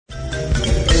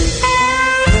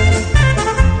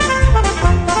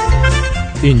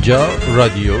اینجا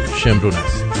رادیو شمرون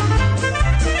است.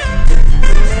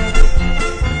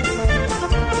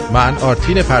 من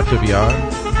آرتین پرتویان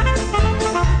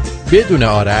بدون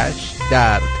آرش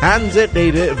در طنز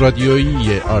غیر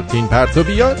رادیویی آرتین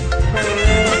پرتویان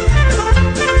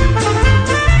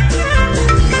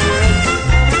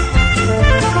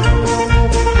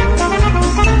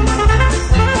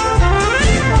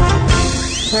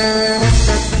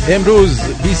امروز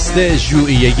 20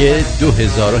 ژوئیه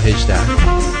 2018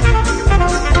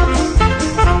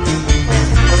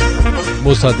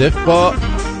 مصادف با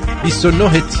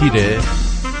 29 تیر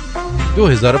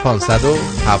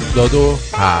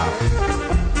 2577.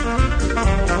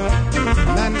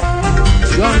 من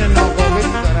جان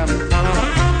ناقابلی دارم،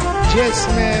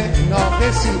 جسم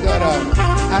ناقصی دارم،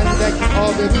 اندک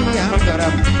آبرویی هم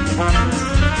دارم.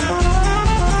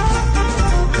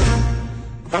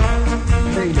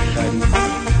 خیلی خرید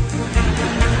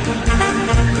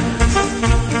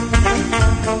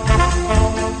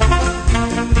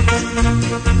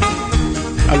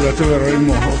البته برای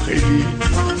ماها خیلی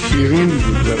شیرین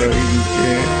بود، برای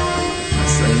اینکه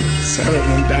اصلا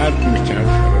سرمون درد میکرد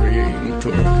برای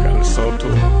اینطور جلسات و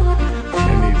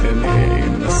شنیدن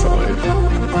این مسائل.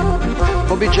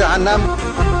 خب جهنم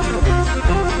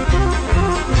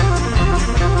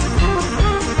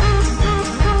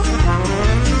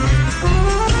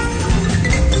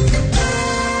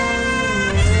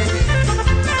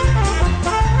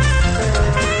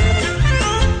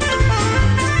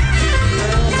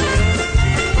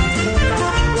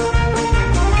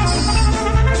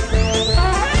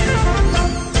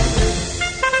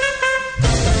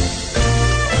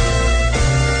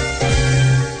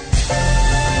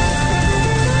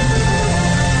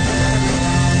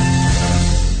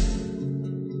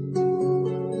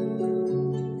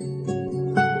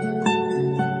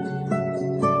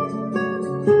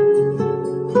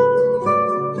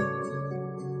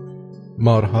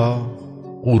مارها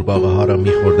قورباغه ها را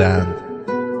می‌خوردند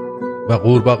و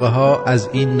قورباغه ها از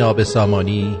این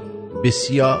نابسامانی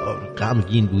بسیار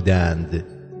غمگین بودند،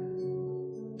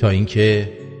 تا اینکه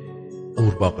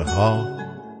قورباغه ها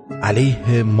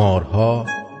علیه مارها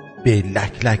به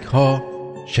لکلک ها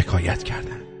شکایت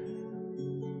کردند.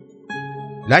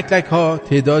 لکلک ها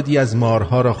تعدادی از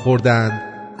مارها را خوردند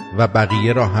و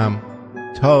بقیه را هم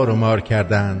تار و مار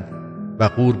کردند و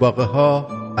قورباغه ها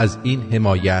از این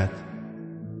حمایت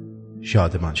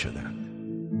شادمان شدند.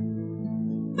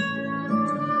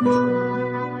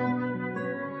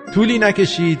 طولی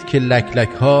نکشید که لکلک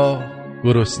ها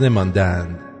گرسنه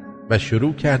ماندند و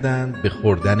شروع کردند به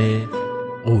خوردن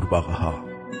قورباغه ها.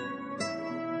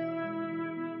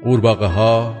 قورباغه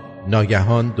ها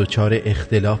ناگهان دچار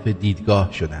اختلاف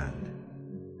دیدگاه شدند.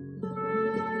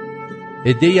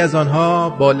 عده‌ای از آنها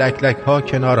با لکلک ها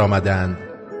کنار آمدند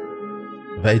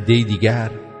و عده‌ای دیگر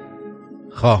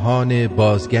خواهان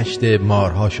بازگشت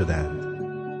مارها شدند.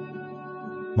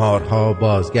 مارها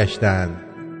بازگشتند،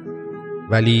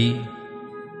 ولی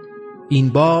این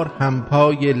بار هم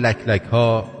پای لکلک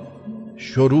ها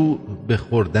شروع به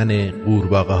خوردن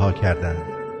قورباغه ها کردند.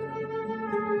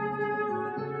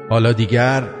 حالا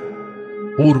دیگر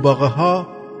قورباغه ها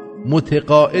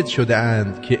متقاعد شده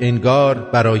اند که انگار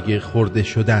برای خورده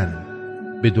شدن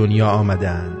به دنیا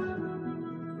آمدند،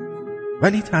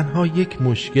 ولی تنها یک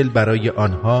مشکل برای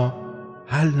آنها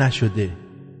حل نشده،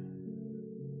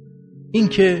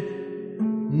 اینکه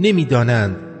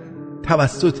نمی‌دانند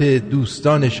توسط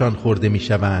دوستانشان خورده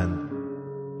می‌شوند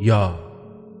یا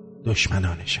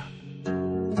دشمنانشان.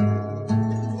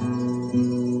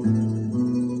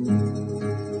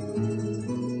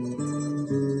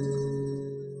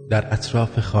 در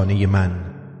اطراف خانه من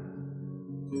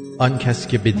آن کس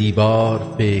که به دیوار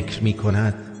فکر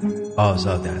می‌کند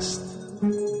آزاد است،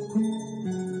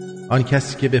 آن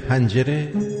کس که به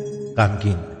پنجره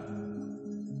غمگین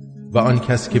و آن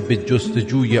کس که به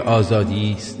جستجوی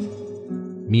آزادی است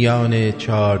میان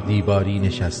چهار دیواری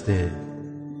نشسته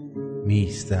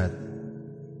می‌ایستد.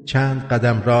 چند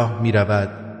قدم راه می‌رود،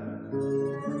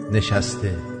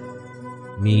 نشسته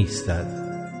می‌ایستد.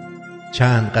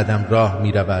 چند قدم راه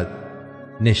می‌رود،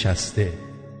 نشسته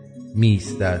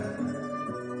می‌ایستد.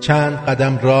 چند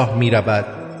قدم راه می‌رود،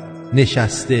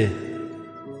 نشسته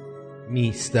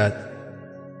می‌ایستد.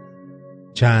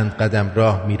 چند قدم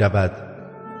راه می‌رود،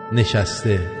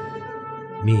 نشسته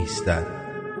می‌ایستد.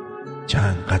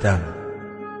 چند قدم.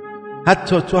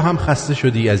 حتی تو هم خسته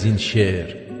شدی از این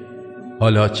شعر،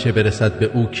 حالا چه برسد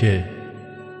به او که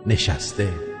نشسته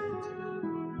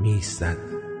می‌ایستد.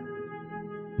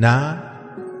 نه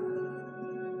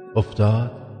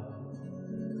افتاد.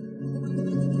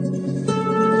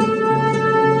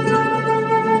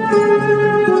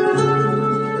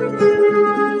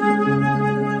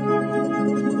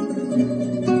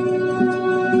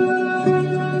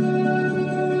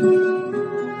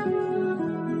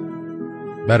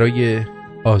 برای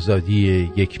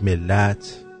آزادی یک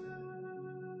ملت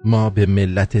ما به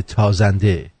ملت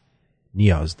تازنده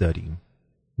نیاز داریم،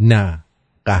 نه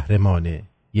قهرمان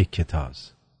یک کتاز.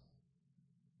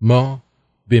 ما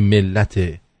به ملت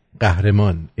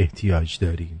قهرمان احتیاج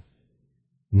داریم،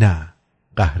 نه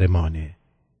قهرمان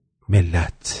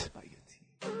ملت.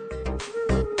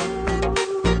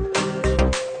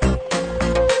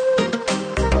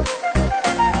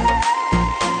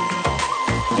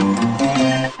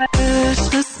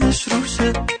 عشق اسمش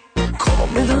روشه،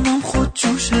 کاملا هم خود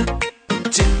جوشه،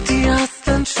 جدی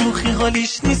هستن شوخی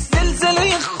حالیش نیست،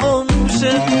 زلزله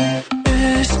خاموشه.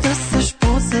 عشق دستش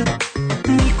بازه،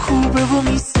 میکوبه و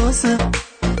میسازه،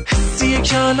 حسیه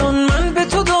که الان من به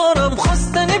تو دارم،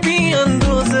 خواستن بی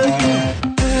اندازه.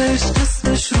 عشق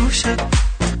اسمش روشه،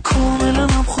 کاملا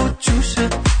هم خود جوشه،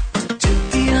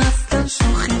 جدی هستن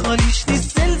شوخی حالیش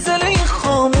نیست، زلزله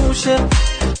خاموشه.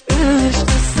 عشق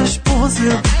دستش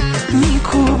بازه،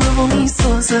 میکوبه و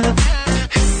میسازه،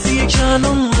 حسیه که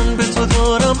الان من به تو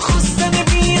دارم، خواستن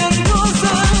بی اندازه.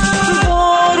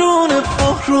 بارونه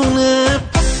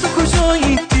پس تو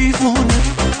کجایی دیوونه،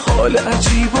 حال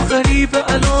عجیب و غریب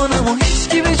الانم و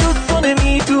هیچکی به جز تو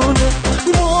نمیدونه.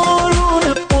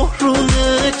 بارونه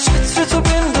چتر تو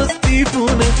بنداز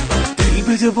دیوونه، دل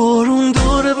بده بارون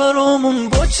داره برامون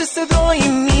با چه صدایی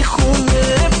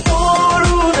میخونه.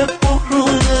 بارونه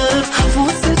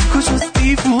حواست کجاست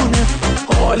دیوونه،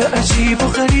 حال عجیب و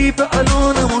غریب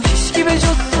الانم و هیچکی به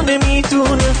جز تو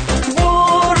نمیدونه.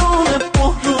 بارونه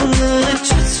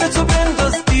چتر تو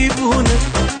بنداز دیوونه،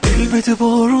 دل بده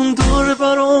بارون داره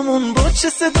برامون با چه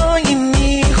صدایی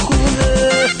میخونه.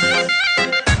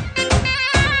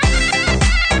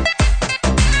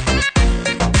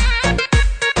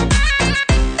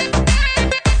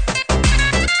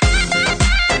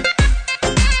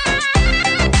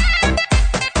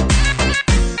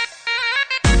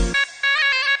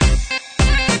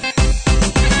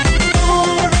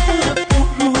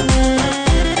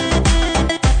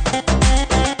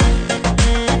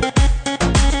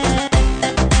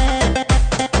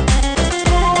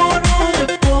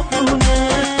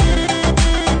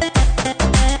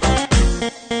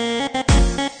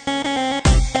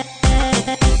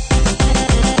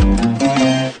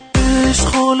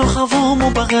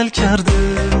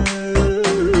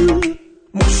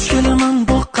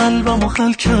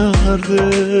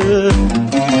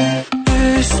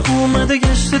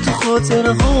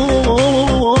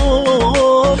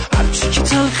 هرچی که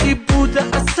تلخی بوده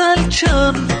اصل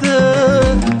کرده،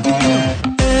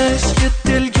 عشق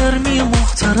دلگرمی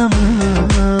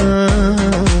محترمه،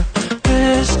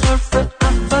 عشق حرف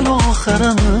اول و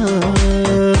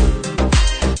آخرمه،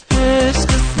 عشق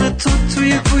اسم تو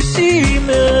توی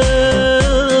گوشیمه،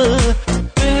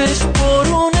 عشق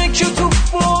بارونه که تو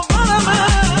باورمه.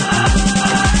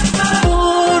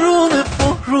 بارونه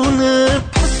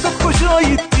پس تو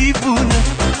کجایی دیوونه،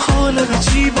 حال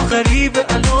عجیب و غریب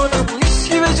الانم و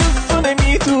هیچکی به جز تو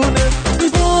نمیدونه.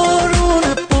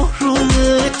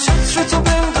 بارونه چتر تو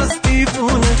بنداز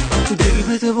دیوونه، دل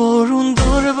بده بارون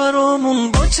داره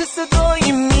برامون با چه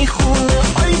صدایی میخونه.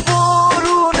 ای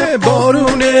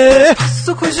بارونه پس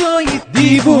تو کجایی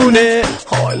دیوونه،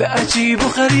 حال عجیب و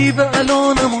غریب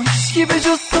الانم و هیچکی به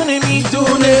جز تو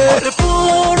نمیدونه.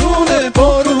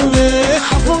 بارونه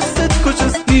حواست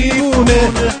کجاست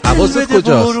دیوونه، حواست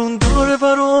کجاست؟ بارون داره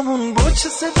برامون با چه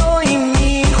صدایی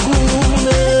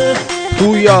میخونه.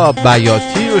 پویا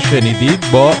بیاتی رو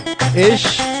شنیدید با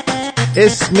عشق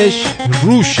اسمش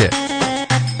روشه.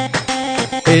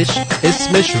 عشق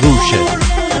اسمش روشه.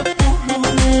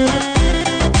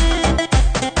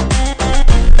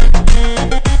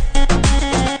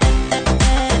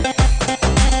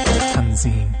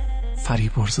 تنظیم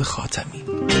فریبرز خاتمی.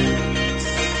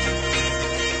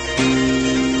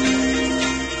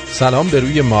 سلام به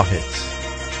روی ماهت.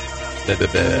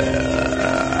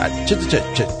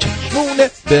 چشمونه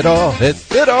به راهت.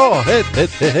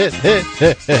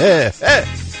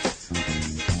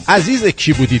 عزیز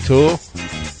کی بودی تو؟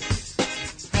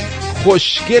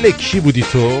 خوشگل کی بودی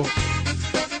تو؟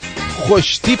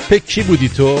 خوشتیپ کی بودی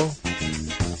تو؟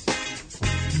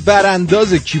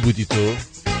 برانداز کی بودی تو؟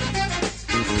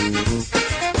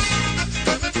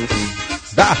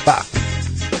 به به.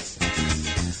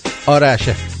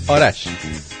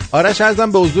 آرش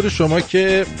عرضم به حضور شما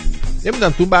که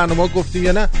نمیدونم تو برنامه گفتیم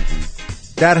یا نه،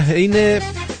 در حین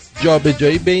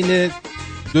جابجایی بین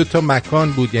دو تا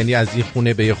مکان بود، یعنی از این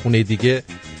خونه به یه خونه دیگه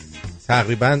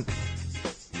تقریبا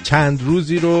چند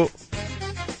روزی رو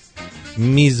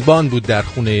میزبان بود در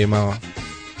خونه ما،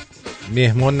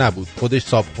 مهمان نبود، خودش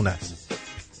صاحب خونه است.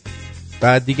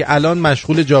 بعد دیگه الان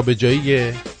مشغول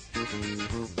جابجاییه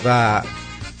و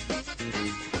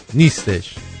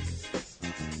نیستش.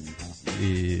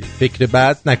 فکر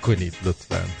بد نکنید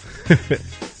لطفاً.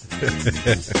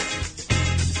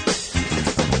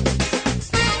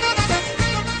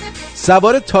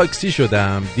 سوار تاکسی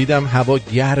شدم، دیدم هوا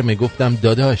گرمه. گفتم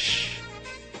داداش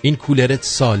این کولرت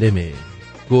سالمه؟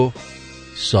 گفت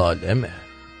سالمه،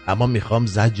 اما میخوام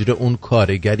زجر اون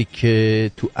کارگری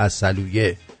که تو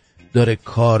عسلویه داره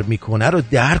کار میکنه رو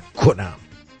درک کنم.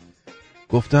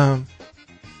 گفتم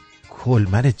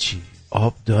کلمن چی؟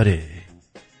 آب داره؟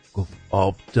 گفت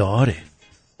آب داره،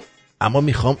 اما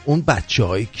میخوام اون بچه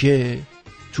هایی که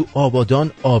تو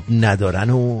آبادان آب ندارن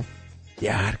رو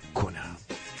درک کنم.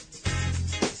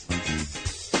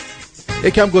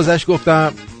 یکم گذشت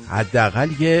گفتم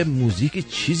حداقل یه موزیک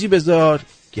چیزی بذار،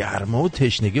 گرما و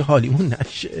تشنگی حالیمون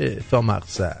نشه تا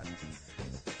مقصد.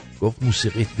 گفت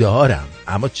موسیقی دارم،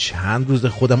 اما چند روز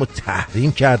خودم رو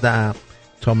تحریم کردم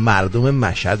تا مردم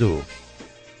مشهد رو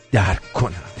درک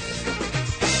کنم.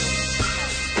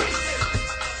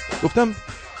 گفتم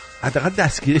حداقل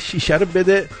دستگیر شیشه رو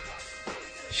بده،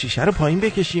 شیشه رو پایین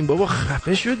بکشیم. بابا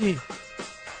خفه شدی؟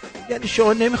 یعنی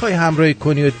شما نمیخوای همراهی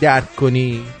کنی و درک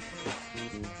کنی؟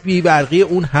 بیبرقی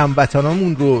اون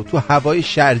هموطنامون رو تو هوای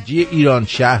شرجی ایران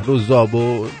شهر و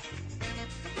زابل.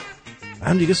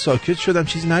 من دیگه ساکت شدم،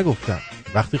 چیزی نگفتم.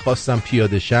 وقتی خواستم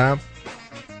پیاده شم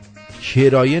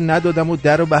کرایه ندادم و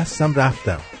در رو بستم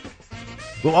رفتم.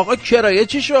 گفت آقا کرایه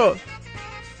چی شد؟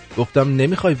 گفتم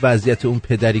نمیخوای وضعیت اون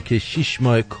پدری که 6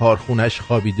 ماه کارخونش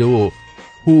خوابیده و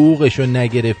حقوقشو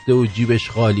نگرفته و جیبش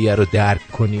خالیه رو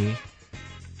درک کنی؟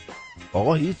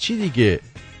 آقا هیچی دیگه.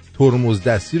 ترمز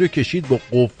دستی رو کشید با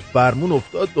قفل فرمون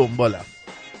افتاد دنبالم.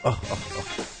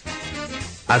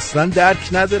 اصلا درک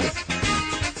نداره.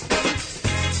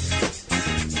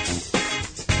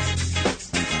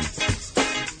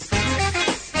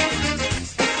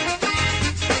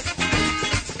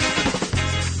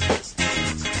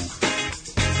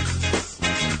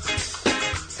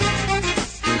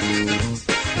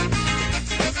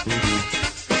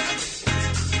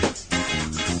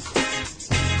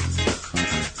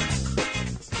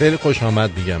 خیلی خوش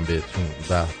آمد میگم بهتون.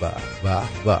 واه واه واه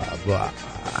واه واه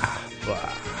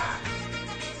واه.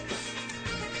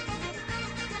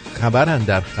 خبرن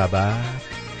در خبر.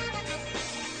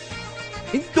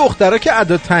 این دخترها که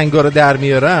ادا تنگا رو در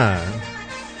میارن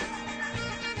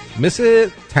مثل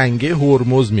تنگه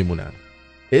هرمز میمونن.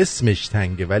 اسمش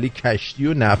تنگه ولی کشتی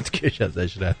و نفت کش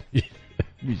ازش رد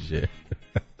میشه.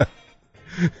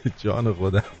 جان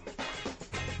خودم.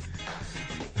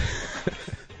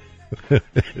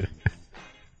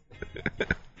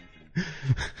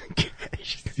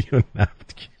 کشتی و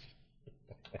نفت کش.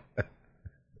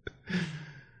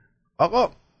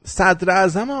 آقا صدر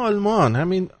اعظم آلمان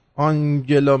همین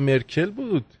آنگلا مرکل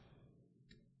بود،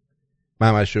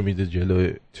 ممشو میده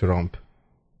جلو ترامپ،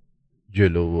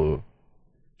 جلو و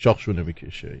شاخشونه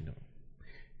میکشه.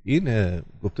 این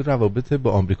گفته روابط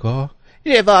با آمریکا،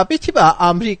 روابط با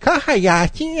آمریکا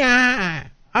حیاتی نه.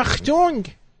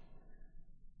 اختونگ.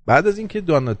 بعد از اینکه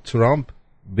دونالد ترامپ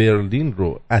برلین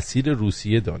رو اسیر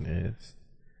روسیه دانست،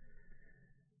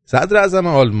 صدر اعظم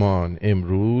آلمان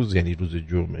امروز یعنی روز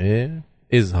جمعه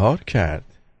اظهار کرد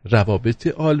روابط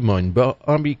آلمان با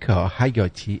آمریکا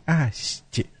حیاتی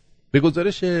است. به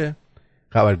گزارش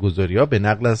خبرگزاری‌ها به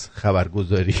نقل از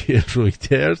خبرگزاری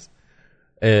رویترز،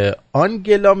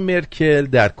 آنگلا مرکل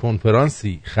در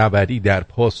کنفرانسی خبری در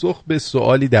پاسخ به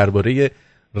سوالی درباره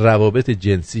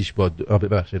روابطش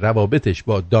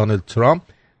با دونالد ترامپ،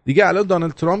 دیگه الان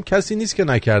دونالد ترامپ کسی نیست که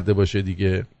نکرده باشه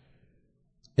دیگه.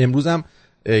 امروز هم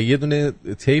یه دونه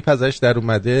تیپ ازش در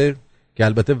اومده که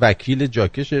البته وکیل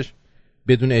جاکشش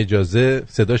بدون اجازه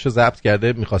صداشو ضبط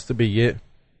کرده، میخواسته به یه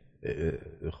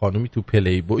خانومی تو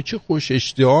پلی بوی چه خوش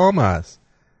اشتهام هست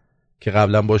که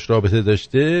قبلا باش رابطه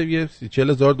داشته یه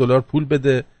 $40,000 پول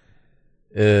بده،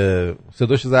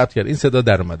 صداشو ضبط کرد. این صدا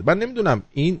در اومده. من نمیدونم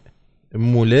این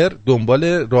مولر دنبال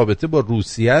رابطه با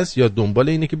روسیه است یا دنبال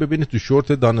اینه که ببینه تو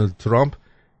شورت دونالد ترامپ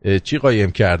چی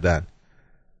قایم کردن.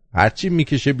 هرچی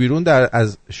میکشه بیرون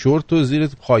از شورت و زیر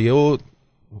خایه و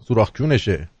سوراخ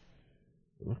جونشه.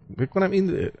 فکر کنم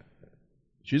این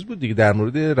چیز بود دیگه، در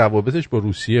مورد روابطش با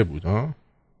روسیه بود ها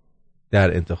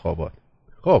در انتخابات.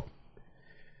 خب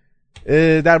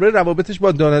درباره روابطش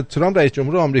با دونالد ترامپ رئیس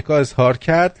جمهور آمریکا اظهار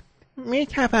کرد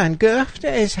میتوان گفت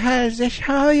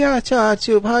ارزش‌ها یا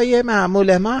چارچوب‌های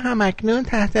معمول ما همکنون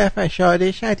تحت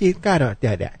فشار شدید قرار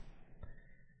دارند.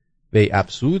 وی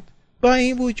افزود با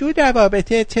این وجود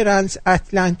روابط ترانس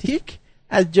اتلانتیک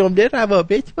از جمله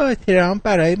روابط با ترامپ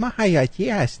برای ما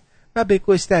حیاتی است و به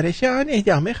گسترش آن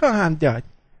ادامه خواهم داد.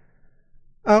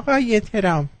 آقای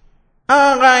ترامپ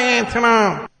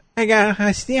اگر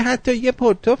هستی حتی یه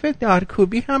پرتوف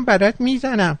دارکوبی هم برات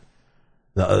میزنم.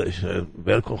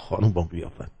 برکن خانم با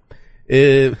بیافت.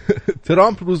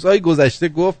 ترامپ روزهای گذشته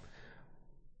گفت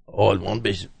آلمان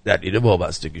به دلیل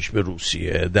وابستگیش به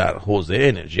روسیه در حوزه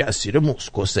انرژی اسیر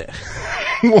مسکوسه.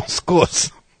 مسکوس.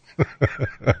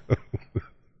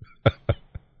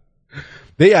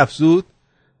 به افزود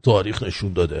تاریخ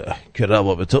نشون داده که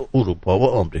روابط اروپا و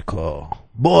آمریکا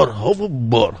بارها و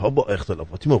بارها با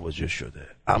اختلافاتی مواجه شده،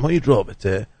 اما این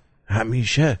رابطه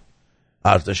همیشه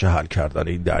ارزش حل کردن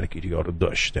این درگیری‌ها رو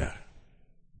داشته.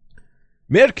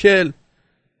 مرکل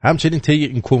همچنین طی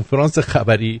این کنفرانس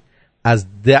خبری از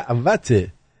دعوت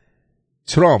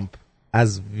ترامپ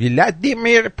از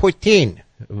ولادیمیر پوتین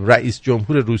رئیس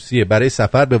جمهور روسیه برای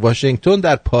سفر به واشنگتن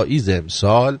در پاییز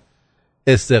امسال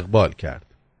استقبال کرد.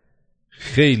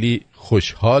 خیلی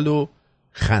خوشحال و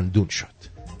خندون شد.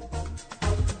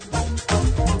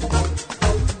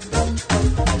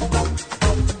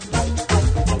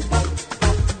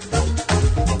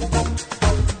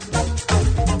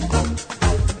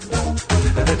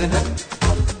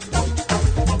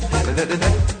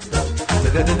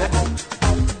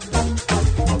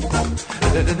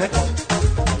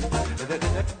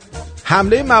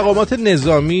 حمله مقامات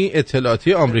نظامی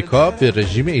اطلاعاتی آمریکا به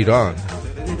رژیم ایران.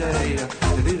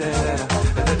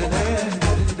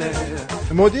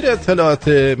 مدیر اطلاعات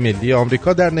ملی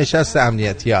آمریکا در نشست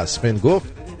امنیتی اسپن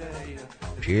گفت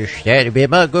پیشتر به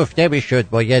ما گفته میشد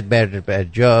باید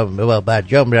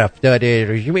برجام رفتار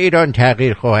رژیم ایران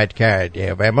تغییر خواهد کرد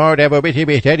و ما روابط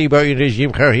بهتری با این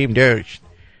رژیم خواهیم داشت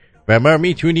و ما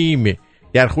میتونیم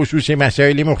در خصوص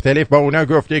مسائل مختلف با اونا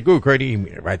گفتگو کنیم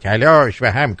و تلاش و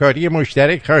همکاری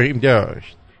مشترک خواهیم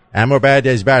داشت. اما بعد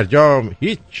از برجام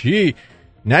هیچی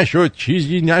نشد،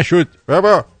 چیزی نشد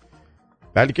بابا،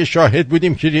 بلکه شاهد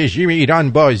بودیم که رژیم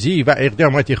ایران بازی و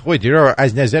اقدامات خود را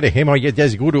از نظر حمایت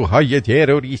از گروه‌های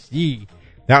تروریستی،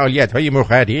 فعالیت‌های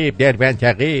مخرب در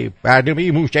منطقه،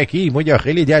 برنامه موشکی،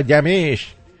 مداخله در دمشق،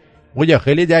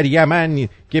 مداخله در یمن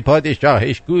که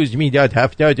پادشاهش گوز میداد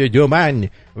 72 من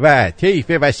و طیف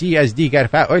وسیع از دیگر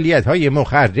فعالیت‌های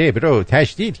مخرب را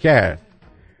تشدید کرد.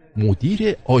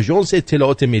 مدیر آژانس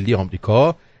اطلاعات ملی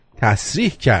آمریکا تصریح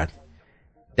کرد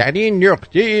در این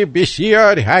نقطه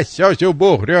بسیار حساس و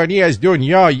بحرانی از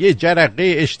دنیا یه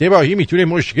جرقه اشتباهی میتونه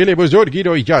مشکل بزرگی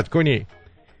رو ایجاد کنه.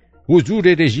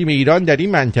 حضور رژیم ایران در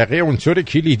این منطقه عنصر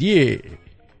کلیدیه.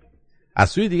 از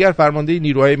سوی دیگر فرمانده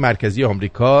نیروهای مرکزی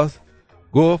آمریکا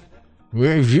گفت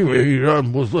رژیم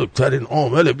ایران بزرگترین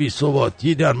عامل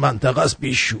بی‌ثباتی در منطقه است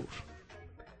بیشور.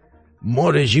 ما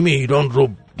رژیم ایران رو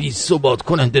بی‌ثبات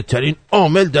کننده ترین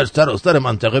عامل در سراسر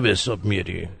منطقه به حساب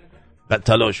میاریم و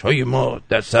تلاش های ما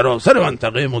در سراسر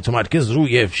منطقه متمرکز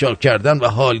روی افشا کردن و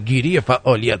حالگیری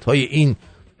فعالیت های این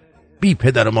بی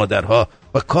پدر و مادرها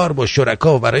و کار با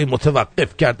شرکا برای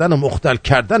متوقف کردن و مختل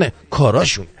کردن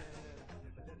کاراشونه.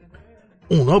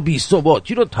 اونا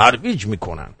بی‌ثباتی رو ترویج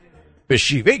میکنن به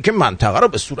شیوهی که منطقه رو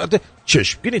به صورت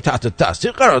چشمگیری تحت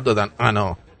تاثیر قرار دادن.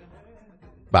 انا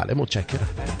بله متشکرم.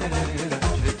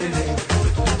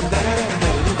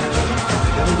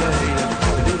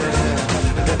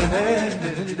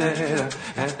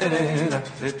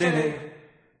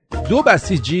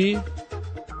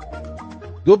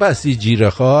 دو بسیجی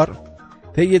رخار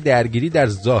طی درگیری در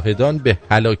زاهدان به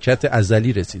هلاکت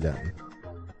ازلی رسیدند.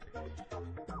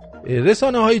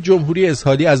 رسانه‌های جمهوری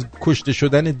اسحاقی از کشته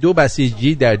شدن 2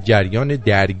 بسیجی در جریان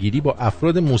درگیری با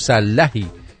افراد مسلحی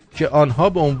که آنها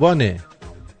به عنوان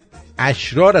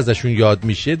اشرار ازشون یاد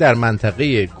میشه در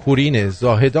منطقه کورین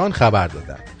زاهدان خبر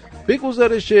دادند. به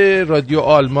گزارش رادیو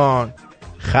آلمان،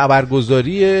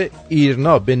 خبرگزاری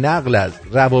ایرنا به نقل از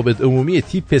روابط عمومی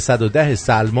تیپ 110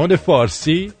 سلمان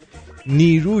فارسی،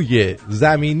 نیروی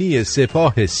زمینی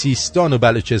سپاه سیستان و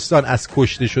بلوچستان از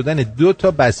کشته شدن 2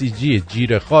 بسیجی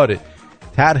جیره‌خوار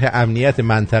طرح امنیت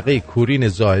منطقه کورین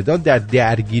زاهدان در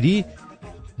درگیری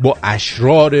با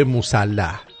اشرار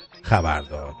مسلح خبر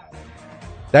داد.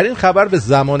 در این خبر به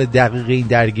زمان دقیق این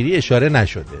درگیری اشاره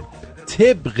نشده.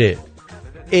 طبق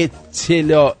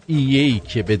اطلاعیه‌ای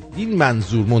که به این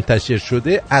منظور منتشر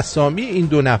شده، اسامی این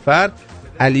 2 نفر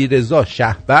علیرضا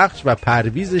شهبخش و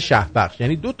پرویز شهبخش،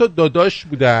 یعنی 2 داداش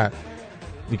بودن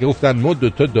دیگه. گفتن ما 2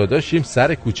 داداشیم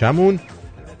سر کوچمون.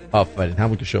 آفرین،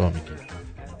 همون که شما میگید.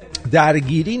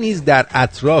 درگیری نیز در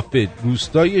اطراف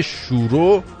روستای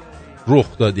شورو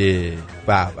رخ داده.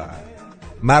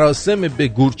 مراسم به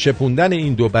گور چپوندن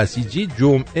این 2 بسیجی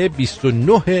جمعه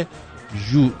 29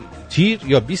 تیر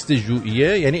یا 20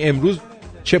 ژوئیه، یعنی امروز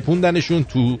چپوندنشون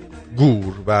تو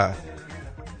گور و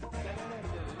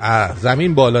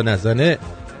زمین بالا نزنه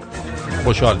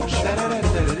خوشحال میشه.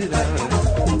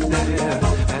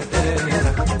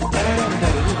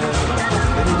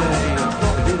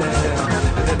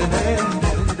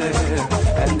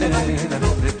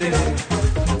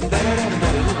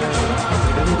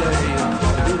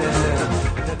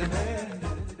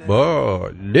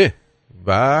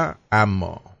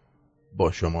 اما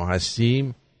با شما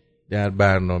هستیم در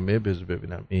برنامه. بذار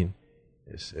ببینم این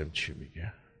اسم چی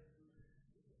میگه.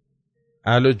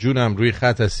 الو جونم، روی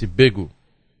خط هستی، بگو.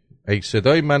 اگه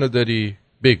صدای منو داری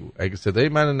بگو، اگه صدای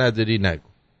منو نداری نگو.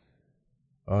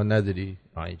 نداری؟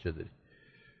 اینجا داری.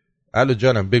 الو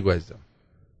جانم، بگو عزیزم.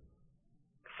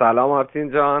 سلام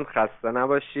آرتین جان، خسته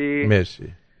نباشی.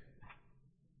 مرسی.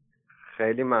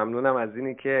 خیلی ممنونم از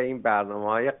اینی که این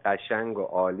برنامه‌های قشنگ و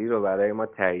عالی رو برای ما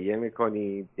تهیه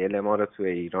می‌کنی، دل ما رو توی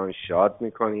ایران شاد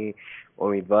می‌کنی.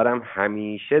 امیدوارم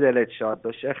همیشه دلت شاد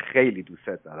باشه. خیلی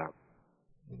دوستت دارم.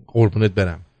 قربونت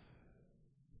برم.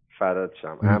 فدات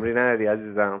شم. امری نداری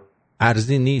عزیزم؟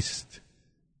 ارزی نیست.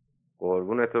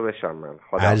 قربونتو بشم من.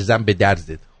 خدا ارزم به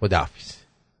درزت. خداحافظ.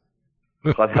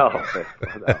 خداحافظ.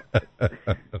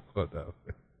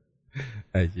 خداحافظ.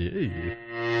 عجیبه.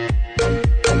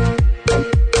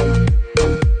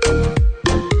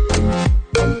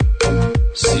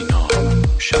 سینا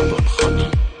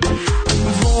شبانخانی.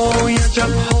 وای عجب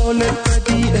حال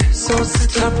بدی احساس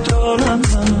تب دارم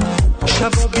من،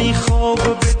 شبا بی خواب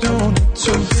و بدون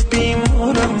تو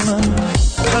بیمارم من،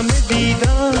 همه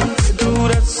دیدم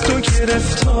دور از تو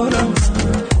گرفتارم من،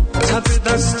 تب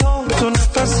دستات و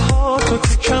نفسهاتو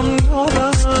که کم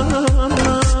دارم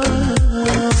من.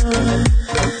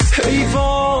 ای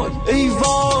وای ای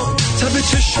وای تب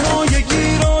چشمای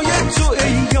گیرای تو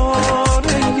ای یار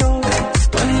ای یار،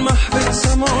 من محو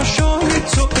تماشای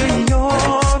تو ای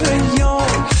یار ای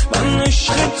یار، من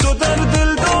عشق تو در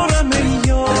دل دارم ای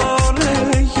یار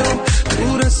ای یار،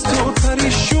 دور از تو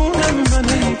پریشونم من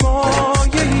ای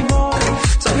وای ای وای،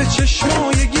 تب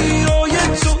چشمای گیرای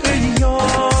تو ای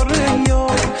یار ای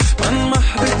یار، من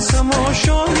محو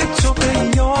تماشای تو ای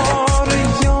یار ای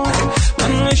یار،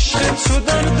 من عشق تو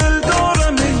در دل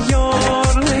دارم ای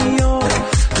یار ای یار،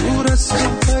 دور از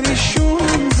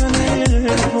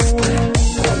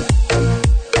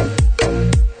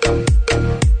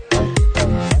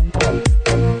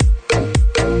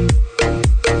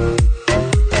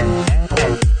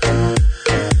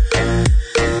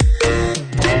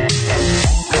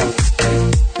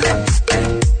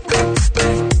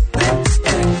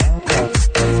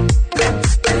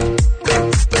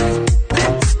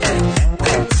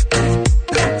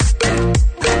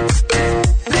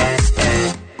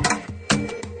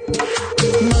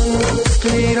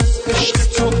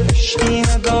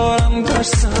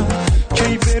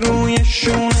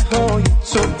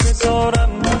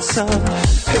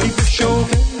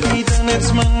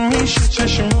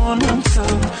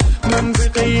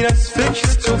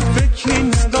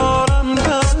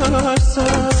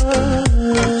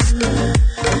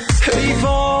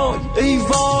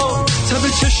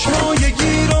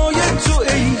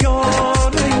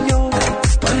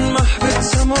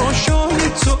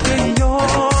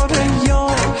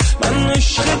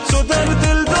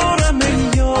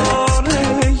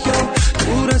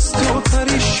تو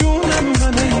پریشونم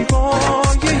من ای وای.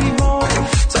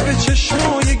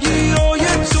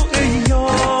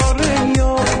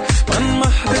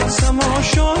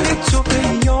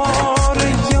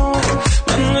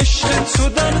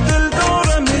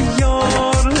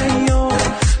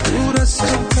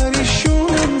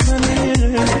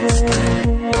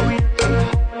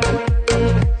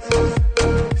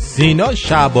 سینا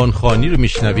شعبانخانی رو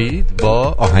میشنوید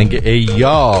با آهنگ ای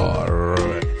یار.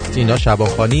 سینا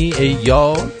شعبانخانی ای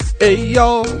یار ای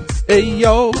یار ای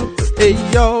یار ای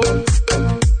یار.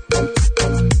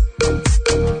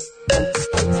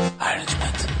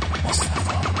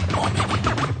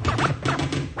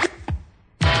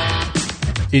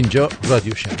 اینجا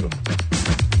رادیو شهر.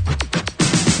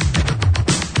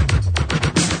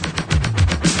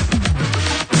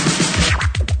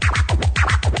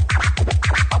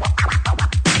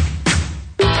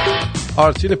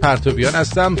 آرتین پرتویان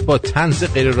هستم با طنز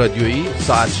غیر رادیویی.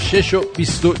 ساعت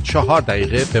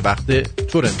 6:24 به وقت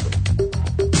تورنتو.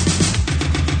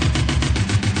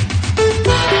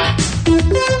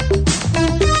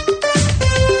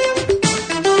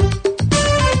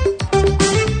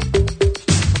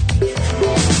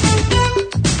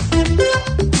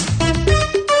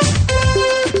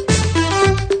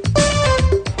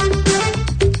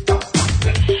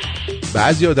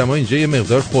 بعضی آدم‌ها اینجا یه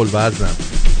مقدار خلوزن.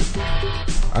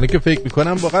 الان که فکر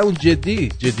میکنم واقعا اون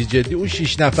جدی اون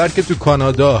 6 نفر که تو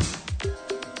کانادا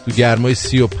تو گرمای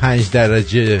 35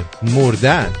 درجه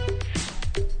مردن،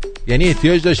 یعنی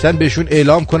احتیاج داشتن بهشون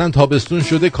اعلام کنن تابستون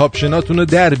شده کاپشناتون رو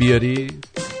در بیاری.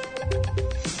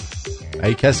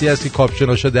 اگه کسی هست که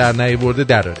کاپشناشو در نیاورده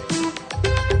دراره.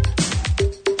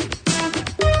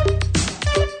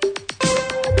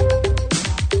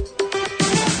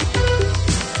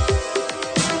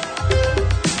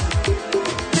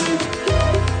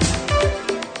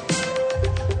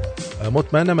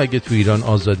 مطمئنم اگه تو ایران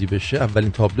آزادی بشه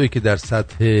اولین تابلویی که در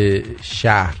سطح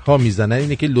شهرها میزنن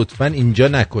اینه که لطفاً اینجا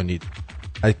نکنید،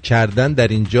 از کردن در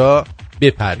اینجا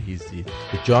بپرهیزید.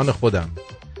 به جان خودم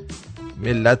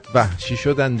ملت وحشی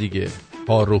شدن دیگه،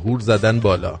 هار و هور زدن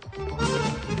بالا.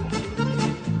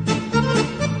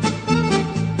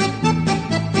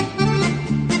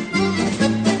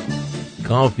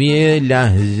 کافیه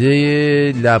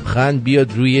لحظه لبخند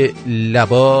بیاد روی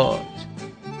لبات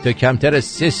تا کمتر از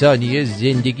 3 ثانیه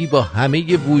زندگی با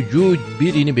همه وجود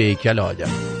برینی به هیکل آدم.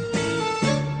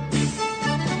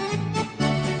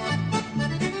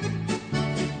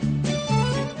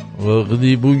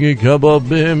 وقتی بوی کباب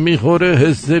بهم میخوره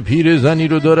حس پیرزنی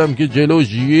رو دارم که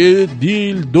جلوش یه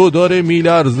دیل 2 داره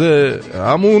میلرزه.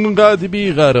 همون قدر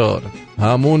بیقرار،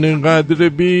 همون قدر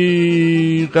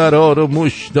بیقرار و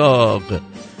مشتاق.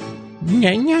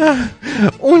 نه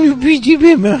اونو بیدی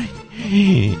به من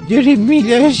داره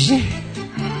میلرزه.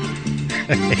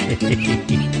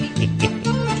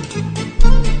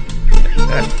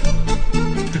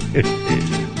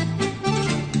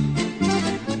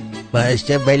 با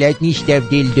اصلا بلد نیستم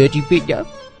دلداری بدم،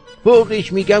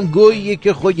 فوقش میگم گوییه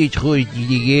که خودت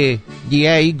خوردی دیگه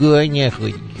ای گوه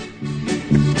نخوردی.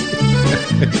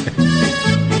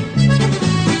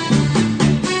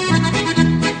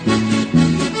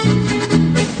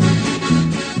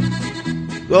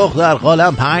 دختر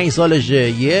خالم 5 سالشه،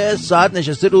 1 ساعت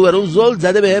نشسته روبرون زل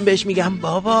زده بهم، بهش میگم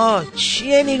بابا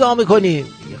چیه نگاه میکنی؟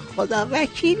 خدا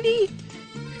وکیلی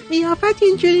قیافت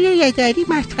اینجوری رو داری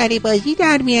مسخره بازی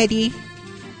در میاری.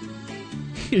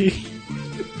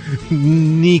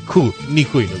 نیکو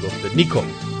اینو گفته. نیکو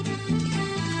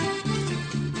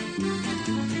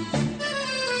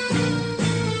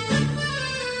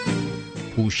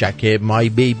پوشک مای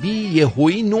بیبی یه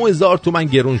هوی 9000 تومن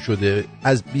گرون شده،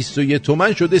 از 21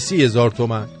 تومن شده 30,000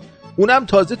 تومن، اونم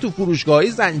تازه تو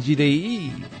فروشگاه‌های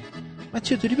زنجیره‌ای. من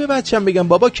چطوری به بچه‌م بگم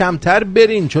بابا کمتر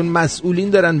برین چون مسئولین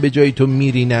دارن به جای تو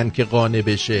میرینن که قانع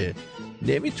بشه؟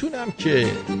 نمیتونم که.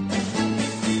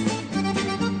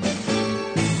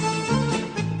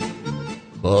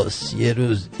 خواست یه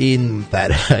روز این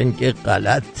فرهنگ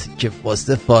غلط که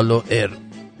واسه فالوئر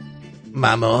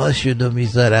ممه هاشونو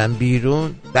میذارن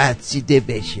بیرون بعدسیده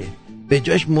بشه، به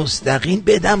جاش مستقیم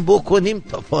بدم بکنیم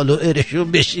تا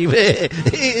فالوئرشون بشیم.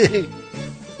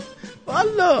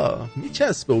 والا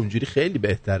میچسبه اونجوری خیلی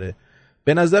بهتره،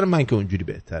 به نظر من که اونجوری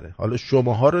بهتره. حالا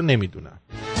شماها رو نمیدونم.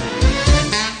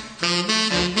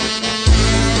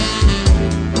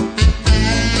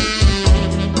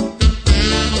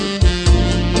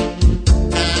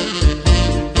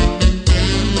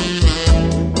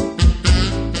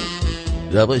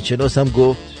 روانشناس هم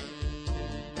گفت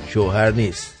شوهر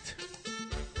نیست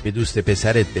به دوست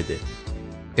پسرت بده.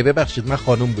 ببخشید من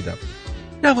خانم بودم.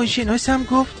 روانشناس هم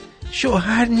گفت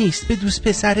شوهر نیست به دوست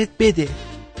پسرت بده.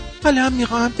 حالا هم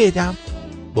میخوام بدم.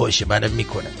 باشه منم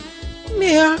میکنم.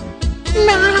 میام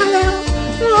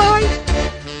وای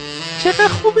چقدر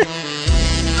خوبه.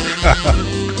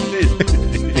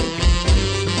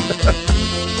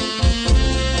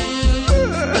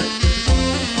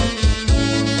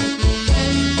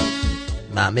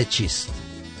 ممه چیست؟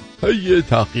 یه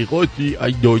تحقیقاتی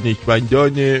از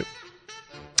دانشمندان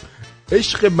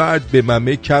عشق مرد به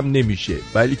ممه کم نمیشه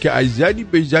بلکه از زنی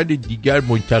به زن دیگر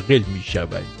منتقل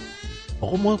میشود.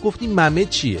 آقا ما گفتیم ممه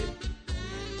چیه؟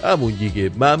 همون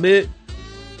دیگه، ممه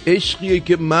عشقیه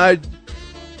که مرد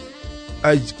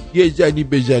از یه زنی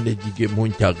به زن دیگه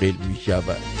منتقل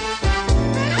میشود.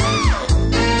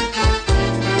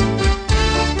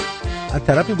 از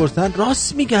طرف میپرسن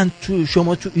راست میگن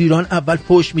شما تو ایران اول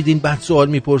پشت میدین بعد سوال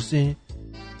میپرسین؟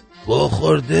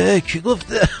 بخورده کی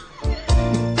گفته؟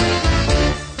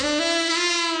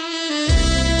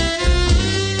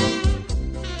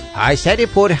 پسر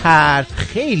پر حرف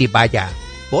خیلی بده.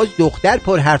 باز دختر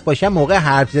پر حرف باشه موقع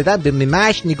حرف زدن به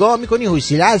ممه‌اش نگاه میکنی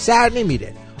حوصله از سر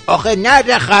نمیره. آخه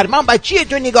نره خرمان بچیه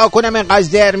تو نگاه کنم اینقدر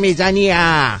زر میزنی؟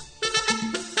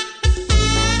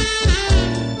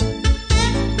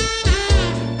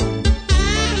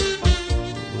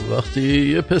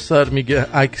 وقتی یه پسر میگه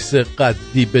عکس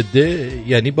قدی بده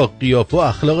یعنی با قیافه و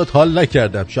اخلاقت حال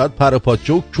نکردم، شاید پر و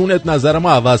پاچه و کونت نظرمو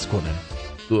عوض کنه.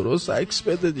 درست عکس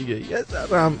بده دیگه، یه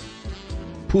ذره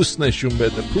پوست نشون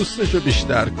بده، پوستشو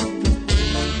بیشتر کن.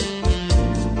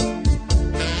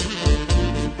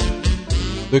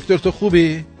 دکتر تو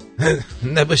خوبی؟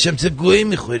 نباشم چه گویی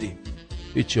میخوری؟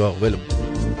 هیچی آقا ولم.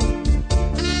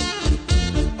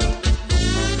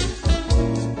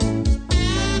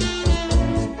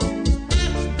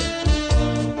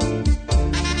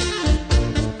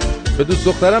 به دوست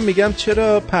دخترم میگم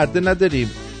چرا پرده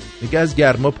نداریم؟ میگه از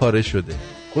گرما پاره شده.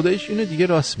 خدایش اینو دیگه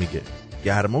راست میگه.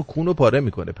 گرما کونو پاره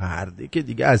میکنه. پرده که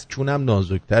دیگه از چونم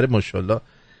نازکتر ماشاءالله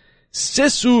 3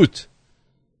 سوت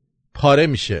پاره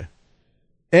میشه.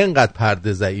 اینقدر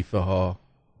پرده ضعیفه ها.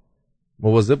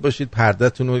 مواظب باشید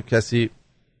پرده‌تون رو کسی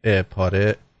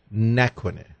پاره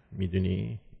نکنه.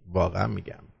 میدونی؟ واقعا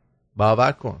میگم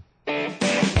باور کن.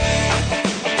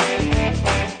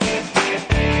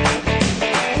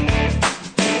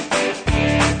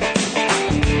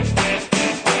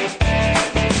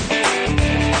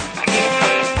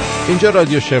 اینجا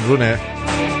رادیو شمرونه.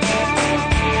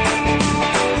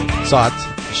 ساعت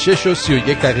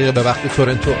 6:31 به وقت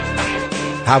تورنتو.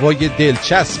 هوای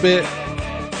دلچسب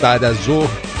بعد از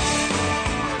ظهر.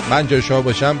 من جای شما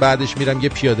باشم بعدش میرم یه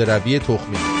پیاده روی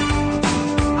تخمی.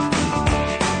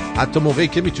 حتی موقعی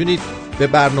که میتونید به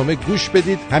برنامه گوش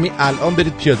بدید همین الان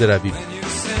برید پیاده روی.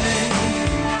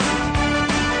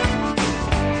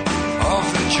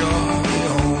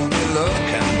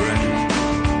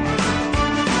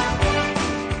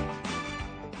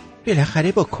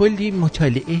 بالاخره با کلی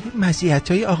مطالعه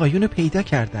مزیت‌های آقایون رو پیدا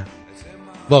کردم.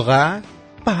 واقعا؟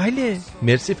 بله.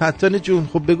 مرسی فتانه جون.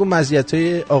 خب بگو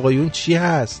مزیت‌های آقایون چی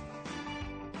هست؟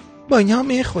 با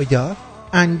نام خدا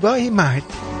انواع مرد.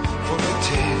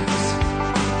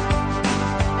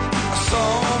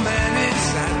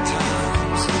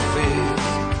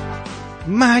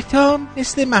 مردها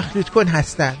مثل مخلوط کن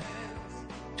هستن.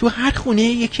 تو هر خونه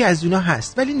یکی از اونا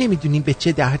هست ولی نمیدونیم به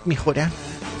چه درد میخورن.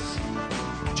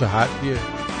 چه حرفیه؟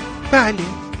 بله.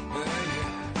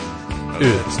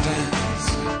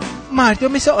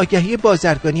 مردم مثل آگهی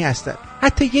بازرگانی هستن.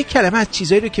 حتی یک کلمه از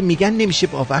چیزایی رو که میگن نمیشه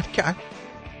باور کرد.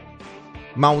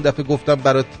 من اون دفعه گفتم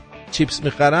برات چیپس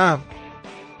میخرم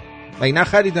مگه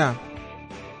نخریدم؟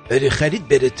 بری خرید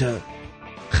بره تا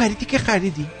خریدی که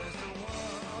خریدی.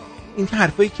 این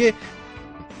حرفایی که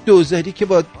دوزاری که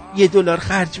با $1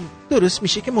 خرج درست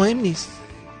میشه که مهم نیست.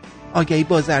 آگهی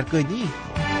بازرگانی.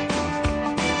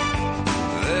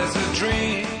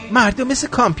 مردم مثل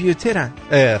کامپیوترن.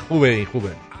 خوبه این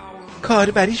خوبه.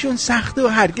 کاربریشون سخته و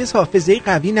هرگز حافظه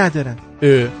قوی ندارن.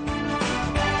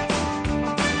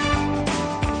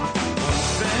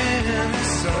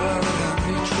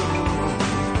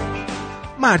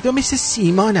 مردم مثل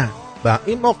سیمانن. و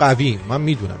این ما قوی. من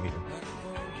میدونم اینو.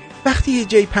 وقتی یه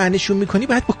جایی پهنشون میکنی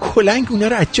باید با کلنگ اونا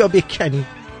رو از جا بکنی.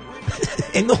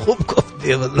 اینو خوب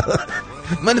گفتی والله.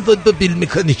 من باید با بیل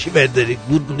مکانیکی برداری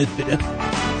قربونت برم.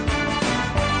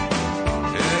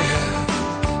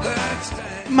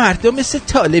 مردم مثل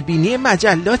طالبینی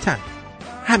مجلاتن.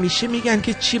 همیشه میگن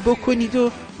که چی بکنید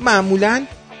و معمولاً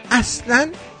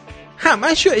اصلاً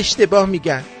همشو اشتباه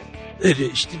میگن.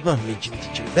 اشتباه میگن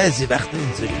دیگه. بعضی وقت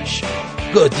اینطوری میشه.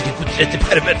 قادری قدرت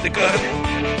پروردگار.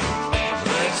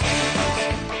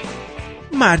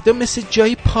 مردم مثل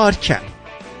جای پارکن.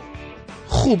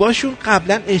 خوباشون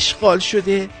قبلا اشغال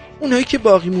شده. اونایی که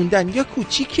باقی موندن یا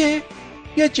کوچیکه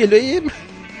یا جلوی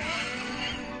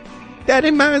در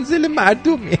منزل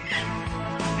مردمه.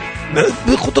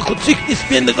 به خدا کوچیک نیست.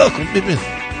 بیا نگاه کن ببین.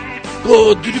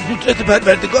 قدری قدرت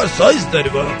پروردگار سایز داره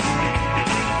با.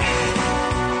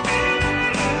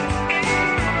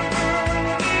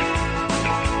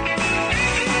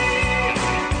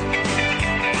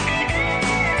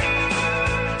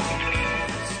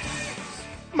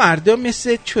 مردم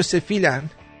مثل چوسفیلن.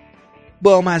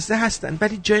 با مزه هستن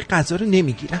ولی جای غذا رو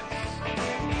نمیگیرن.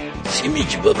 چی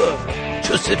میگی بابا؟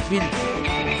 چوسفیل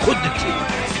خودتی.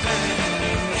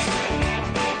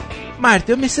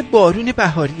 مردم مثل بارون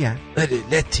بهاری هن. آره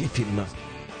لطیفی ما.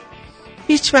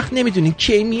 هیچ وقت نمیدونین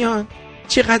کی میان،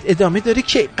 چقدر ادامه داره،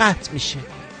 کی قطع میشه.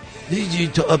 دیگه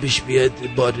تا آبش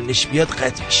بیاد بارونش بیاد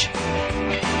قطع میشه.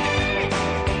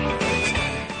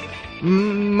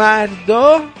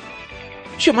 مردا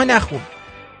شما نخون.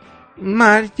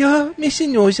 مردا مثل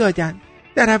نوزادن.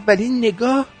 در اولین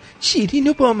نگاه شیرین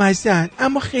و بامزه‌ان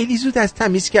اما خیلی زود از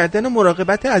تمیز کردن و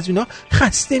مراقبت از اونا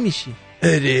خسته میشی.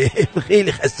 آره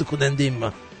خیلی خسته کننده این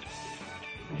ما.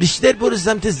 بیشتر برو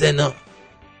سمت زنا.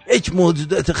 هیچ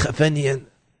موجودات خفنی هن.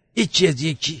 هیچی از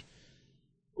یکی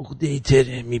عقده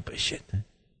تره میباشد.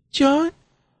 جان؟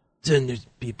 زنوز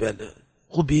بی بلا.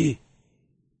 خوبی؟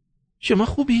 شما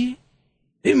خوبی؟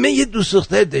 من یه دوست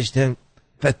دختر داشتم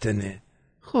فتنه.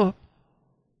 خب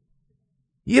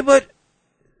یه بار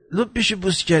لبشو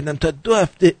بوس کردم تا 2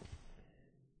 هفته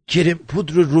کرم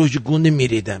پودر و روژ گونه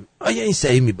میریدم. آیا این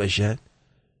صحیح میباشد؟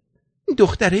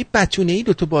 دخترهای بتونه‌ای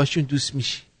رو تو باشون دوست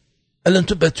میشی. الان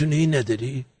تو بتونه‌ای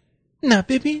نداری؟ نه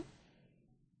ببین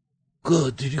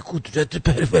قادری قدرت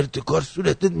پروردگار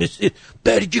صورتت مثل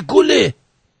برگ گله.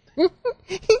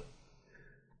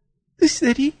 دوست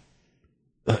داری؟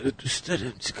 آره دوست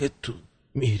دارم. چقدر تو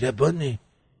مهربانه.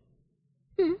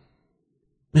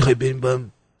 میخوای بریم با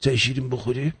هم چای شیرین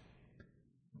بخوریم؟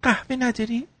 قهوه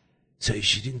نداری؟ چای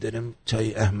شیرین دارم،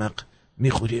 چای احمق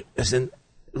میخوری اصلا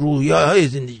رویاهای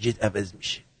زندگیت عوض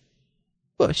میشه.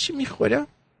 باشه میخورم.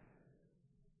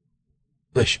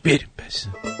 باش بریم پس.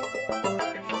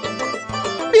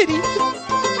 بریم.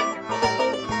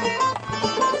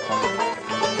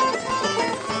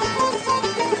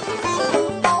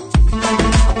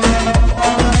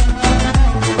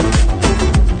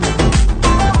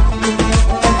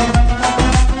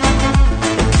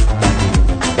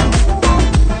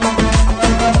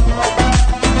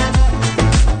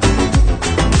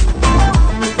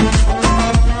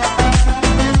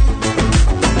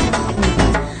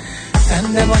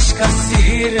 Başka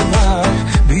sihir var,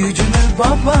 büyücünü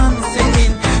baban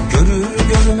senin. Görür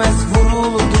görmez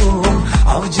vuruldum,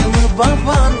 avcını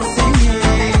baban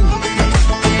senin.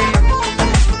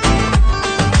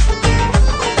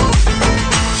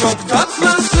 Çok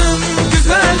tatlısın,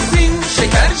 güzelsin,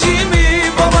 şekercimi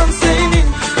baban senin.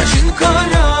 Kaşın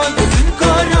kara, gözün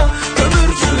kara,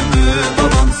 kömürcümü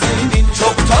baban senin.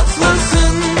 Çok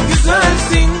tatlısın,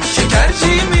 güzelsin,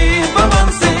 şekercimi baban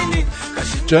senin.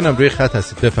 جانم روی خط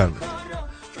هستید بفرمایید.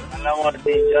 سلام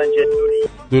آرتین جان، چطوری؟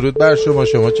 درود بر شما.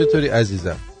 شما چطوری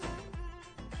عزیزم؟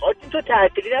 آرتین تو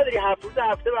تعطیلی نداری؟ 7 روز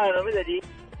هفته برنامه داری؟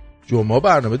 جمعه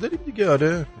برنامه داریم دیگه.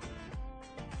 آره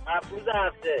 7 روز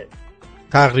هفته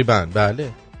تقریبا. بله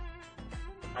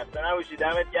خسته نباشی،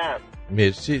 دمت گرم.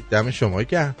 مرسی، دم شما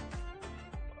گرم.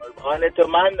 خانه تو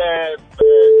من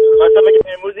خواستم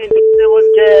بگم امروز این دوسته بود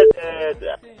که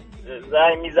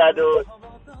زنگ میزد و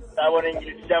زبان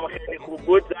انگلیسیش هم خیلی خوب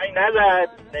بود، زنگ نزد،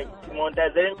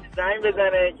 منتظریم که زنگ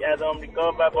بزنه که از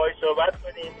آمریکا و باهاش صحبت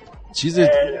کنیم. چیزی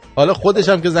حالا خودش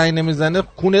هم که زنگ نمیزنه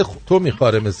کونه تو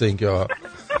میخواره مثل اینکه اون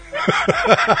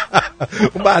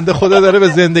بنده خدا داره به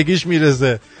زندگیش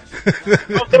میرسه.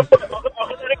 آخه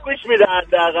داره گوش میده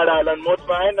حداقل الان،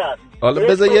 مطمئنم. حالا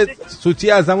بذار یه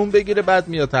سوتی از همون بگیره بعد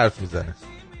میاد حرف میزنه.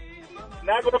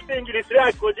 نگفته انگلیسی رو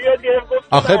از کجا یاد گرفت؟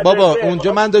 آخه بابا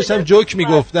اونجا من داشتم جوک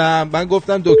میگفتم، من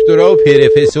گفتم دکترا و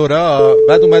پروفسورا،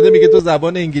 بعد اومده میگه تو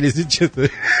زبان انگلیسی چطوری؟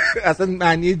 اصلا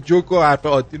معنی جوک و حرف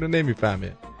عادی رو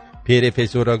نمیفهمه.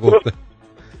 پروفسورا گفتم.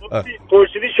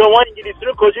 پرسیدی شما انگلیسی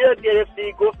رو کجا یاد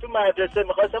گرفتی؟ گفت تو مدرسه.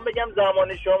 میخواستم بگم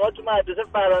زمان شما تو مدرسه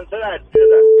فرانسه درس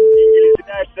میدادن، انگلیسی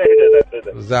درس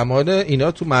نمیدادن. زمان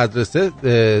اینا تو مدرسه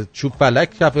چوب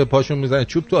فلک کف پاشون میزنن،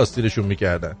 چوب تو آستینشون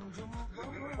میکردن.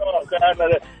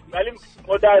 ولی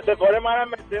متاسفانه منم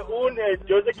مثل اون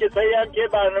جزء کسایی هم که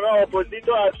برنامه اپوزیت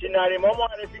و افشین نریما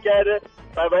معرفی کرده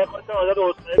و برای خواستم ازت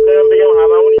عذرخواهی کنم، بگم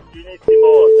هممون اینجوری نیستیم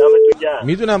بابا. دمتون گرم.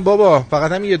 میدونم بابا،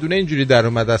 فقط هم یه دونه اینجوری در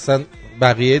اومد، اصلا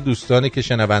بقیه دوستانی که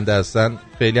شنونده هستن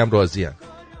خیلی هم راضی هستن.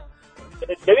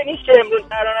 ببین این شمرون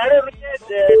ترانه رو روی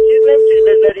چیز نمیتونی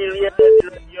بذاری روی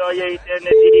رادیوهای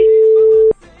اینترنتی؟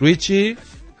 روی چی؟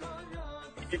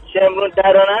 شمرون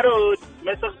ترانه رو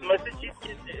مثل چیز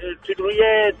که روی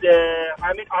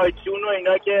همین آیتیون و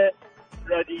اینا که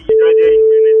رادیو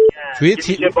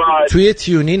اینترنتی توی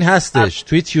تیونین هستش.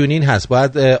 توی تیونین هست،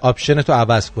 باید آپشن تو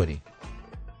عوض کنی.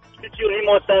 توی تیونین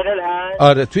مستقل هست؟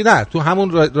 آره تو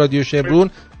همون رادیو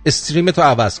شمرون استریم تو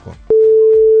عوض کن.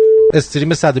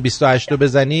 استریم 128 رو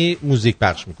بزنی موزیک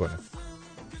پخش میکنه.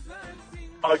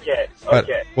 اوکی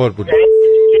قربونه.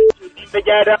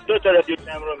 بگردم 2 تا رادیو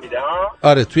شمرون میده ها؟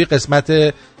 آره توی قسمت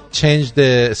change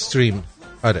the stream.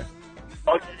 آره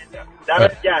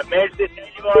دمت گرم. مرسی،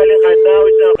 خیلی باحال. خسته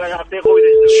نباشید، آخر هفته خوبی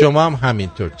داشته باشید. شما هم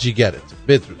همینطور جیگرت.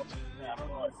 بدرود.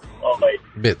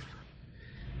 بدرود.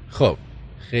 خب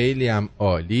خیلی هم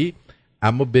عالی.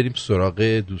 اما بریم سراغ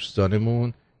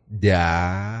دوستانمون.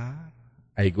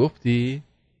 ای گفتی؟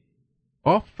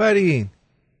 آفرین.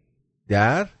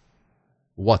 در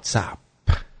واتساپ.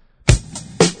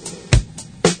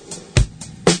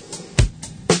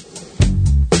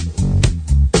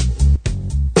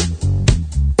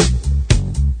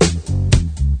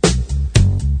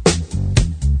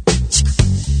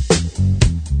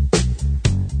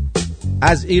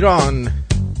 از ایران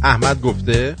احمد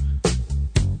گفته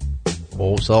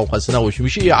سلام، خسته نباشی،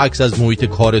 میشه یه عکس از محیط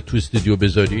کارت تو استودیو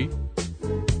بذاری؟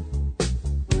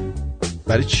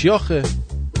 برای چی آخه؟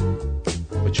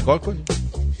 با چیکار کنی؟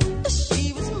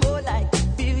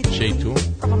 شیطون.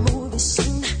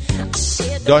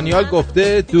 دانیال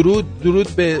گفته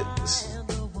درود به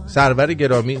سرور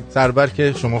گرامی، سرور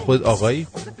که شما خود آقایی.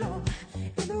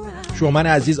 شومن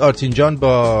عزیز آرتین جان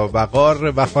با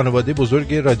وقار و خانواده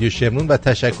بزرگ رادیو شمرون و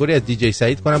تشکری از دیجی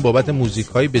سعید کنم بابت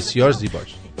موزیک‌های بسیار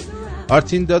زیباش.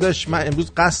 آرتین داداش من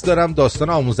امروز قصد دارم داستان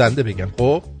آموزنده بگم.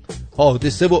 خب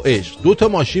حادثه و عشق، 2 تا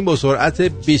ماشین با سرعت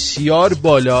بسیار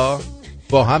بالا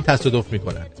با هم تصادف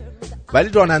میکنن. ولی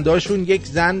راننده هاشون یک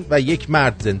زن و یک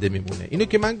مرد زنده میمونه. اینو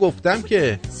که من گفتم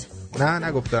که نه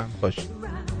نگفتم باش.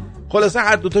 خلاصه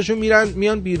هر دوتاشون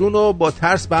میان بیرون و با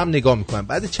ترس به هم نگاه میکنن.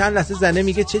 بعد چند لحظه زنه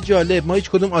میگه چه جالب، ما هیچ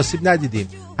کدوم آسیب ندیدیم،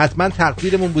 حتما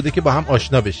تقدیرمون بوده که با هم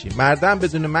آشنا بشیم. مردم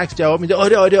بدون مکس جواب میده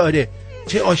آره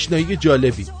چه آشنایی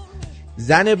جالبی.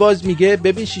 زن باز میگه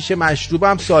ببین شیشه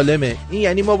مشروبم سالمه، این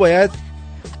یعنی ما باید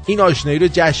این آشنایی رو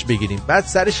جشن بگیریم. بعد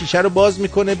سر شیشه رو باز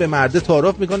میکنه، به مرده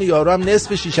تعارف میکنه، یارو هم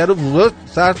نصف شیشه رو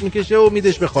سرت میکشه و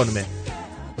میدش به خانمه.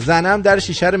 زنم در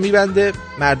شیشه رو میبنده.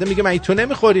 مرده میگه من تو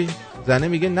نمیخوری؟ زنه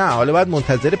میگه نه، حالا باید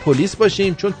منتظر پلیس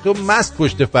باشیم چون تو مست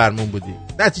پشت فرمون بودی.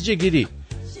 نتیجه گیری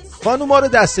خانوما رو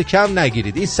دست کم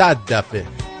نگیرید، این 100 دفعه.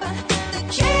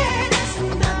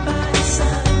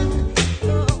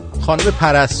 خانم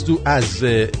پرستو از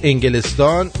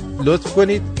انگلستان لطف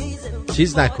کنید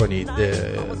چیز نکنید،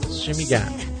 چی میگن،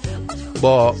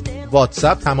 با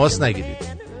واتساپ تماس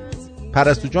نگیرید.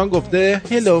 پرستو جان گفته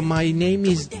Hello, my name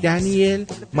is Daniel.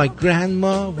 My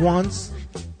grandma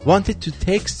wanted to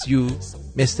text you,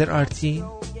 Mr. Artin.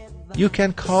 You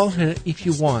can call her if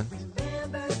you want.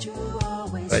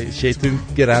 شیطون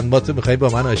گرندماتو میخوایی با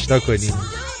من آشنا کنی؟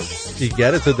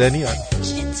 جیگرتو دانیال.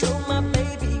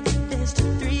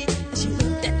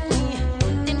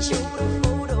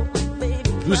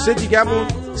 دوست دیگه‌مون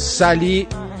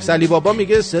سلی بابا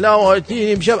میگه سلام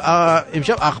آرتین،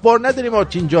 امشب اخبار نداریم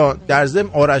آرتین جان، در ضمن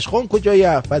آرش خان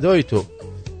کجایه؟ فدای تو.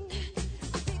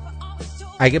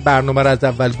 اگه برنامه رو از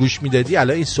اول گوش میدادی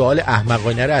الان این سوال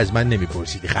احمقانه رو از من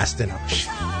نمیپرسیدی. خسته نباشی.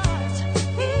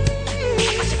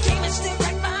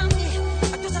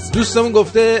 دوستمون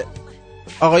گفته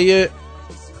آقای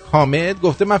حامد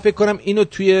گفته من فکر کنم اینو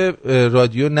توی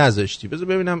رادیو نذاشتی. بذار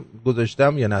ببینم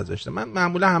گذاشتم یا نذاشتم. من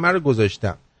معمولا همه رو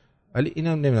گذاشتم ولی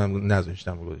اینم نمیدونم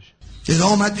نذاشتم و گذاشتم. جدا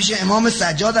اومد پیش امام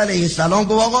سجاد علیه السلام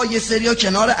گفت آقا یه سریا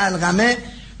کنار علقمه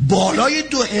بالای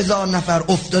 2000 نفر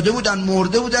افتاده بودن،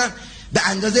 مرده بودن، به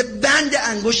اندازه بند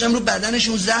انگشتم رو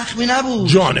بدنشون زخمی نبود.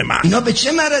 جان من اینا به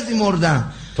چه مرضی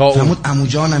مردن؟ فرمود عمو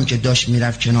جانم که داشت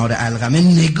میرفت کنار علقمه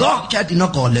نگاه کرد اینا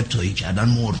قالب تویی کردن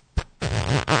مرد.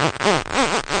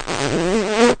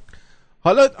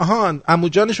 حالا عمو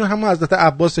جانشون همون حضرت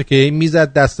عباسه که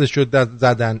میزد دستشو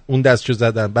زدن، اون دستشو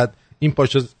زدن، بعد این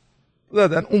پاشو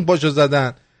زدن، اون پاشو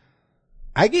زدن.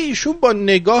 اگه ایشون با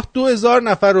نگاه 2000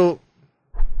 نفر رو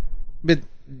به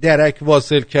درک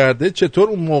واصل کرده، چطور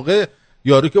اون موقع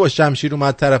یارو که با شمشیر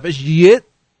اومد طرفش یه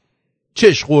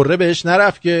چش قره بهش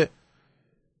نرفت که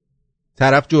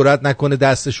طرف جرئت نکنه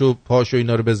دستشو پاشو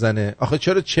اینا رو بزنه؟ آخه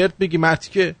چرا چرت بگی مرتی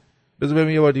که بذار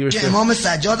ببین یه بار دیگه بشه. امام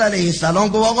سجاد علیه السلام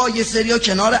گفت آقا یه سریا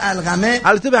کنار علقمه.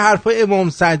 البته به حرفای امام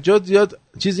سجاد زیاد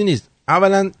چیزی نیست.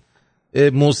 اولا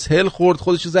مسهل خورد،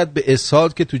 خودشو زد به اسهال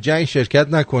که تو جنگ شرکت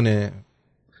نکنه.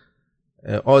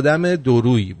 آدم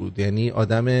دورویی بود، یعنی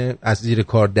آدم از زیر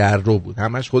کار در رو بود،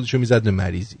 همش خودشو میزد به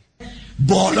مریضی.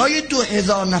 بالای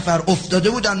 2000 نفر افتاده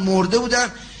بودن، مرده بودن،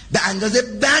 به اندازه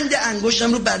بند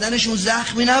انگشتم رو بدنشون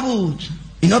زخمی نبود.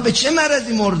 اینا به چه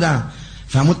مرضی مردن؟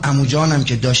 فرمود عمو جانم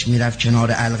که داشت میرفت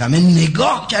کنار علقمه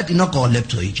نگاه کرد اینا قالب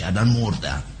تویی کردن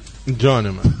مردن. جان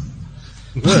من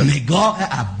نگاه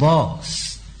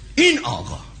عباس این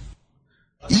آقا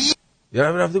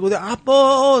یارم رفته گفته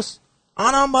عباس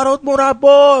آنم برات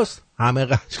مرباس، همه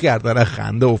قش کردن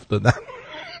خنده افتادن.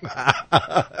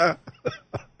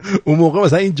 اون موقع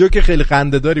مثلا این جوک خیلی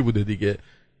خنده داری بوده دیگه،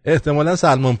 احتمالا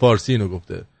سلمان پارسی اینو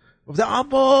گفته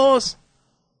عباس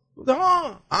گفته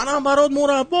آنم برات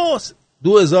مرباس.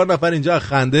 2000 نفر اینجا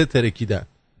خنده ترکیدن.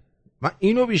 من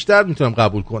اینو بیشتر میتونم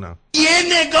قبول کنم. یه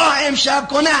نگاه امشب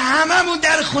کنه هممون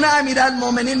در خونه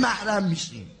امیرالمومنین محرم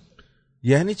میشیم.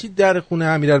 یعنی چی در خونه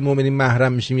امیرالمومنین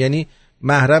محرم میشیم؟ یعنی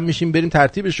محرم میشیم بریم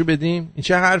ترتیبشو بدیم؟ این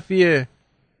چه حرفیه؟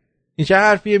 این چه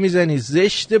حرفیه میزنی؟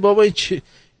 زشته بابا. این چه؟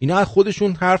 اینا از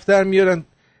خودشون حرف در میارن.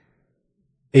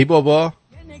 ای بابا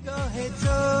یه نگاه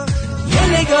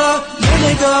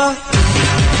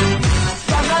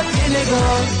فقط یه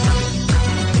نگاه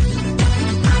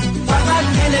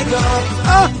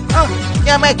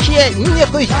نمکیه نون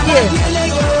خوشکیه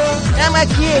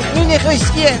نمکیه نون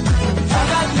خوشکیه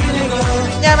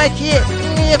نمکیه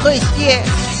نون خوشکیه.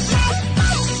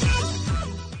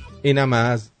 اینم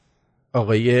از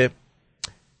آقای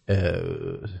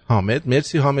حامد.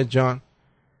 مرسی حامد جان.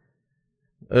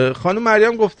 خانم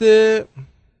مریم گفته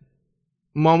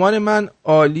مامان من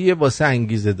عالیه واسه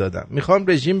انگیزه دادم، میخوام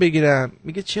رژیم بگیرم.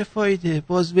 میگه چه فایده،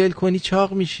 باز ول کنی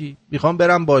چاق میشی. میخوام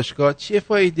برم باشگاه، چه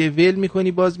فایده، ول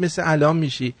میکنی باز مثل الان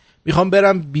میشی. میخوام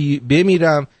برم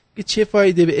بمیرم، میگه چه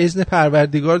فایده، به اذن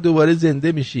پروردگار دوباره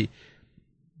زنده میشی.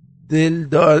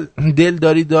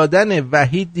 دلداری دادن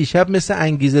وحید دیشب مثل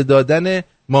انگیزه دادن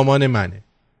مامان منه.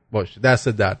 باشه، دست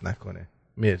درد نکنه.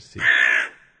 مرسی.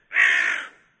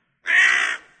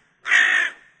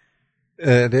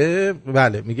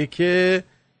 بله میگه که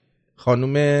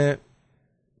خانم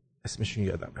اسمشون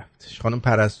یادم رفتش، خانم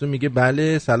پرستو میگه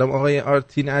بله سلام آقای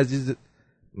آرتین عزیز،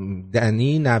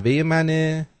 دنی نوه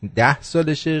منه، 10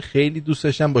 سالشه، خیلی دوست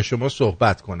داشتم با شما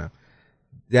صحبت کنم.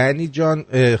 دنی جان،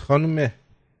 خانم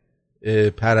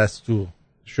پرستو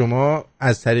شما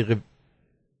از طریق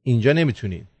اینجا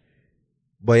نمیتونین،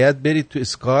 باید برید تو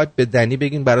اسکایپ به دنی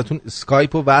بگین براتون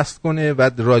اسکایپ رو وصل کنه و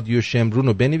رادیو شمرون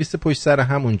رو بنویسه پشت سر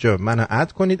همونجا، منو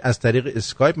اد کنید از طریق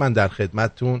اسکایپ، من در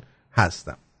خدمتتون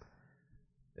هستم.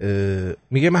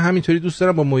 میگه من همینطوری دوست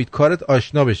دارم با محیط کارت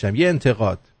آشنا بشم. یه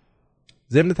انتقاد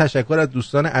ضمن تشکر از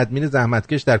دوستان ادمین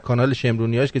زحمتکش در کانال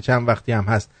شمرونیاش که چند وقتی هم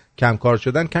هست کم کار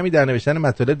شدن، کمی در نوشتن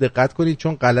مطالب دقت کنید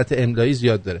چون غلط املایی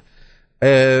زیاد داره.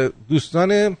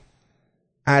 دوستان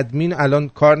ادمین الان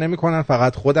کار نمیکنن،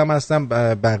 فقط خودم هستم،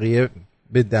 بقیه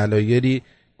به دلایلی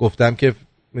گفتم که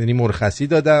یعنی مرخصی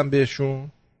دادم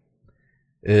بهشون.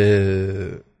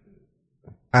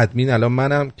 ادمین الان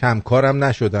منم کم کارم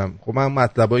نشدم، خب من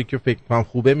مطلبایی که فکر کنم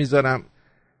خوبه میذارم،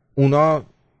 اونا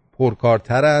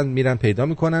پرکارترن میرن پیدا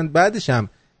میکنن. بعدش هم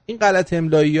این غلط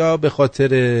املایی ها به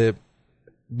خاطر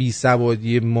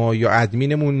بیسوادی ما یا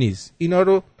ادمینمون نیست، اینا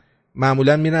رو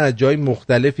معمولا میرن از جای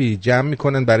مختلفی جمع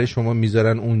میکنن برای شما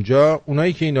میذارن اونجا،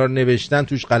 اونایی که اینا رو نوشتن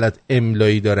توش غلط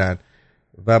املایی دارن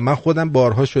و من خودم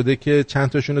بارها شده که چند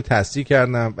تاشون رو تصحیح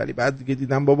کردم، ولی بعد دیگه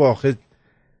دیدم بابا آخه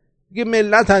دیگه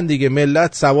ملتن دیگه،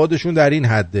 ملت سوادشون در این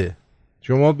حده،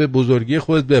 شما به بزرگی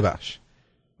خودت ببخش.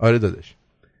 آره داداش.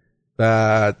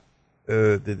 بعد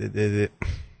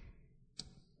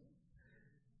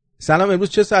سلام، امروز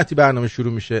چه ساعتی برنامه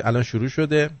شروع میشه؟ الان شروع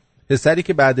شده. پسری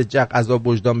که بعد جق عذاب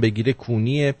وجدان بگیره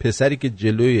کونیه، پسری که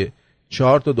جلوی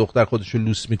 4 تا دختر خودشو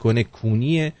لوس میکنه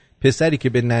کونیه، پسری که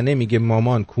به ننه میگه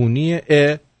مامان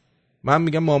کونیه، من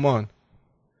میگم مامان.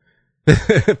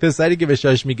 پسری که به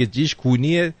شاش میگه جیش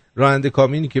کونیه، راننده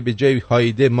کامیونی که به جای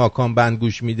هایده ماکان بند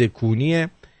گوش میده کونیه،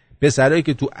 پسرایی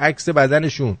که تو عکس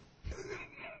بدنشون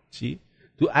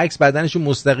تو عکس بدنشون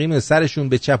مستقیم سرشون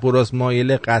به چپ و راست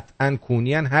مایله قطعاً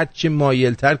کونیان، هر چه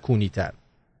مایلتر کونیتر.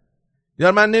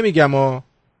 یار من نمیگم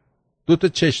 2 تا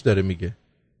چش داره میگه،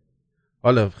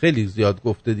 حالا خیلی زیاد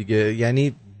گفته دیگه،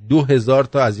 یعنی 2000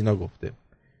 تا از اینا گفته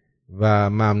و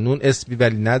ممنون، اسمی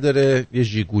ولی نداره، یه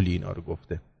ژیگولی اینا رو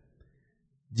گفته.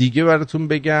 دیگه براتون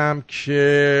بگم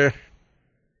که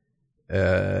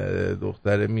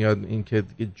دختره میاد این که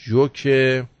دیگه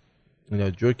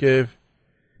جوکه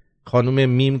خانم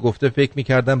میم گفته فکر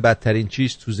میکردم بدترین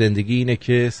چیز تو زندگی اینه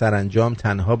که سرانجام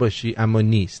تنها باشی، اما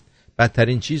نیست.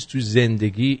 بدترین چیز تو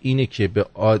زندگی اینه که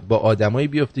با آدمایی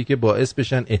بیافتی که باعث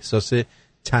بشن احساس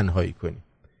تنهایی کنی.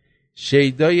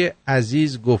 شیدای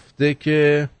عزیز گفته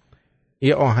که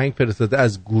یه آهنگ فرستاده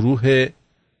از گروه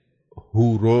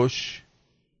هوروش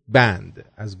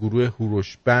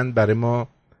بند برای ما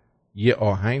یه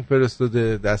آهنگ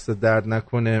فرستاده، دست درد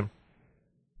نکنه.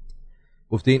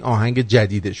 گفته این آهنگ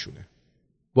جدیدشونه.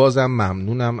 بازم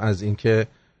ممنونم از اینکه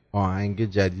آهنگ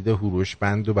جدید هوروش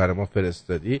بند رو برای ما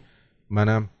فرستادی.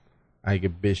 منم اگه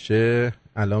بشه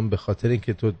الان به خاطر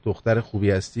اینکه تو دختر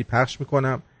خوبی هستی پخش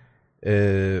میکنم.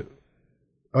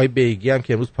 آی بیگی هم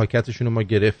که امروز پاکتشون رو ما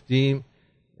گرفتیم،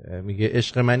 میگه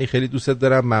عشق منی خیلی دوستت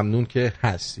دارم، ممنون که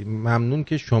هستی، ممنون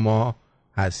که شما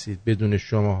هستید، بدون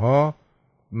شماها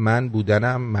من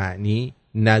بودنم معنی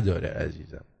نداره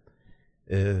عزیزم.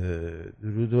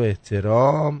 درود و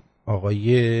احترام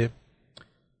آقای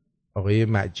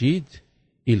مجید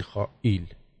ایلخا.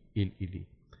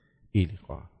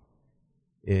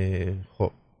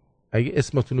 خب اگه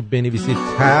اسمتون رو بنویسید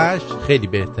تش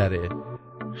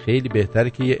خیلی بهتره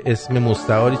که یه اسم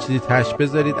مستعاری چیزی تش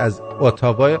بذارید. از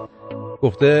اتاوا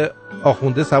گفته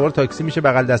آخونده سوار تاکسی میشه،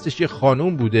 بغل دستش یه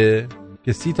خانوم بوده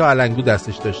که 30 تا علنگو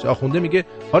دستش داشته. آخونده میگه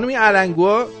خانوم این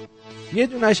علنگوها یه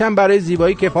دونش هم برای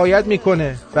زیبایی کفایت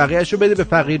میکنه، بقیه‌شو بده به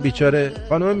فقیر بیچاره.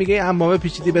 خانوم میگه عمامه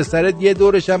پیچیدی به سرت، یه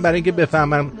دورش هم برای اینکه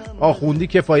بفهمم آخوندی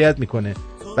کفایت میکنه،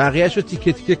 بقیه‌شو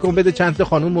تیکه تیکه کن بده چند تا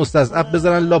خانوم مستضعف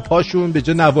بذارن لا پاشون به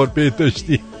جا نوار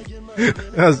بهداشتی.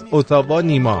 از اتاوا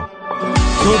نیما.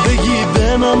 تو بگی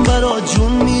به من برات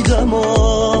جون میدم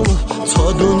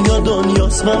تا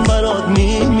دنیاست من برات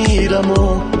میمیرم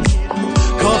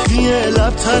کافیه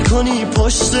لبتر کنی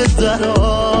پشت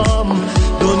درام،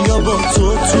 دنیا با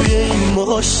تو توی این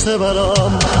مشت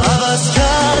برام. عوض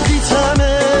کردی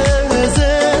تمه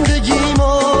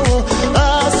زندگیمو،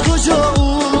 از کجا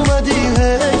اومدی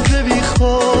حیف بی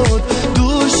خود،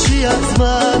 دوشی از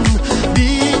من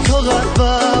بی تو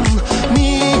قلبم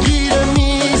میگیره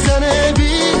میزنه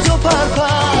بی تو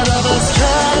پرپر. عوض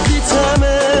کردی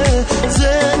تمه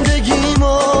زندگیمو،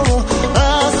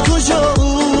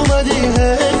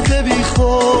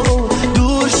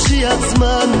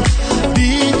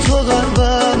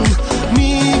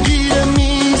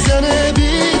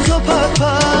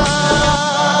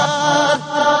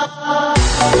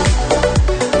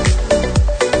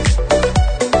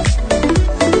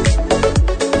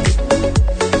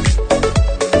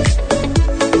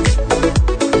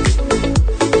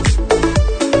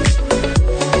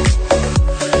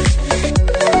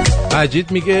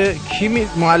 مجید میگه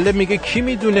معلم میگه کی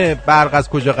میدونه برق از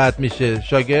کجا قطع میشه؟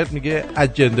 شاگرد میگه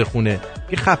از جنده خونه.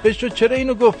 که خفه شد چرا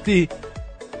اینو گفتی؟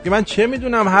 که من چه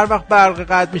میدونم، هر وقت برق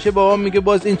قطع میشه بابام میگه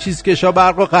باز این چیزکشا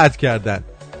برقو قطع کردن.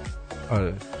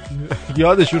 آره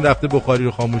یادشون رفته بخاری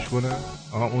رو خاموش کنن.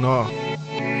 اونا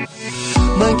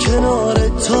من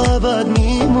کنارت تا ابد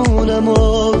میمونم و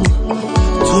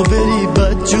تو بری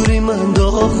بدجوری من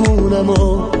داغونم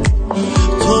و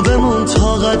تو بمون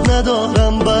طاقت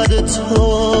ندارم بعد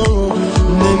تو،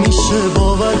 نمیشه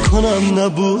باور کنم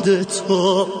نبوده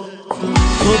تو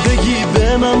بگی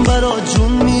به من برات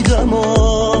جون میدم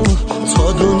و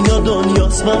تا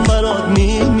دنیاست من برات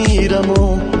میمیرم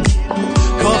و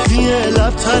کافیه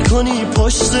لبتر کنی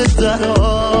پشت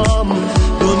درام،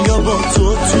 دنیا با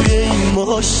تو توی این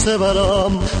مشت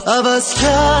برام. عوض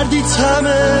کردی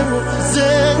تمه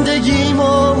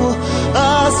زندگیمو،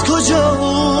 از کجا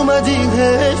اومدی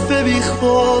حیف بی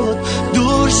خود،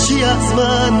 دورشی از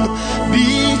من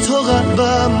بی تو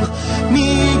قلبم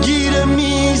میگیره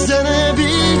میزنه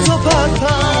بی تو پرپر.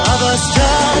 عوض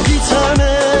کردی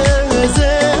تمه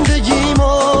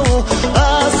زندگیمو،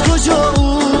 از کجا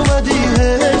اومدی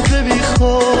حیف بی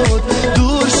خود،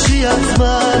 دورشی از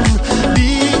من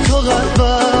بی تو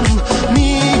قلبم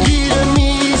میگیره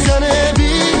میزنه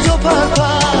بی تو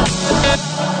پرپر.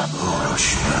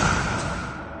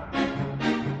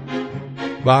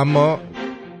 و اما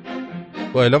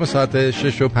با اعلام ساعت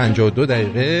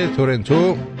 6:52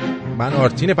 تورنتو، من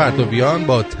آرتین پرتویان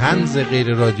با طنز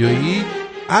غیر رادیویی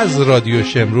از رادیو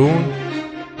شمرون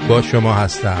با شما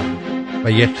هستم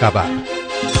و یک خبر.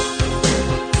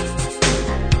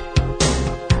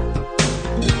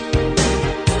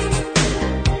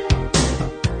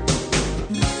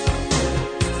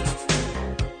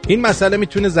 این مسئله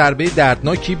میتونه ضربه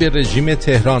دردناکی به رژیم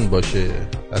تهران باشه.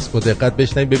 پس با دقت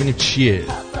بشنوید ببینیم چیه.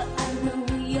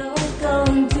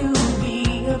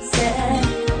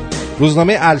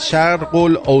 روزنامه الشرق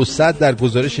الاوسط در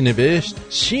گزارشی نوشت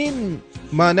چین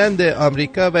مانند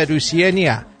آمریکا و روسیه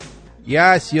نیه،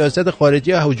 یا سیاست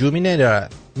خارجی هجومی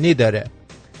نداره،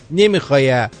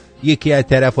 نمیخواد یکی از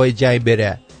طرفای جنگ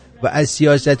بره و از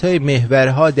سیاست‌های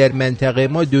محورها در منطقه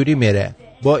ما دوری میره.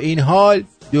 با این حال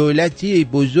دولتی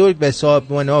بزرگ و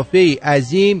صاحب منافع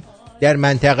عظیم در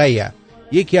منطقه،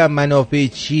 یکی از منافع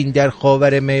چین در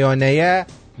خاورمیانه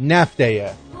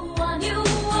نفته.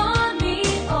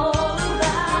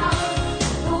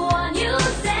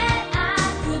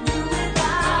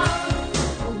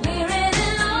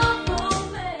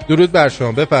 درود بر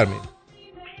شما، بفرمایید.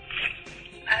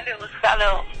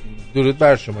 سلام. درود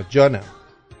بر شما جانم.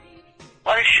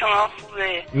 حال شما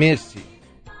خوبه؟ مرسی.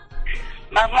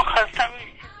 من خواستم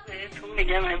بهتون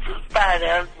میگم امروز بعد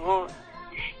از ظهر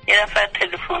یه نفر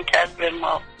تلفن کرد به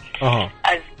ما.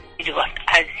 از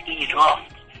ایران.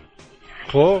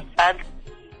 خب بعد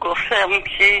گفتم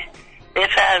که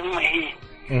بفرمایید.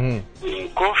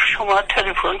 گفت شما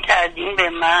تلفن کردین به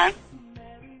من؟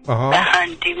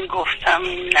 بخندیم. گفتم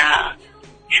نه.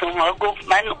 شما گفت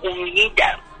من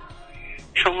امیدم.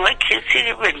 شما کسی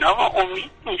رو به نام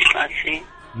امید میشناسی؟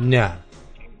 نه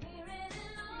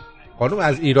خانم،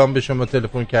 از ایران به شما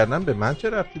تلفن کردن به من چه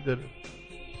ربطی داره؟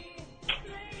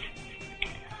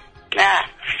 نه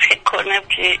فکر کنم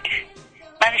که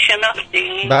من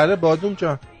شناختی؟ بله بادوم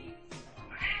جان.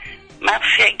 من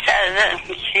فکر کردم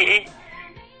که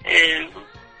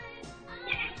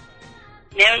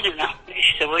نمیدونم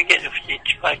اشتباه گرفته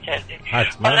چیکار کرده.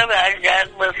 حتما. حالا به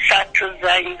عجل با 100 تا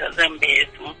زنگ دادم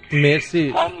بهتون.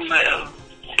 مرسی. ما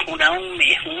خونم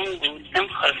مهمون بود،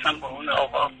 نمیخواستم با اون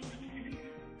آقا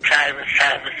سر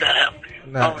بزرم.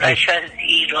 آورش از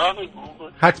ایران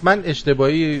بود. حتما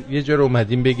اشتباهی یه جا رو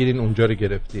اومدین بگیرین اونجا رو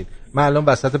گرفتین. من الان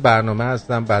وسط برنامه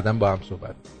هستم، بعدم با هم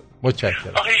صحبت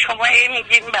متشکرم. آخه شما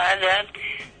میگین بعدن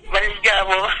ولی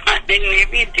جواب من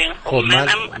نمیدین. خب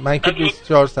من که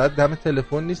 24 ساعت دم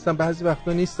تلفن نیستم، بعضی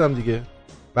وقتا نیستم دیگه.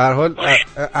 به هر حال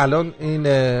الان این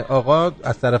آقا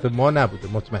از طرف ما نبوده،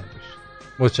 مطمئن باش.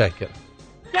 متشکرم.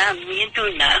 نه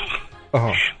میدونم.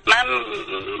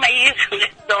 من یه سوله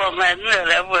دامن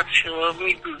دارم با شما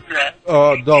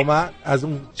میدوزم. دامن از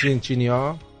اون چینی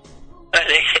ها؟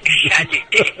 آره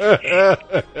شدیده.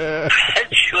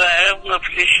 شوهرم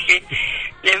گفتش که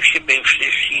نمیشه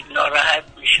بفرشید، ناراحت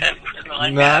میشن.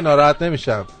 نه ناراحت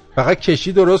نمیشم، فقط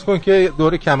کشی درست کن که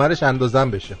دور کمرش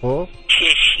اندازم بشه. خب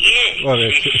کشیه؟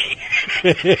 آره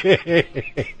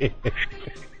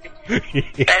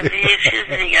بعد یه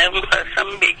چیز دیگر میخواستم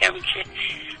بگم که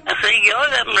اصلا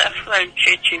یادم رفت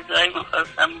چه چیزایی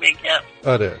میخواستم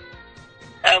بگم. آره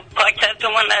پاکت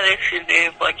ما نرسیده،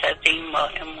 پاکت این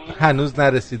ماهمون هنوز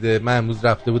نرسیده. من امروز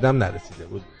رفته بودم نرسیده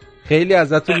بود. خیلی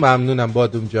ازتون ممنونم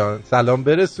بادوم جان. سلام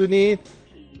برسونید.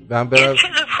 من برم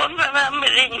تلفن به من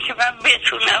بدین که من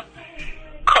بتونم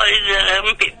کاری دارم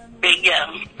بگم.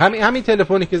 همین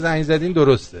تلفنی که زنگ زدین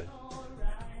درسته.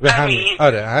 و همین.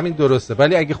 آره همین درسته،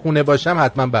 ولی اگه خونه باشم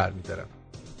حتما برمی‌دارم.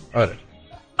 آره.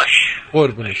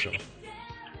 قربون شما.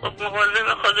 مواظب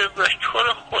خودت باش.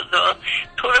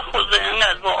 تو رو خدا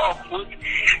اینقدر با آخوند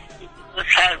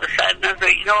سر به سر نزا.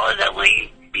 اینا آدمایی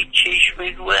بی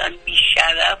چشم روان، بی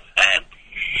شرفن،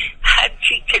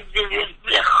 هرچی که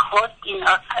دلت بخواد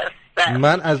اینا هستن.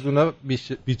 من از اونا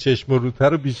بی چشم و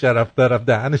روتر و بی شرفترم،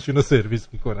 دهنشون رو سرویس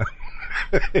میکنم.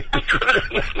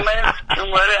 من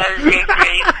شما رو از یک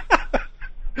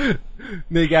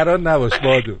نگران نباش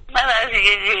بادو. من از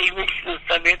یه جایی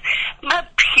میشنستمت. من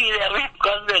پیرم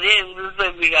امکان داره امروز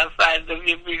بمیرم فردا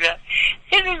بمیرم.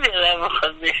 خیلی دلم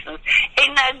میخواد بشنست. ای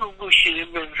نگو گوشی رو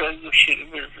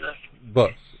بذار.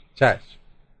 باش چشم.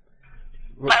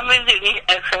 من میدونی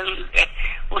اصلا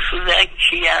اصولا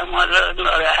کیم، حالا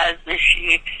ناراحت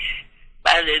بشی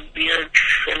بعدت بیاد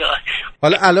فلان.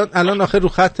 حالا الان آخه رو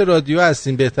خط رادیو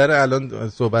هستیم، بهتره الان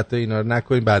صحبت اینا رو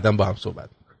نکنیم، بعدم با هم صحبت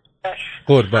میکنیم.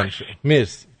 قربان شما.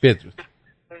 مرسی.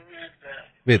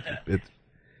 بدرود.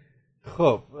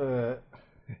 خب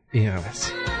این هم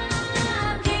هست.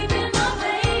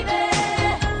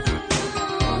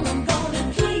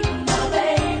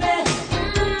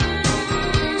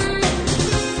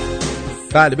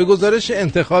 بله، به گزارش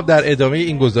انتخاب در ادامه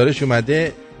این گزارش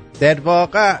اومده در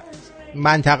واقع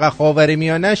منطقه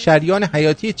خاورمیانه شریان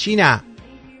حیاتی چینه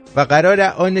و قرار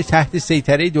آن تحت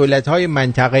سیطره دولت‌های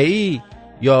منطقه‌ای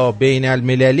یا بین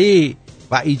المللی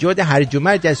و ایجاد هرج و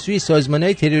مرج از سوی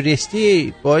سازمان‌های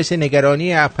تروریستی باعث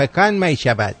نگرانی پکن می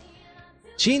شود.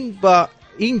 چین با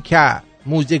این که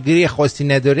موزگیری خاصی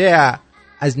نداره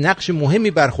از نقش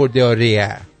مهمی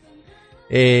برخورداره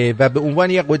و به عنوان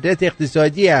یک قدرت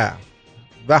اقتصادیه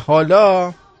و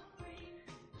حالا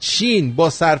چین با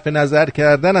صرف نظر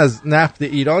کردن از نفت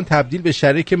ایران تبدیل به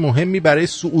شریک مهمی برای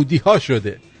سعودی ها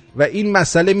شده و این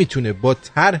مسئله میتونه با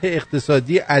طرح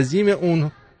اقتصادی عظیم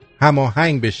اون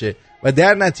هماهنگ بشه و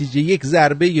در نتیجه یک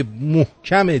ضربه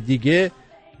محکم دیگه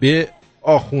به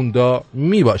آخوندا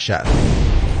میباشد.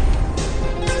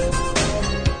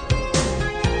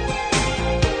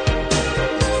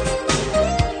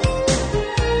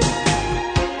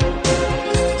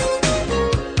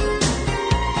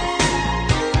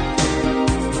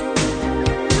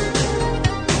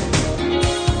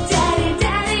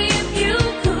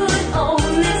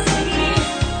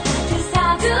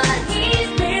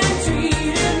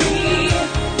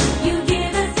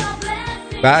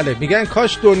 بله، میگن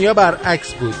کاش دنیا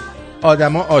برعکس بود،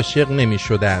 آدما عاشق نمی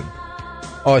شدن،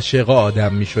 عاشقا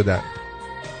آدم می شدن.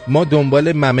 ما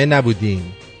دنبال ممه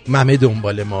نبودیم، ممه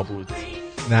دنبال ما بود.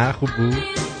 نه خوب بود؟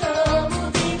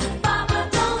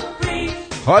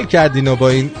 حال کردین با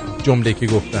این جمله که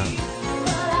گفتم.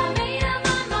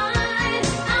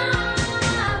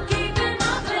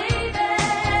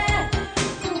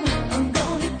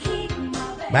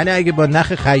 من اگه با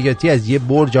نخ خیاطی از یه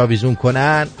برج آویزون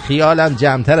کنن خیالم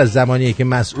جمع‌تر از زمانیه که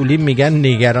مسئولین میگن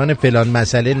نگران فلان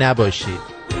مسئله نباشید.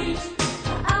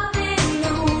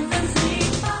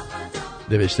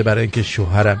 نوشته برای اینکه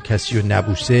شوهرم کسی رو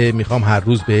نبوسه میخوام هر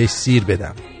روز بهش سیر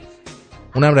بدم.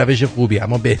 اونم روش خوبی،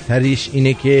 اما بهتریش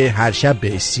اینه که هر شب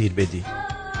بهش سیر بدی.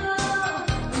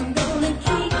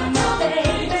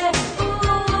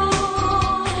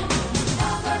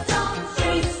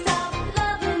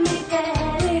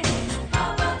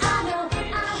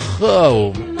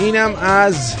 خب اینم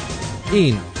از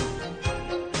این.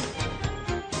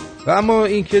 و اما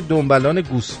این که دنبالان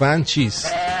گوسفند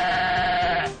چیست؟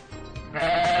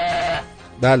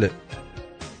 بله،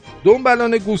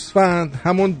 دنبالان گوسفند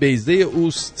همون بیضه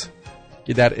اوست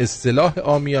که در اصطلاح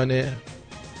عامیانه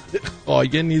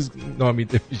قایه نیز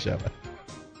نامیده می شود.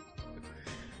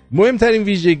 مهمترین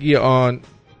ویژگی آن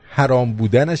حرام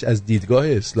بودنش از دیدگاه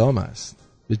اسلام است.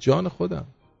 به جان خودم.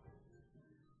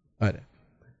 آره.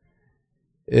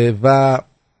 و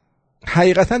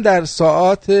حقیقتا در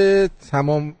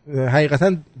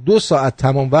حقیقتا 2 ساعت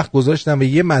تمام وقت گذاشتم و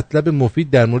یه مطلب مفید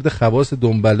در مورد خواص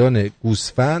دنبالان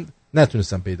گوسفند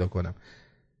نتونستم پیدا کنم.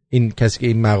 این کسی که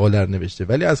این مقاله رو نوشته،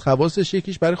 ولی از خواصش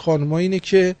یکیش برای خانم‌ها اینه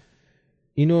که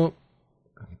اینو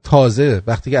تازه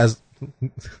وقتی که از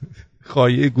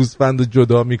خایه گوسفند رو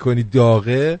جدا میکنی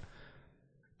داغه،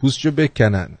 پوستشو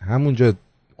بکنن، همونجا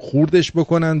خوردش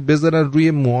بکنن، بذارن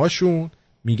روی موهاشون،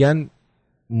 میگن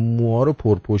موها رو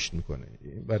پرپشت میکنه.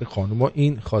 برای خانوما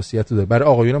این خاصیت رو داره، برای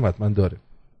آقایون هم حتما داره.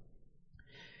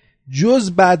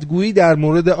 جز بدگویی در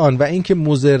مورد آن و اینکه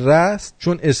مضر است،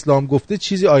 چون اسلام گفته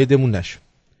چیزی عایدمون نشد.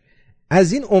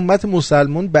 از این امت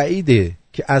مسلمان بعیده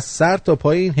که از سر تا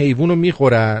پای این حیوان رو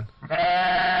میخورن،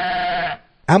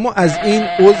 اما از این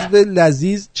عضو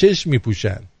لذیذ چشم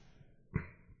میپوشن.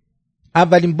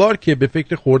 اولین بار که به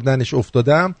فکر خوردنش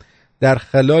افتادم در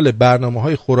خلال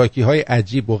برنامه‌های خوراکی‌های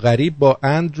عجیب و غریب با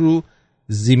اندرو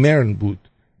زیمرن بود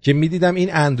که میدیدم این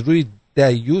اندروی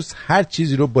دیوس هر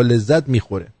چیزی رو با لذت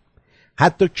میخوره،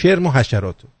 حتی کرم و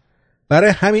حشراتو.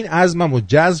 برای همین عزمم رو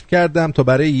جذب کردم تا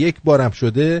برای یک بارم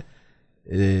شده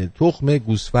تخم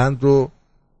گوسفند رو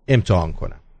امتحان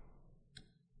کنم.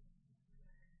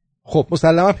 خب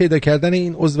مسلما پیدا کردن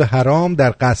این عضو حرام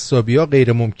در قصابی‌ها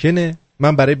غیر ممکنه.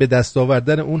 من برای به دست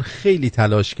آوردن اون خیلی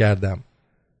تلاش کردم.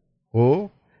 خب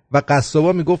و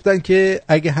قصابا میگفتن که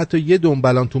اگه حتی یه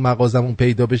دنبلان تو مغازمون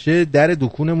پیدا بشه در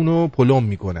دکونمون رو پلم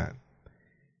میکنن.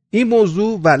 این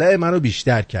موضوع ولع منو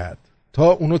بیشتر کرد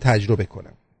تا اونو تجربه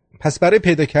کنم. پس برای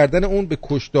پیدا کردن اون به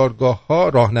کشتارگاه ها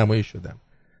راهنمایی شدم.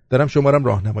 دارم شما رو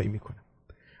راهنمایی میکنم.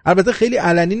 البته خیلی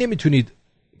علنی نمیتونید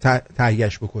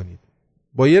تهیه‌اش بکنید.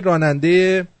 با یه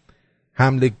راننده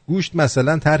حمل گوشت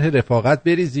مثلا طرح رفاقت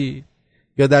بریزی،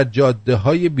 یا در جاده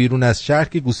های بیرون از شهر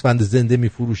که گوسفند زنده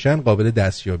میفروشن قابل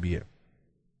دستیابیه.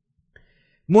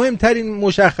 مهمترین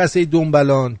مشخصه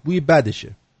دنبلان بوی بدشه.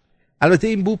 البته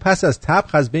این بو پس از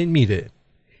طبخ از بین میره.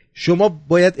 شما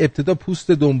باید ابتدا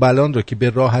پوست دنبلان رو که به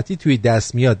راحتی توی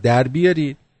دست میاد در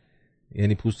بیارید،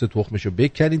 یعنی پوست تخمشو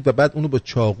بکنید و بعد اونو با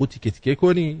چاقو تیکه تیکه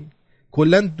کنید.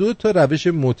 کلاً 2 تا روش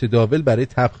متداول برای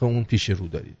طبخ اون پیش رو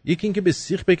دارید. یکی این که به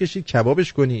سیخ بکشید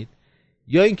کبابش کنید،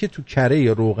 یا اینکه تو کره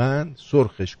یا روغن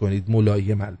سرخش کنید،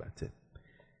 ملایم البته.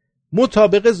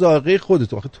 مطابق ذائقه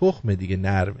خودتون، آخه تخمه دیگه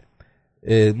نرمه،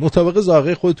 مطابق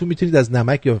ذائقه خودتون میتونید از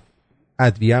نمک یا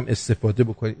ادویه هم استفاده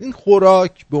بکنید. این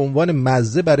خوراک به عنوان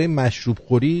مزه برای مشروب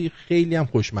خوری خیلی هم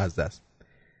خوشمزه است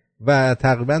و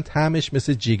تقریبا طعمش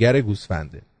مثل جگر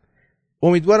گوسفنده.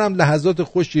 امیدوارم لحظات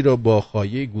خوشی را با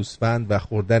خایه گوسفند و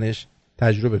خوردنش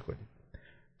تجربه کنید.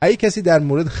 اگه کسی در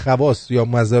مورد خواص یا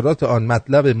مضرات آن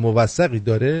مطلب موثقی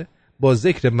داره با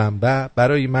ذکر منبع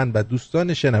برای من و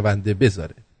دوستان شنونده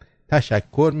بذاره.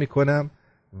 تشکر میکنم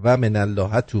و من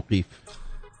الله توقیف.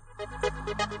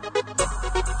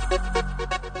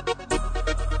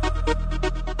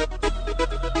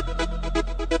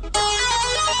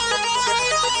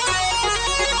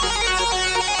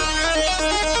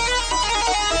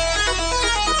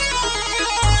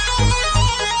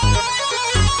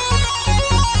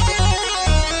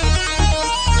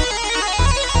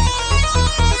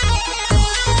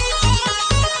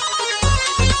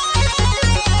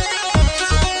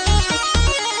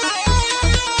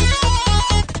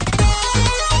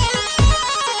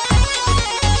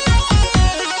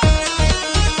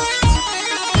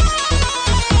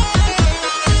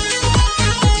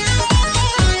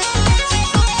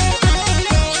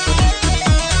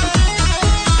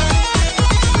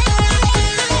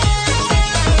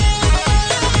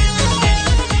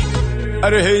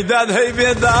 هی داد هی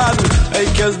بیداد ای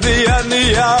کس دیار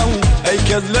نیام ای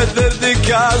کس لدردی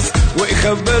کاس و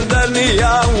خبر در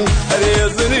نیام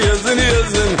یزن یزن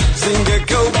یزن سینگه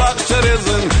کو باقشر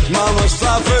یزن ما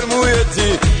مسافر مویتی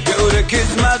گورک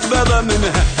اسمت بابا من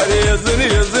یزن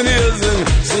یزن یزن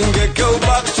سینگه کو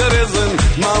باقشر یزن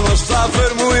ما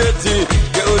مسافر مویتی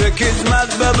گورک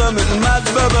اسمت بابا من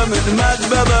مد بابا من مد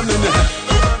بابا من.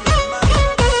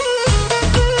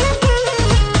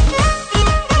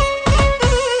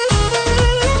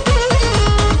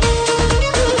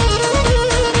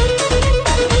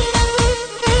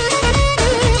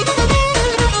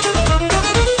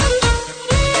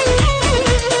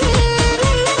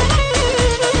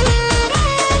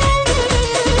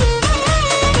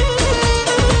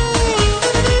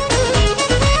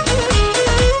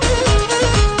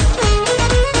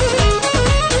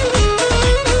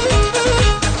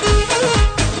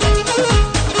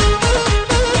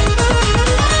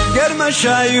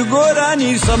 شای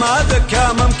گورانی سماد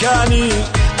کامم کانی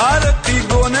عرقی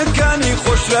گونه کانی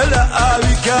خوش لا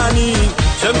آوی کانی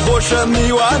چن خوش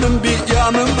میوانم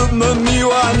بیامم بم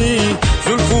میوانی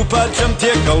زلفو پاچم تی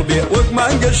قلبی وق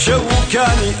منگر شو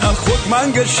کانی اخوک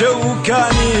منگر شو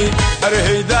کانی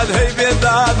هی داد هی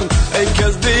بیداد ای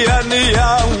کس دیار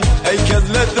نیام ای کس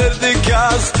لدردی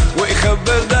کاس و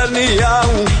خبر در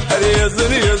نیام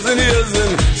یزن یزن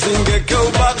یزن سینگه کو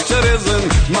باقشر یزن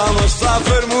ما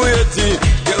مسافر مویتی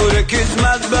گورک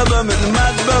اسمت بابا من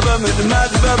مد بابا من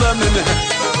مد بابا من.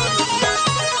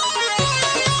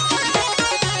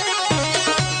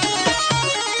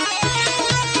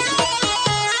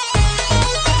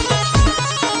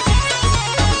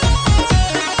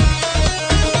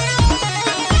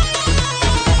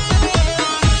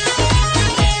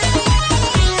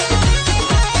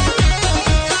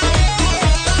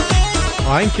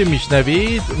 آهنگ که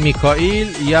میشنوید میکائیل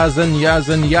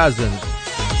یازن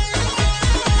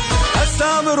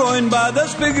استامروین بعد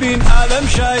از بگرین عالم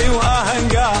شای و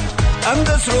آهنگا ام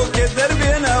دست رو که در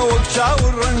بینا وقت و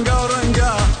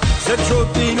رنگا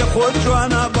ستشوتي لخوت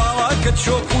جوانا باواكت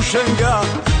شوك وشنقا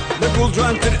لقول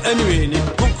جوان تر انويني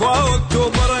بقوا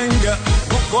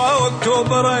وقتو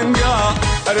برنقا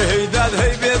ارهيداد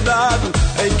هي بيداد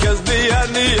اي كز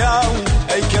ديانياو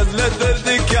اي كز لدر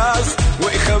دكاس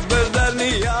ويخبر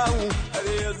دارنياو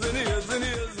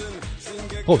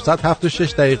خب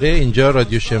 176 دقیقه اینجا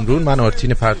رادیو شمرون. من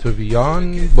آرتین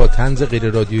پرتویان با طنز غیر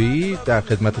رادیویی در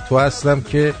خدمت تو هستم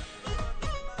که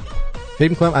فکر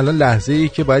می‌کنم الان لحظه‌ای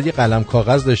که باید یه قلم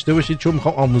کاغذ داشته باشید چون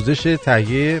می‌خوام آموزش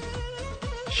تهیه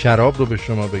شراب رو به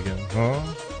شما بگم. ها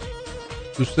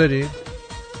دوست دارید؟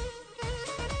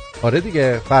 آره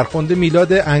دیگه. فرخنده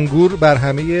میلاد انگور بر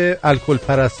همه الکل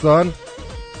پرستان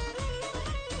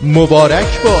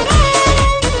مبارک با.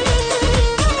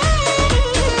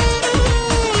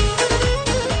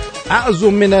 اعوذ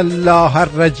من الله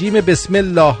الرجیم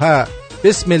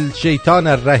بسم الشیطان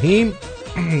الرحیم.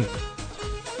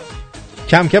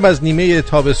 کم کم از نیمه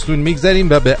تابستون میگذریم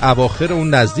و به اواخر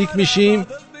اون نزدیک میشیم.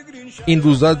 این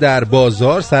روزا در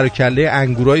بازار سر و کله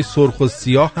انگورای سرخ و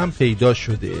سیاه هم پیدا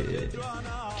شده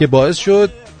که باعث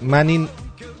شد من این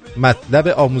مطلب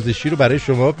آموزشی رو برای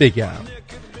شما بگم.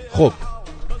 خب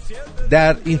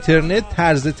در اینترنت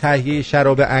طرز تهیه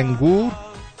شراب انگور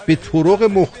به طرق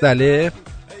مختلف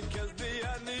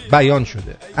بیان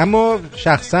شده، اما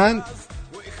شخصا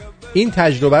این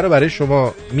تجربه رو برای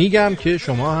شما میگم که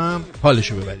شما هم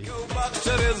حالشو ببرید.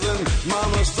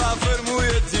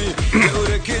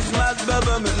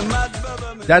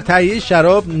 در تهیه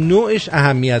شراب نوعش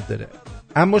اهمیت داره،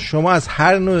 اما شما از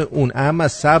هر نوع اون، اما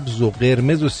سبز و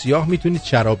قرمز و سیاه میتونید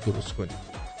شراب درست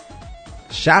کنید.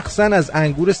 شخصا از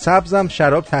انگور سبزم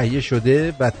شراب تهیه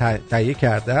شده و تهیه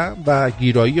کردم و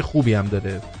گیرایی خوبی هم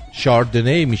داره.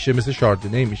 شاردنی میشه، مثل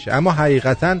شاردنی میشه، اما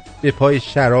حقیقتا به پای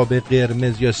شراب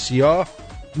قرمز یا سیاه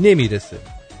نمیرسه.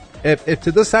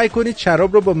 ابتدا سعی کنید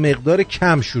شراب رو با مقدار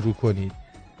کم شروع کنید،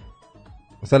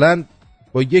 مثلا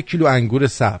با 1 کیلو انگور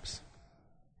سبز.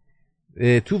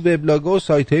 تو وبلاگ‌ها و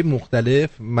سایت‌های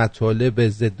مختلف مطالب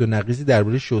ضد و نقیضی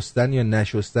درباره شستن یا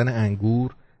نشستن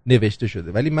انگور نوشته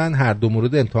شده، ولی من هر دو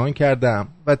مورد امتحان کردم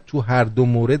و تو هر دو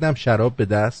موردم شراب به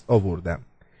دست آوردم.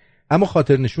 اما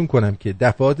خاطر نشون کنم که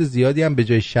دفعات زیادی هم به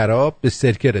جای شراب به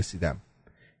سرکه رسیدم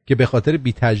که به خاطر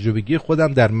بی‌تجربگی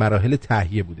خودم در مراحل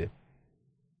تهیه بوده.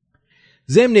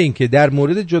 ضمن این که در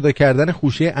مورد جدا کردن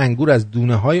خوشه انگور از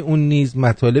دونه‌های اون نیز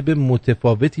مطالب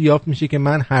متفاوتی یافت میشه که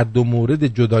من هر دو مورد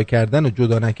جدا کردن و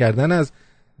جدا نکردن از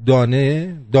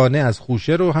دانه از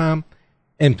خوشه رو هم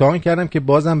امتحان کردم که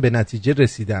بازم به نتیجه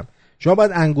رسیدم. شما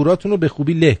باید انگوراتون رو به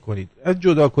خوبی له کنید.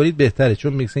 جدا کنید بهتره،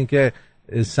 چون میگن که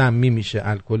سمی میشه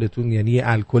الکلتون، یعنی یه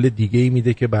الکل دیگه‌ای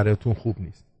میده که براتون خوب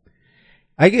نیست.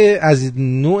 اگه از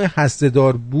نوع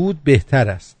هسته‌دار بود بهتر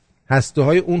است.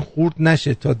 هسته‌های اون خورد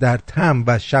نشه تا در طعم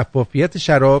و شفافیت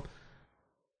شراب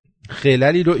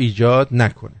خللی رو ایجاد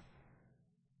نکنه.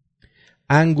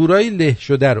 انگورای له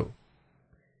شده رو،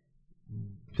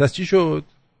 پس چی شد؟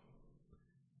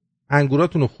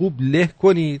 انگوراتون رو خوب له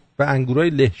کنید و انگورای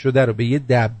له شده رو به یه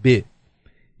دبه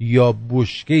یا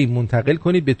بشکه‌ای منتقل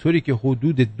کنید به طوری که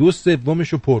حدود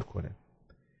 2/3 رو پر کنه.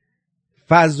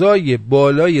 فضای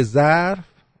بالای ظرف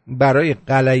برای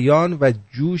غلیان و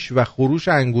جوش و خروش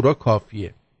انگورا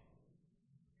کافیه.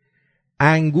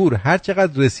 انگور هر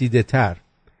چقدر رسیده تر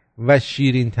و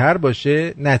شیرین تر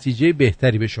باشه نتیجه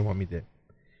بهتری به شما میده.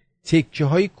 تکه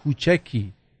های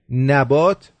کوچکی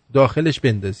نبات داخلش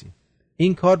بندازید.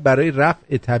 این کار برای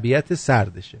رفع طبیعت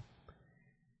سردشه.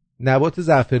 نبات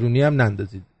زعفرونی هم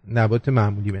نندازید، نبات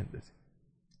معمولی بندازید.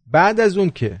 بعد از اون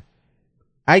که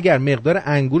اگر مقدار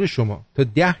انگور شما تا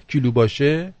 10 کیلو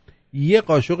باشه، 1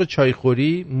 قاشق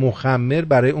چایخوری مخمر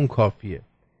برای اون کافیه.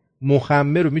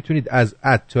 مخمر رو میتونید از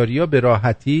عطاریا به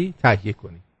راحتی تهیه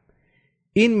کنید.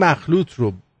 این مخلوط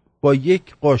رو با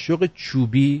 1 قاشق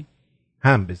چوبی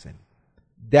هم بزنید.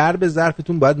 درب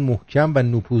ظرفتون باید محکم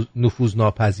و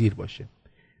نفوذناپذیر باشه.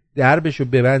 دربش رو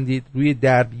ببندید، روی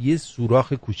درب یه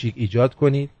سوراخ کوچیک ایجاد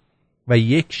کنید و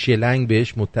 1 شلنگ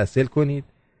بهش متصل کنید.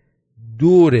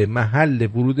 دور محل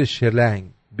ورود شلنگ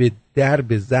به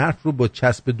درب ظرف رو با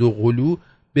چسب 2 قلو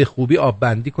به خوبی آب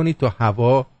بندی کنید تا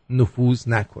هوا نفوذ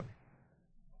نکنه.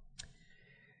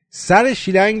 سر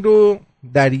شیلنگ رو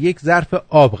در 1 ظرف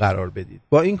آب قرار بدید.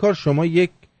 با این کار شما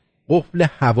 1 قفل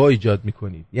هوا ایجاد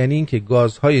میکنید، یعنی اینکه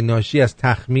گازهای ناشی از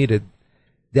تخمیر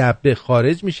دبه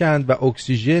خارج میشن و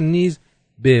اکسیژن نیز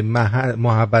به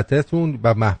محوطه‌تون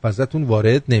و محفظتون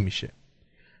وارد نمیشه.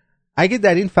 اگه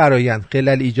در این فرایند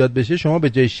خلل ایجاد بشه شما به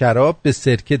جای شراب به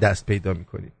سرکه دست پیدا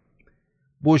میکنید.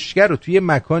 بشکه رو توی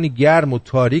مکانی گرم و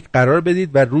تاریک قرار بدید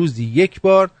و روزی 1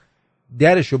 بار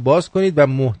درش رو باز کنید و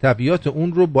محتویات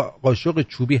اون رو با قاشق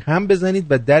چوبی هم بزنید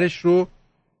و درش رو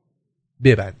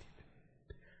ببندید.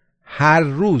 هر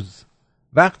روز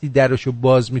وقتی درش رو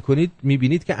باز میکنید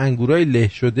میبینید که انگورای له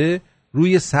شده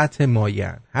روی سطح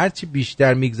مایعن. هرچی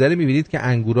بیشتر میگذره میبینید که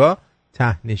انگورا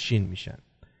ته‌نشین میشن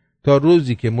تا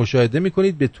روزی که مشاهده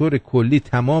میکنید به طور کلی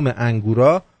تمام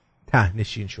انگورا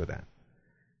ته‌نشین شدن.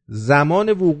 زمان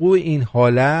وقوع این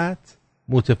حالت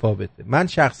متفاوته. من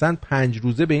شخصا 5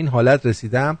 روزه به این حالت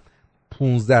رسیدم،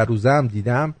 15 روزه هم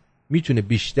دیدم میتونه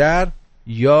بیشتر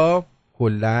یا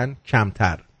کلاً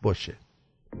کمتر باشه.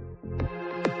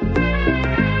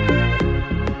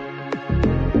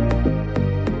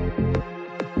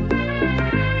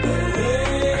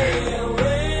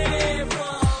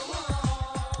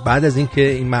 بعد از اینکه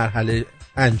این مرحله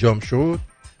انجام شد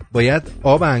باید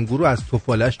آب انگور رو از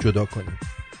تفالش جدا کنیم.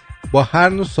 با هر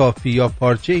نوع صافی یا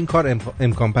پارچه این کار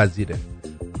امکان پذیره.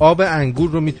 آب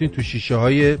انگور رو میتونید تو شیشه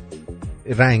های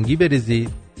رنگی بریزید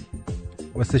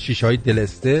مثل شیشه های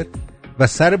دلستر و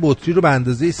سر بطری رو به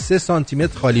اندازه 3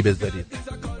 سانتیمتر خالی بذارید.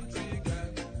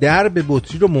 درب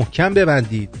بطری رو محکم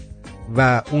ببندید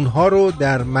و اونها رو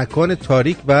در مکان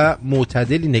تاریک و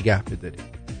معتدلی نگه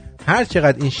بدارید. هر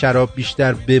چقدر این شراب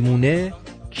بیشتر بمونه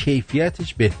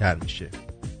کیفیتش بهتر میشه.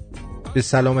 به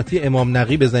سلامتی امام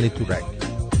نقی بزنید تو رنگ.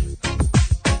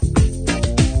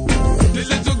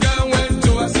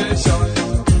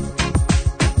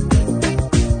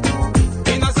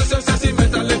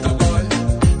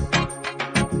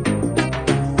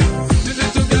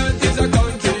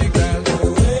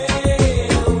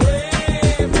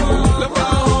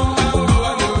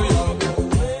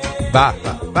 به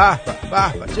به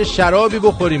به به چه شرابی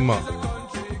بخوریم ما.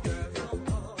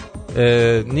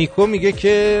 نیکو میگه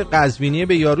که قزوینی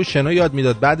به یارو شنا یاد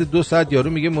میداد، بعد 2 ساعت یارو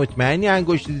میگه مطمئنی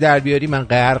انگشتی در بیاری من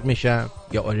غرق میشم.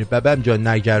 یا آره بابام جان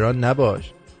نگران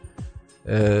نباش.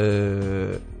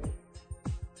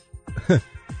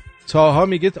 تاها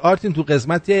میگه آرتین تو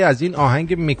قسمتی از این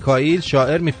آهنگ میکائیل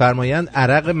شاعر میفرمایند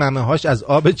عرق ممه هاش از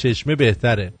آب چشمه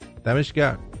بهتره. دمش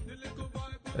گرم.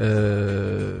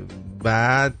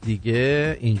 بعد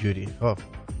دیگه اینجوری خب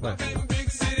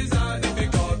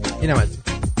اینم از این.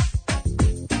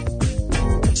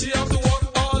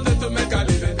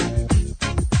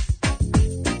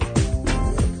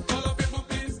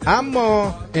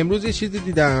 اما امروز یه چیزی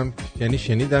دیدم، یعنی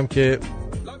شنیدم که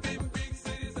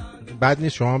بعد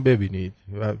نیست شما ببینید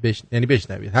و یعنی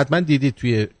بشنوید، حتما دیدید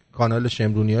توی کانال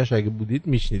شمرونیاش، اگه بودید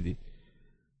میشنیدید.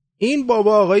 این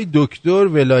بابا آقای دکتر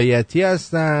ولایتی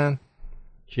هستن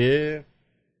که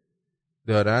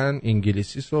دارن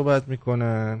انگلیسی صحبت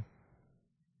میکنن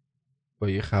با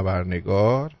یه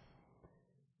خبرنگار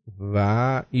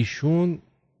و ایشون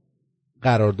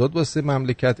قرارداد واسه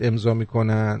مملکت امضا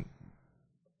میکنن.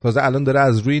 تازه الان داره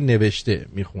از روی نوشته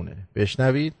میخونه.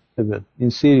 بشنوید. In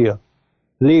Syria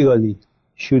legally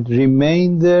should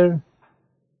remain there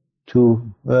to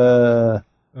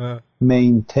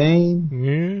maintain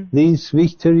this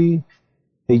victory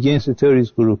against the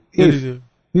terrorist group. If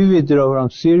we withdraw from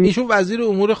Syria. ایشون وزیر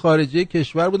امور خارجه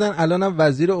کشور بودن، الان هم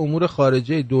وزیر امور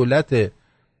خارجه دولت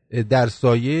در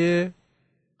سایه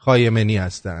خایمنی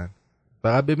هستن.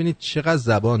 فقط ببینید چقدر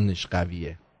زبانش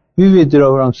قویه. We withdraw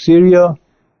from Syria,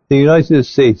 the United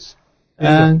States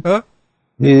and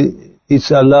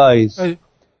its allies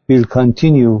will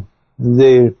continue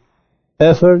their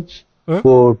efforts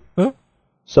for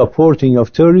supporting of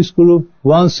terrorist group.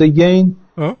 Once again,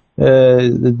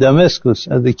 the Damascus,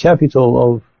 as the capital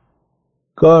of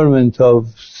government of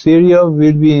Syria,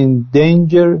 will be in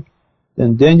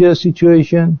dangerous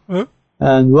situation,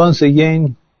 and once again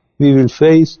we will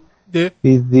face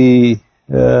with the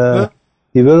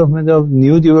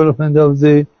new development of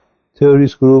the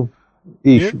terrorist group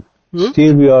issue.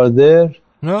 Still we are there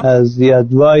as the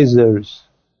advisors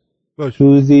to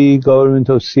the government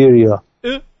of Syria,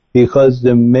 because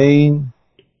the main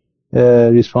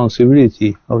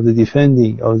responsibility of the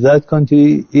defending of that country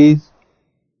is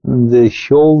on the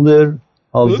shoulder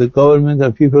of the government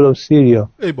and people of Syria.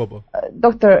 ای بابا.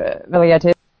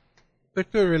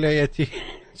 دکتر ولایتی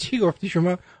چی گفتی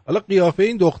شما؟ حالا قیافه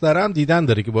این دختره هم دیدن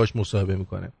داره که باش مصاحبه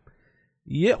میکنه.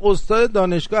 یه استاد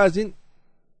دانشگاه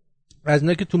از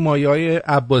اینا که تو مایه‌های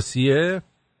عباسیه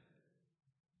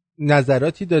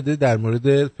نظراتی داده در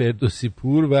مورد فردوسی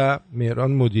پور و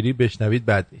مهران مدیری. بشنوید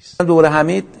بد نیست. دوره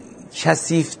حمید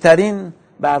کثیف‌ترین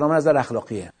برنامه نظر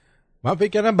اخلاقیه. من فکر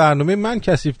کردم برنامه من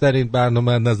کثیف‌ترین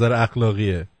برنامه نظر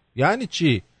اخلاقیه. یعنی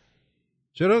چی؟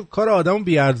 چرا کار آدمو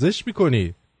بی‌ارزش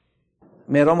میکنی؟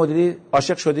 مهران مدیری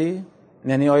عاشق شدی؟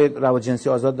 یعنی آیا روابط جنسی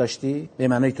آزاد داشتی؟ به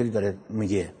معنای اینطوری داره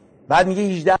میگه. بعد میگه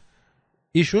 18.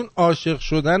 ایشون عاشق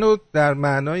شدن رو در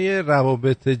معنای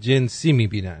روابط جنسی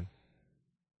میبینن.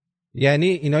 یعنی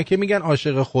اینا که میگن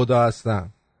عاشق خدا هستن،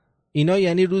 اینا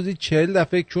یعنی روزی 40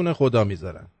 دفعه کون خدا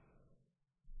میذارن.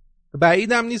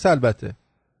 بعیدم نیست البته.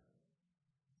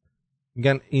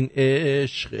 میگن این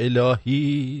عشق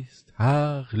الهی است،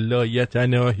 حق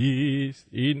لایتناهی است،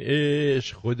 این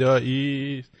عشق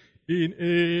خدایی است، این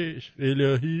عشق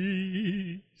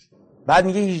الهی است. بعد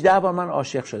میگه 18 بار من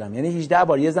عاشق شدم، یعنی 18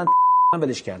 بار یه زن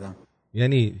ولش کردم.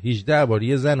 یعنی 18 بار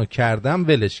یه زن رو کردم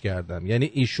ولش کردم.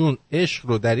 یعنی ایشون عشق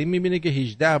رو در این میبینه که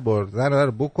 18 بار زن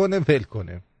رو بکنه ول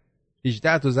کنه،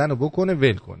 18 تا زن رو بکنه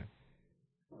ول کنه.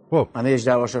 خب من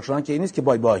 18 عاشق شدن که این نیست که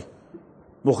بای بای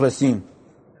مخلصیم.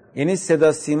 یعنی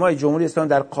صدا سیمای جمهوری اسلامی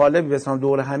در قالب به اسلام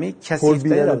دور همی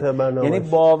کثیف‌تر. یعنی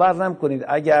باور نمی‌کنید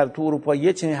اگر تو اروپا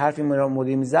یه چنین حرفی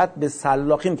مدیر میزد به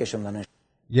سلاخی می‌کشوندنش.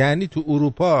 یعنی تو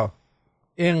اروپا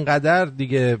اینقدر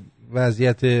دیگه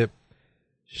وضعیت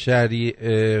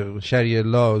شریع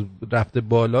لا رفته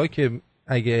بالا که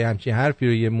اگه همچین حرفی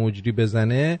رو یه مجری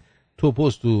بزنه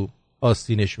توپست تو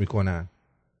آستینش میکنن.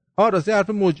 راستی حرف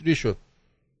مجری شد.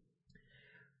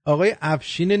 آقای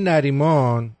افشین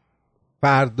نریمان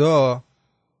فردا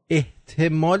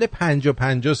احتمال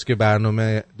 50-50 است که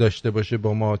برنامه داشته باشه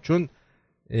با ما، چون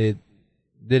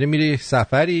داره میره یک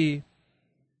سفری.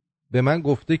 به من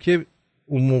گفته که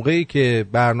اون موقعی که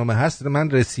برنامه هست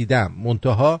من رسیدم،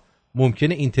 منتها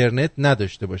ممکنه اینترنت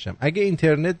نداشته باشم. اگه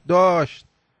اینترنت داشت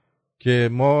که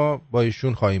ما با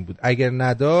ایشون خواهیم بود، اگر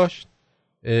نداشت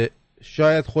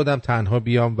شاید خودم تنها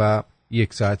بیام و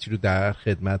 1 ساعتی رو در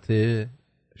خدمت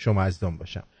شما عزیزان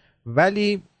باشم.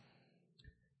 ولی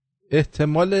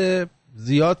احتمال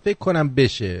زیاد فکر کنم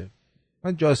بشه.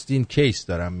 من جاستین کیس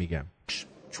دارم میگم،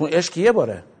 چون عشق یه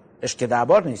باره، عشق 10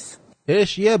 بار نیست.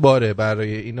 عشق یه باره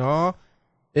برای اینا،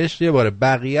 عشق یه باره،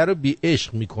 بقیه رو بی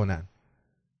عشق میکنن.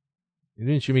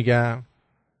 میدونی چی میگم؟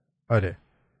 آره.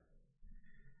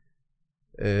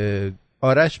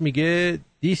 آرش میگه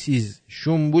This is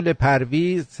شنبول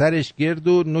پرویز، سرش گرد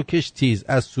و نوکش تیز،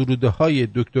 از سروده های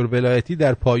دکتر ولایتی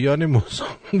در پایان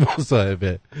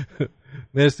مصاحبه.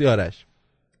 مرسی آرش.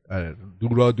 آره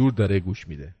دورا دور داره گوش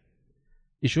میده.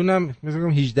 ایشون هم مثلا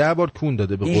 18 بار کون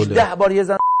داده به قول 18 بار یه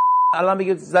زن. الان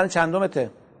میگه زن چندمته.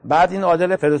 بعد این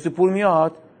عادل فردوسی پور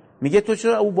میاد میگه تو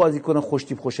چرا او بازیکن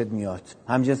خوشتیپ خوشت میاد؟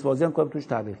 همجنس بازی هم توش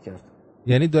تعبیر کرد.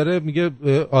 یعنی داره میگه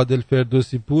عادل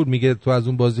فردوسی پور میگه تو از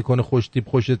اون بازیکن خوشتیپ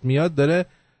خوشت میاد، داره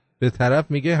به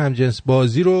طرف میگه همجنس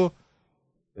بازی رو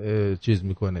چیز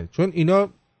میکنه. چون اینا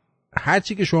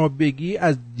هرچی که شما بگی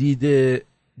از دید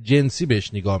جنسی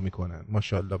بهش نگاه میکنن.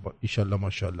 ماشاءالله ایشالله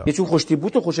ماشاءالله. یه چون خوشتیپ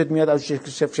بود تو خوشت میاد از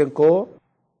شفچنکو.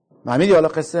 فهمیدی حالا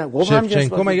قصه؟ گفت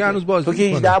شفچنکو مگه هنوز بازی تو که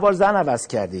 18 بار زن عوض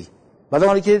کردی. بعد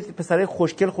حالی که پسرای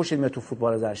خوشگل خوشت میاد تو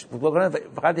فوتبال ازش. فوتبال کنن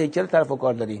فقط هیکل طرفو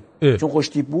کار داری. چون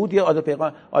خوشتیپ بود یا عادل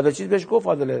پیغام عادل چیز بهش گفت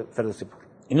عادل فردوسی پور.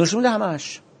 اینو نشون میده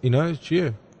همش. اینا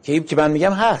چیه؟ که من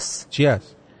میگم هست. چی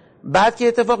هست؟ بعد که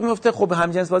اتفاق میفته خب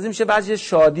همجنس بازی میشه، بعد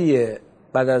شادیه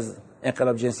بعد از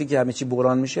انقلاب جنسی که همه چی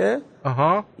بحران میشه.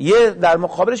 یه در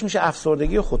مقابلش میشه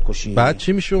افسردگی و خودکشی. بعد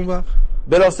چی میشه اون وقت؟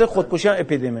 بلاسه خودکشی هم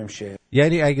اپیدمی میشه.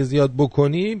 یعنی اگه زیاد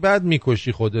بکنی بعد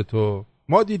میکشی خودتو.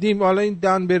 ما دیدیم حالا این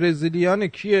دان برزیلیان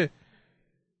کیه؟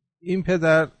 این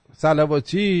پدر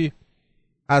صلواتی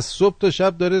از صبح تا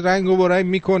شب داره رنگ و برنگ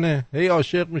میکنه، هی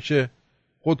عاشق میشه،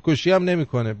 خودکشی هم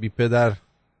نمیکنه. بی پدر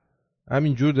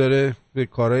همینجور داره به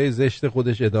کارهای زشت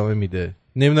خودش ادامه میده.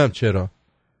 نمیدونم چرا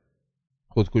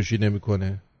خودکشی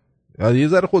نمیکنه. یه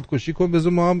ذره خودکشی کن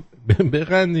بذار ما هم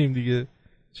بخندیم دیگه،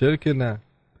 چرا که نه.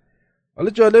 حالا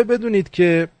جالب بدونید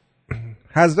که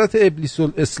حضرت ابلیس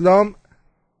الاسلام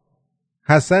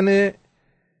حسن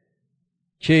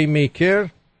کیمیکر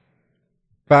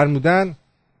فرمودن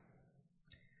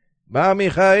ما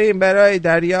میخواییم برای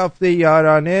دریافت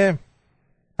یارانه.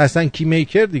 حسن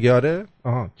کیمیکر دیگه، آره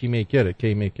کیمیکره،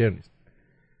 کیمیکر نیست.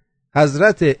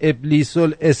 حضرت ابلیس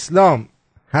الاسلام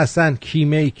حسن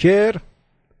کیمیکر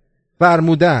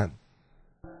فرمودن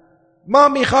ما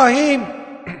میخواهیم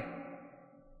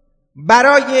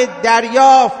برای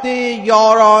دریافت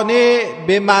یارانه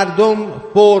به مردم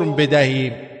فرم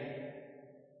بدهیم،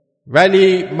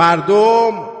 ولی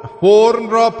مردم فرم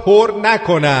را پر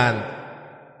نکنند.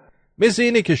 مثل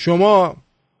اینه که شما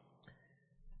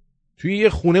توی یه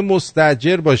خونه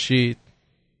مستاجر باشید،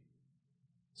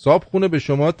 صاحب خونه به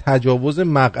شما تجاوز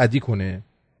مقعدی کنه،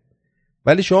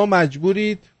 ولی شما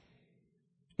مجبورید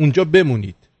اونجا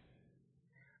بمونید.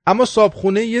 اما صاحب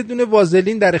خونه یه دونه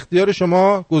وازلین در اختیار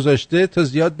شما گذاشته تا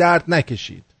زیاد درد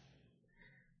نکشید.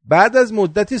 بعد از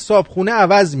مدتی صاحب خونه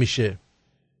عوض میشه،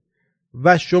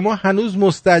 و شما هنوز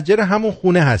مستاجر همون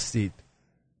خونه هستید.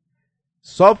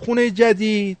 صاحبخونه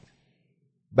جدید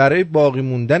برای باقی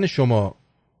موندن شما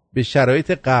به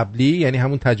شرایط قبلی، یعنی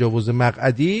همون تجاوز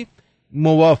مقعدی،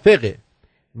 موافقه،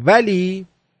 ولی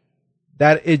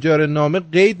در اجاره نامه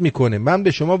قید میکنه من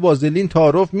به شما وازلین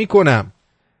تعارف میکنم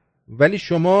ولی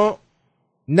شما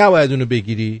نباید اونو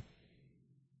بگیری.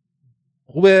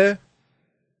 خوبه؟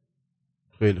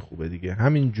 خیلی خوبه دیگه.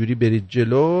 همین جوری برید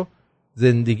جلو،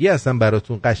 زندگی اصلا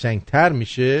براتون قشنگتر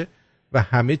میشه و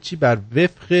همه چی بر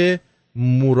وفق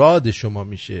مراد شما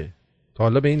میشه. تا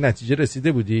حالا به این نتیجه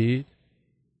رسیده بودید؟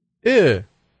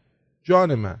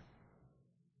 جان من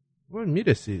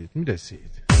میرسید.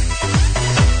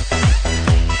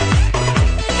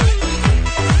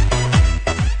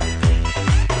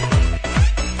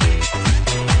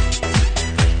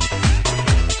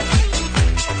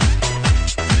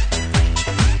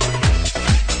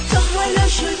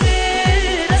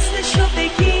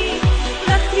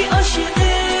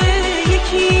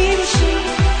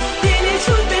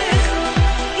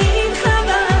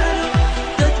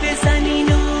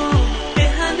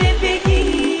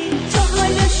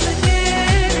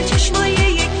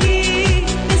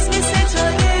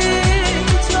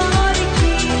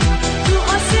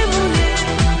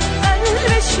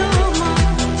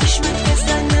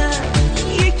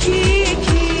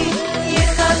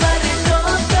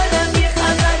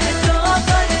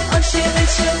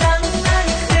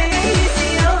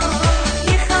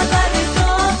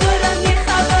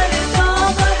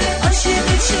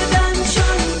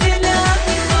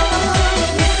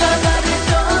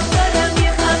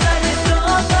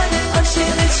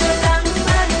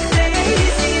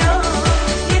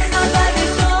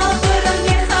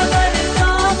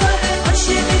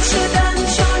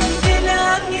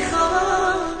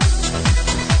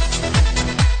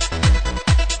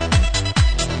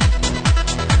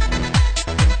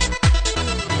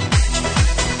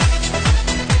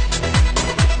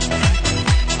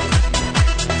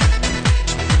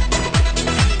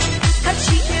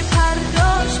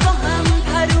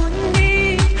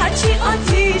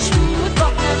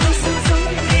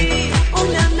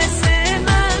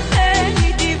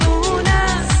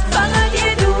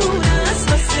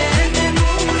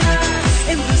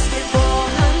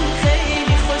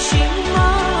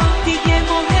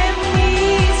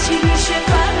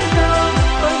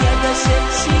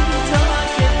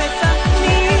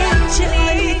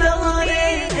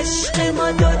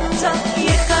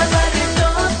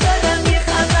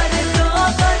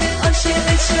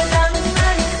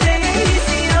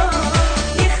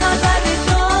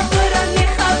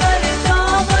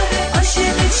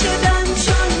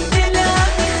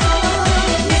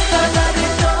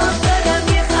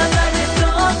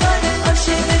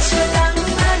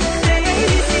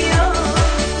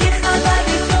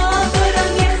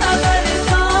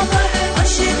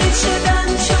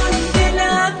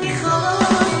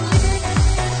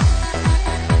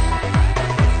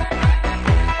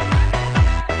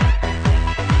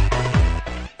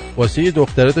 واسه یه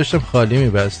دختره داشتم خالی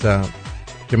میبستم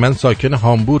که من ساکن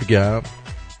هامبورگم،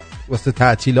 واسه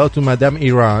تعطیلات اومدم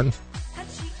ایران.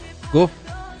 گفت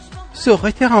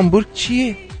سوغات هامبورگ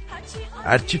چیه؟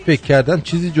 هرچی فکر کردم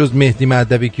چیزی جز مهدی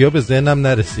مهدوی‌کیا به ذهنم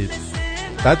نرسید.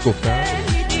 بعد گفتم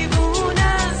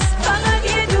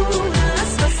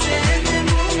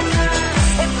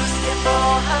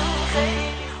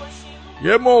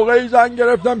یه موقعی زنگ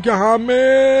گرفتم که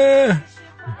همه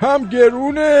هم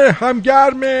گرونه هم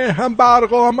گرمه هم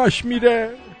برقا همش میره.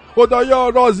 خدایا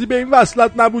راضی به این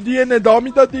وصلت نبودی یه ندا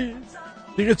میدادی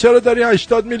دیگه، چرا داری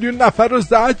 80 میلیون نفر رو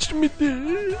زجر میدی؟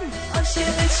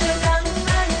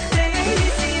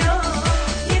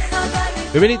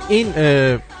 ببینید این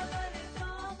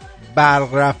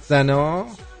برق رفتن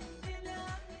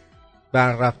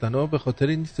ها به خاطر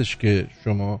این نیستش که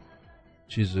شما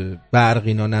برق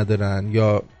اینا ندارن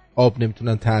یا آب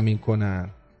نمیتونن تأمین کنن.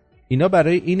 اینا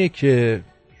برای اینه که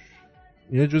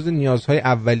اینا جزء نیازهای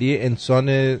اولیه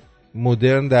انسان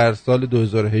مدرن در سال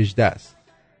 2018 است.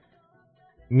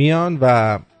 میان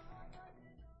و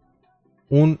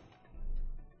اون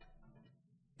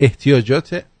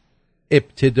احتیاجات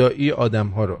ابتدایی آدم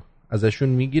ها رو ازشون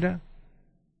میگیرن،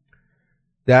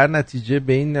 در نتیجه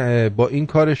با این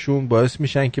کارشون باعث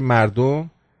میشن که مردم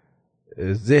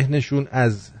ذهنشون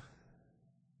از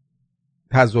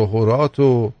تظاهرات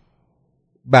و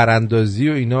براندازی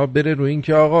و اینا بره روی این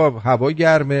که آقا هوا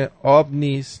گرمه، آب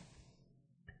نیست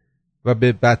و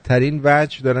به بهترین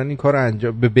وجه دارن این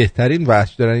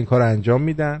کار انجام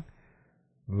میدن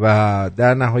و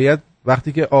در نهایت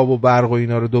وقتی که آب و برق و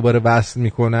اینا رو دوباره وصل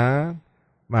میکنن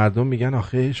مردم میگن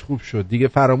آخهش خوب شد دیگه،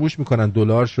 فراموش میکنن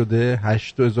دلار شده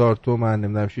 8,000 تومان،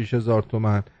 نمیدونم 6,000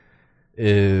 تومان،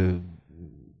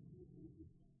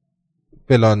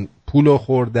 فلان پولو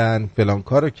خوردن، فلان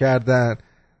کارو کردن،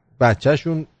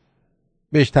 بچهشون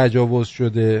بهش تجاوز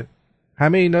شده،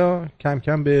 همه اینا کم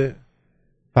کم به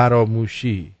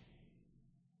فراموشی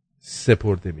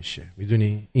سپرده میشه.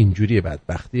 میدونی اینجوریه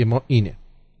بدبختی ما اینه،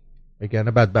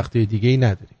 وگرنه بدبختی دیگه ای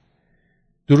نداریم.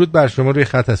 درود بر شما، روی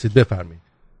خط هستید، بفرمایید.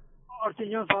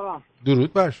 آرتین جان سلام.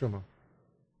 درود بر شما.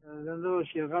 زنده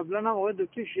باشی. قبلا هم آقای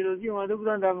دکتر شیرازی اومده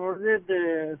بودن در مورد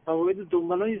فواید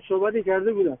دنبالان صحبتی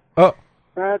کرده بودن.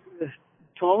 بعد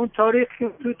تا اون تاریخ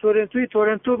تو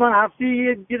تورنتو من هفته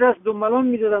یه دست دنبالان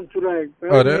میدادم تو راه.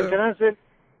 آره.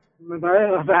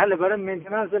 برای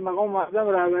مینتیننس مقام معظم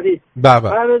رهبری. بعد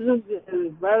از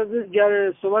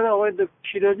صحبت آقای دکتر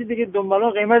شیرازی دیگه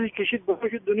دنبالان قیمتش کشید به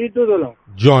خودش دنیا $2.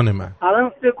 جان من. الان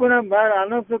فکر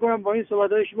کنم با این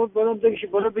صحبت‌های شما بالا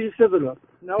بکشید بالا به $3.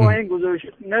 نه و این گزارش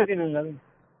ندینن،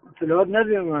 اطلاعات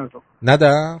ندین مردم.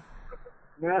 ندم.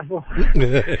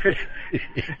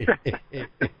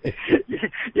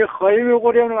 یه خواهی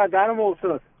میخوریم و دهنم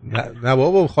افتاد. نه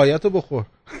بابا خواهیتو بخور.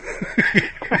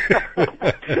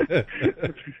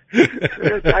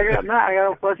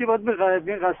 اگر خواهی باید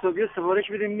بین قصابی سفارش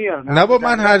بدیم میارن. نه بابا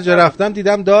من هر جا رفتم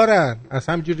دیدم دارن، از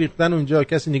همجور ریختن اونجا،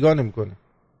 کسی نگاه نمیکنه.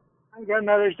 اگر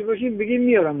نداشته باشیم بگیم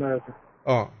میارم براتون.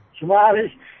 شما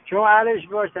علش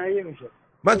باش تهیه میشه.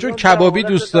 من چون کبابی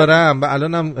دوست دارم و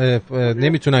الانم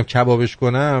نمیتونم کبابش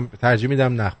کنم، ترجیح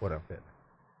میدم نخورم فعلا.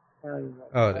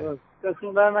 آره.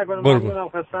 دستون در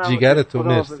نکنم. جیگرتون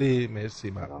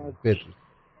مرسی ممنون. بدرود.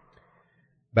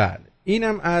 بله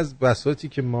اینم از بساطی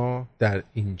که ما در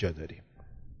اینجا داریم.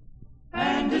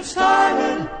 And it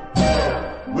started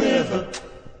with a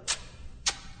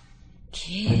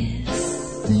kiss.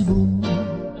 Dee-boom,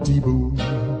 dee-boom,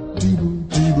 dee-boom,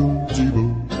 dee-boom, dee-boom,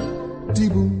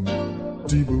 dee-boom,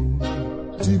 dee-boom,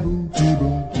 dee-boom,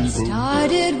 dee-boom.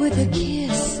 Started with a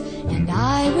kiss and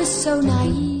I was so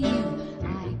naive.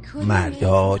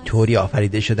 مردا طوری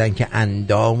آفریده شدن که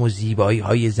اندام و زیبایی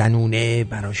های زنونه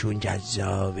براشون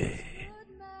جذابه.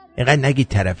 اینقدر نگید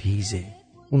طرفیزه،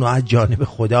 اونا از جانب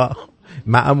خدا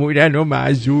معمولن و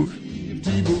معذور.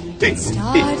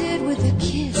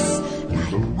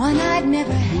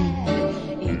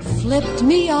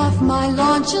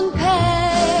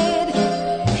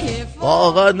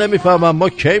 واقعا نمیفهمم ما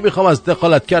کی میخوام از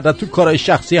دخالت کردن تو کارهای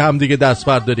شخصی همدیگه دست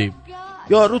برداریم.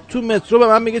 یارو تو مترو به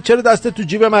من میگه چرا دست تو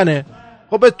جیب منه؟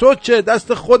 خب به تو چه؟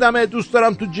 دست خودمه، دوست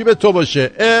دارم تو جیب تو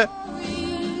باشه.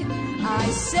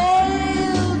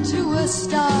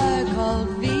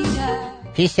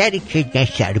 پسری که نه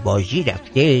سربازی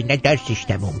رفته، نه درسش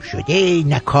تموم شده،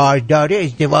 نه کار داره،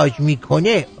 ازدواج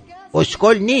میکنه،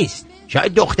 اسکل نیست.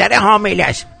 شاید دختره حامل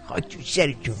است. خواهد تو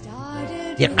سرتون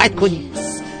دقت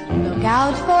کنید. Look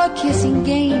out for kissing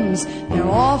games,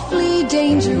 they're awfully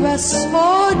dangerous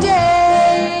for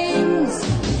dames.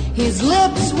 His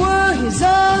lips were his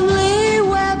only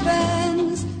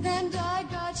weapons and I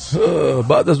got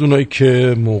بعد از اونایی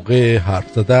که موقع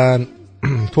حرف زدن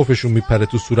توفشون میپره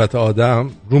تو صورت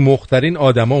آدم، رو مخترین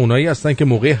آدما اونایی هستن که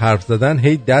موقع حرف زدن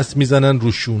هی دست میزنن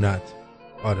رو شونت.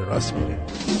 آره راست میگه.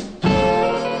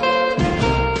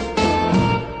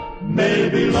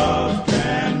 Maybe love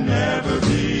can never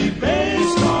be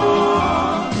based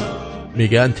on.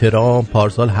 میگن ترامپ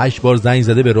پارسال 8 بار زنگ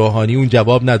زده به روحانی، اون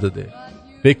جواب نداده.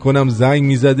 فکر کنم زنگ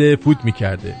میزده فوت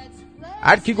میکرده.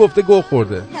 هر کی گفته گو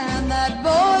خورده.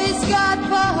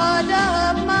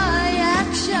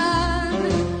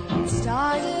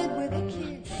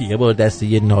 یه بار دست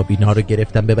یه نابینا رو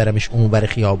گرفتم ببرمش اونور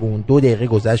خیابون. 2 دقیقه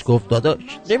گذشت گفت داداش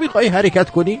نمیخوای حرکت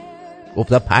کنی؟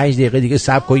 گفتم 5 دقیقه دیگه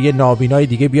صبر کن یه نابینای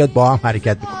دیگه بیاد با هم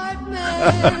حرکت بکنیم.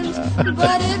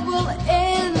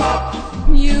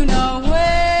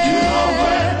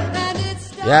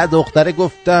 یه دختره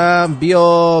گفتم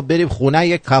بیا بریم خونه،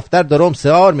 یک کفتر دارم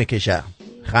سیگار میکشم.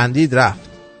 خندید رفت.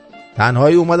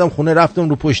 تنهایی اومدم خونه، رفتم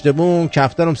رو پشت بوم،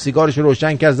 کفترم سیگارش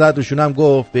روشن کرد، زد روشونم،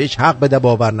 گفت بهش حق بده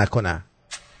باور نکنه.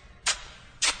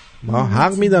 ما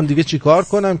حق میدم دیگه، چی کار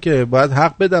کنم که باید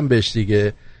حق بدم بهش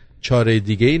دیگه، چاره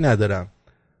دیگه ای ندارم.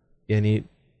 یعنی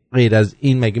غیر از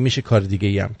این مگه میشه کار دیگه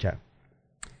ای هم کرد؟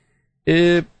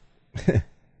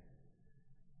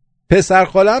 پسر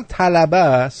خالم طلبه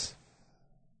است،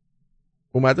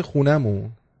 اومده خونمون،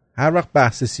 هر وقت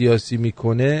بحث سیاسی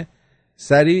میکنه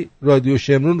سری رادیو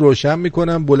شمرون روشن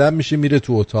میکنم، بلند میشه میره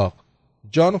تو اتاق.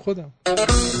 جان خودم.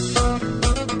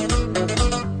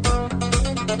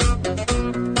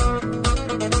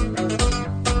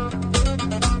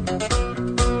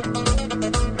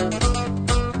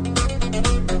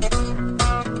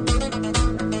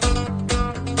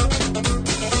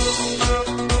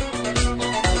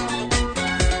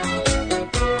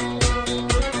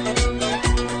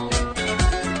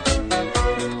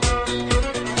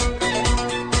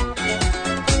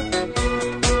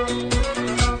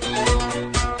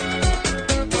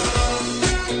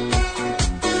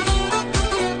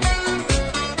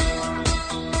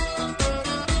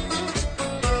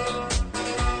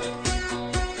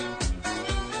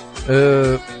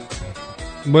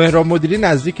 مهراب مدیری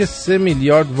نزدیک 3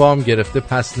 میلیارد وام گرفته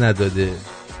پس نداده.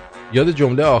 یاد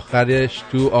جمله آخرش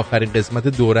تو آخرین قسمت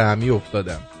دوره همی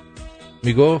افتادم.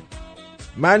 میگفت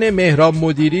من مهراب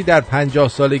مدیری در 50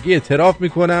 سالگی اعتراف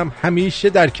میکنم همیشه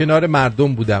در کنار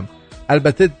مردم بودم،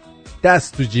 البته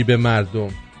دست تو جیب مردم.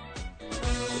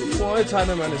 موهای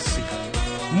تن من سیخ،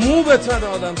 مو به تن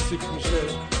آدم سیخ میشه،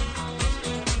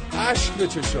 عشق به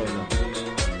چش آدم.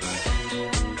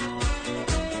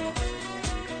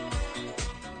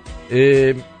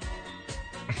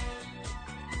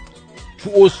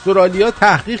 تو استرالیا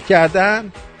تحقیق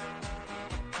کردن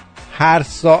هر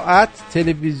ساعت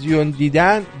تلویزیون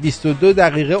دیدن 22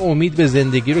 دقیقه امید به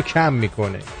زندگی رو کم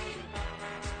میکنه.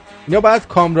 یا باید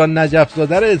کامران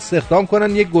نجف‌زاده رو استخدام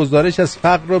کنن یک گزارش از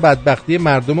فقر و بدبختی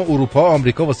مردم اروپا و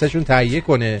آمریکا واسه شون تهیه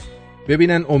کنه،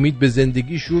 ببینن امید به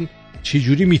زندگیشون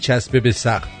چجوری میچسبه به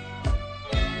سقف.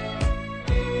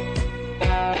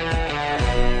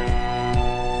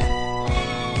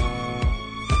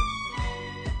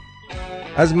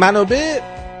 از منابع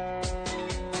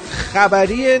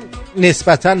خبری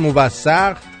نسبتاً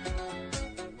موثق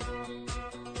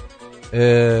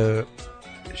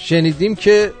شنیدیم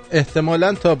که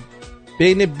احتمالاً تا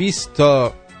بین 20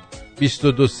 تا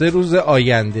 22 روز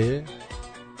آینده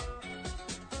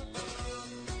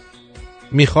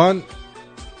میخوان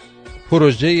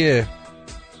پروژه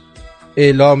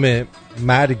اعلام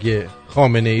مرگ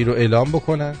خامنه ای رو اعلام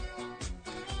بکنن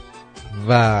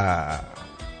و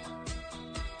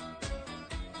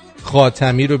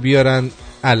خاتمی رو بیارن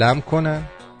علم کنن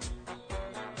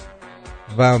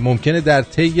و ممکنه در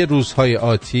طی روزهای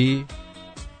آتی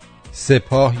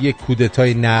سپاه یک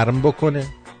کودتای نرم بکنه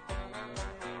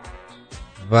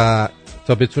و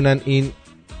تا بتونن این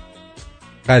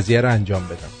قضیه رو انجام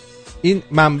بدن. این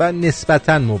منبع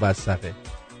نسبتاً موثقه،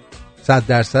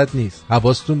 100% نیست،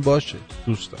 حواستون باشه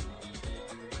دوستان.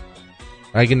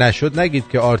 اگه نشد نگید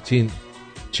که آرتین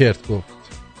چرت گفت.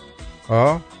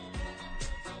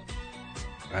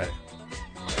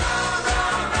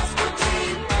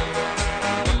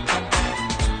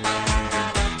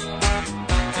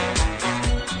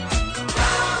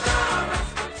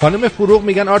 خانم فروغ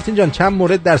میگن آرتین جان چند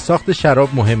مورد در ساخت شراب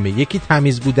مهمه. یکی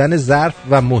تمیز بودن ظرف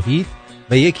و محیط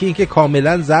و یکی این که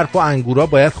کاملا ظرف و انگورا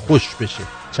باید خشک بشه.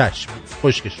 چشم،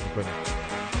 خشکش میکنه.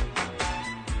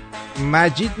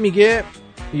 مجید میگه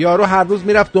یارو هر روز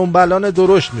میرفت دنبالان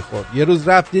درشت میخورد، یه روز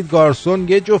رفت دید گارسون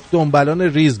یه جفت دنبالان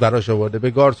ریز براش آورده.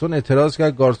 به گارسون اعتراض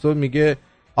کرد. گارسون میگه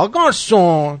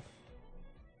گارسون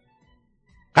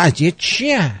قضیه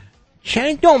چیه؟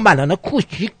 چرا دنبالان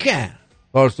کوچیکه؟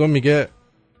 گارسون میگه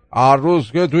هر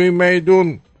روز که توی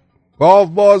میدون گاو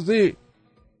بازی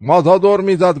ماتادور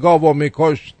میزد گاو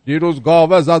میکشت، دیروز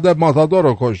گاوه زده ماتادور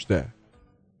رو کشته.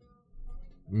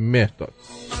 مهداد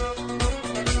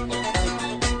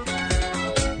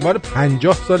مال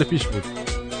 50 سال پیش بود.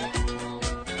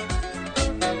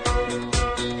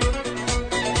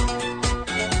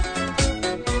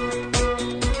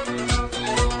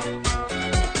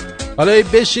 حالا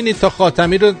بشینید تا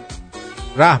خاتمی رو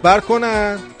رهبر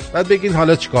کنن بعد بگین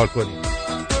حالا چیکار کنیم.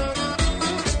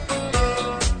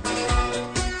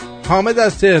 حامد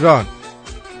از تهران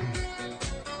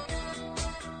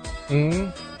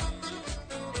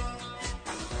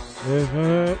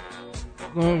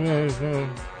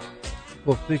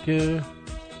گفته که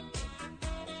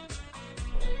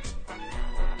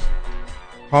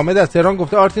حامد از تهران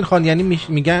گفته آرتین خان یعنی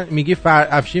میگی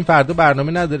افشین فردا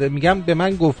برنامه نداره؟ میگم به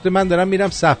من گفته من دارم میرم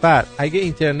سفر، اگه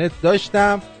اینترنت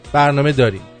داشتم برنامه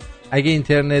داریم، اگه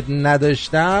اینترنت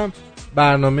نداشتم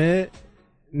برنامه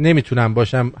نمیتونم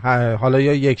باشم. حالا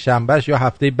یا یک شنبهش یا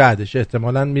هفته بعدش،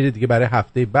 احتمالاً میره دیگه برای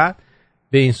هفته بعد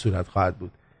به این صورت خواهد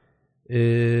بود.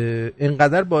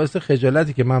 اینقدر باعث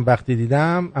خجالتی که من وقتی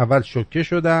دیدم اول شوکه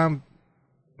شدم،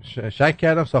 شک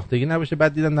کردم ساختگی نباشه،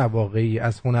 بعد دیدم نه واقعی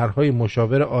از هنرهای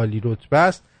مشاور عالی رتبه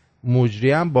است.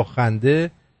 مجریم با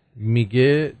خنده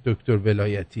میگه دکتر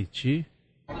ولایتی. چی؟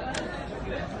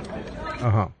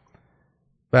 آها.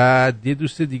 بعد یه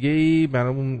دوست دیگه ای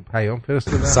برامون پیام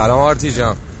فرستادن. سلام آرتی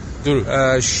جان.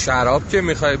 شراب که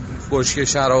میخوای بشکه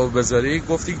شراب بذاری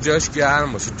گفتی جاش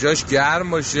گرم باشه. جاش گرم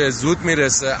باشه زود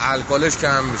میرسه، الکلش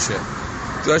کم میشه.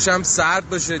 جاش هم سرد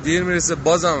باشه دیر میرسه،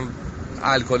 بازم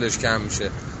الکلش کم میشه.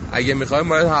 اگه میخوای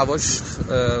باید هواش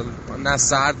نه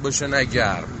سرد باشه نه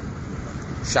گرم.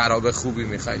 شراب خوبی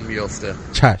میخوای میفته.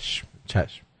 چشم.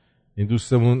 این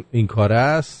دوستمون این کاره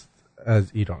است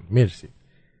از ایران. مرسی.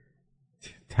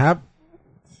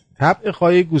 طبع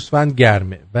خواهی گوسفند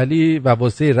گرمه ولی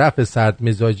واسه رفع سرد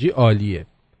مزاجی عالیه.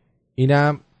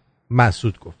 اینم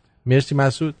مسعود گفت. مرسی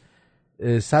مسعود.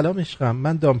 سلام عشقم،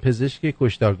 من دامپزشک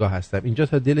کشتارگاه هستم. اینجا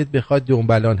تا دلت بخواد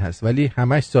دنبلان هست ولی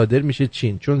همش صادر میشه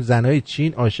چین، چون زنای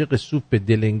چین عاشق سوپ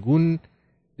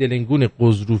دلنگون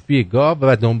قزروفی گاو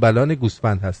و دنبلان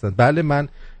گوسفند هستند. بله من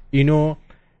اینو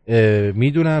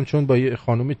میدونم، چون با یه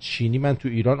خانم چینی من تو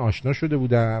ایران آشنا شده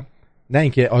بودم. نه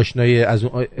اینکه آشنای از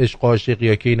اون عشق عاشقی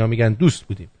یا که اینا میگن، دوست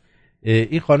بودیم.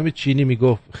 این خانم چینی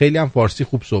میگفت، خیلی هم فارسی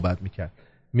خوب صحبت میکرد،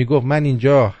 میگفت من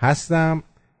اینجا هستم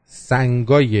سنگ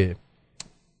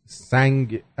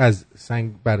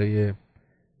برای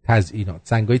تزیینات،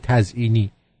 سنگای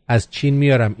تزیینی از چین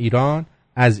میارم ایران،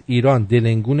 از ایران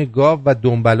دلنگون گاو و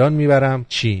دنبلان میبرم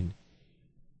چین.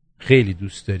 خیلی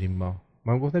دوست داریم ما.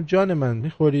 من گفتم جان من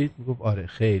میخورید؟ میگفت آره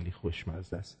خیلی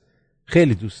خوشمزه است.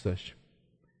 خیلی دوست داشت.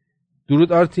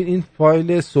 درود آرتین، این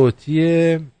فایل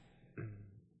صوتی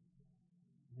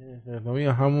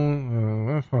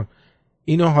همون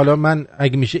اینو حالا من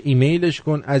اگه میشه ایمیلش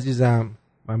کن عزیزم،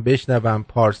 من بشنوم.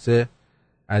 پارسه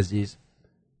عزیز.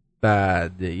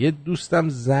 بعد یه دوستم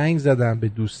زنگ زدم به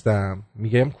دوستم،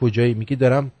 میگم کجایی؟ میگه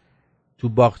دارم تو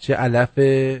باغچه علف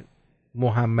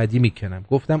محمدی میکنم.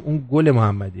 گفتم اون گل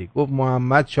محمدی؟ گفت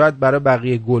محمد شاید برای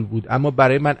بقیه گل بود اما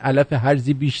برای من علف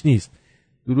هرزی بیش نیست.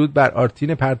 درود بر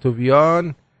آرتین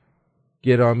پرتویان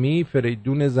گرامی،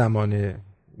 فریدون زمانه.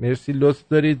 مرسی، لطف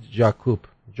دارید.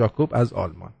 جاکوب از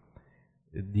آلمان.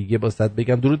 دیگه باستد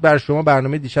بگم درود بر شما.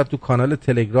 برنامه دیشب تو کانال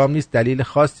تلگرام نیست، دلیل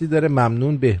خاصی داره؟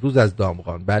 ممنون. بهروز از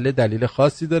دامغان. بله دلیل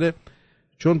خاصی داره،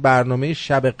 چون برنامه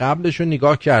شب قبلشو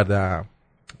نگاه کردم،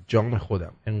 جام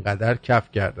خودم انقدر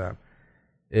کف کردم.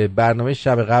 برنامه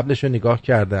شب قبلشو نگاه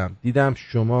کردم، دیدم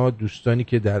شما دوستانی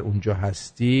که در اونجا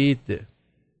هستید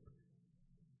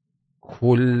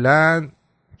کلن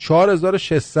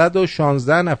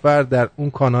 4616 نفر در اون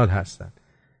کانال هستن.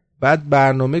 بعد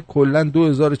برنامه کلن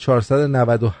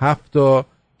 2497 تا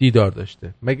دیدار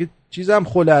داشته. مگه چیزم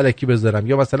خله الکی بذارم؟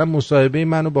 یا مثلا مصاحبه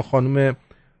منو با خانم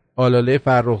آلاله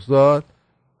فرخزاد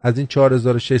از این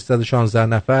 4616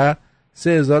 نفر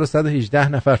 3118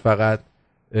 نفر فقط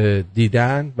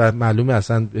دیدن و معلومه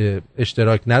اصلا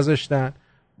اشتراک نذاشتن.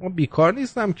 من بیکار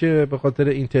نیستم که به خاطر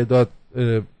این تعداد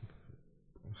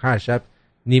هر شب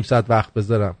نیم ساعت وقت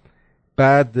بذارم.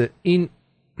 بعد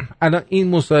الان این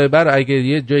مصاحبه رو اگه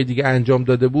یه جای دیگه انجام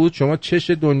داده بود شما چش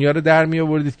دنیا رو در می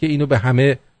آوردید که اینو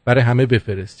برای همه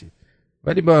بفرستید،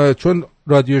 ولی چون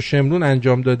رادیو شمرون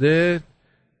انجام داده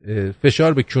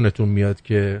فشار به کونتون میاد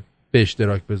که به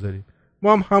اشتراک بذارید.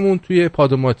 ما هم همون توی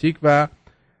پادوماتیک و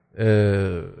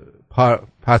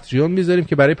پاتریون میذاریم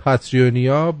که برای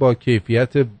پاتریونیا با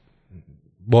کیفیت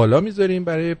بالا میذاریم،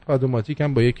 برای پادوماتیک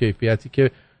هم با یه کیفیتی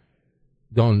که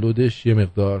دانلودش یه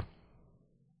مقدار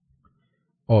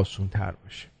آسون تر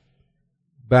باشه.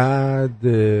 بعد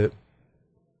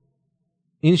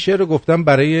این شعر رو گفتم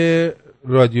برای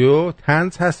رادیو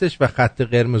طنز هستش و خط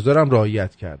قرمز رو هم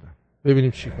رعایت کردم.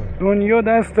 ببینیم چی کنه. دنیا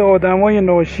دست آدمای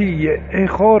ناشیه، ای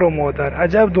خار و مادر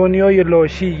عجب دنیای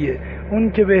لاشیه.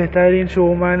 اون که بهترین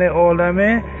شومن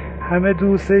عالمه، همه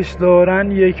دوستش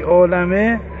دارن یک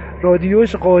عالمه.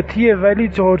 رادیوش قاطیه ولی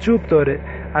چارچوب داره،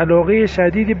 علاقه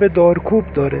شدیدی به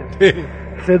دارکوب داره.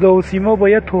 صدا و سیما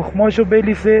باید تخماشو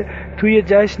بلیسه، توی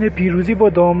جشن پیروزی با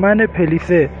دامن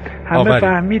پلیسه. همه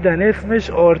فهمیدن اسمش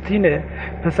آرتینه،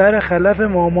 پسر خلف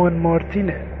مامان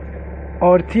مارتینه.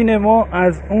 آرتین ما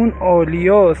از اون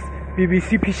آلیاس،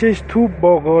 BBC پیشش تو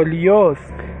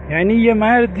باقالیاس. یعنی یه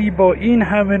مردی با این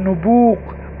همه نبوغ،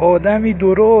 آدمی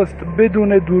درست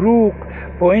بدون دروغ.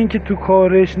 با اینکه تو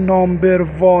کارش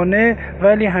نامبروانه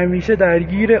ولی همیشه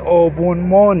درگیر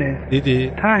آبونمانه.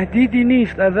 دیدی؟ تهدیدی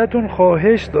نیست ازتون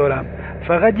خواهش دارم،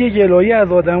 فقط یه گلایه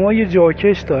از آدمای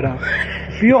جاکش دارم.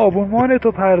 بیا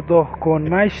آبونمانتو پرداخت کن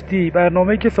مشتی،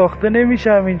 برنامه که ساخته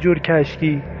نمیشه همینجور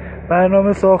کشکی.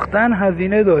 برنامه ساختن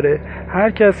هزینه داره،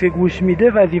 هر کس که گوش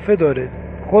میده وظیفه داره.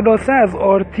 خلاصه از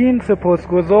آرتین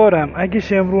سپاسگزارم، اگه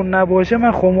شمرون نباشه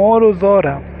من خمار و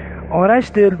زارم.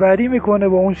 آرش دلبری میکنه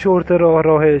با اون شورت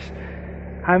راهش،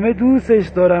 همه دوستش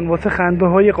دارن واسه خنده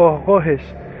های قاهقاهش.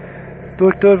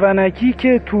 دکتر ونکی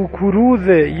که تو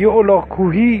کروزه، یه الاغ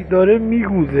کوهی داره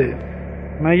میگوزه.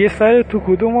 مگه سر تو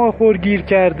کدوم آخور گیر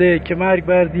کرده که مرگ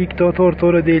بر دیکتاتور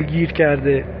تو رو دلگیر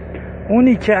کرده؟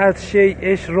 اونی که از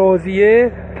شیعش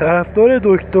راضیه، طرفدار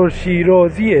دکتر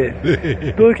شیرازیه.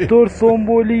 دکتر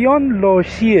سنبولیان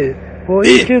لاشیه، با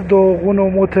این که داغون و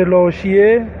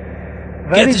متلاشیه،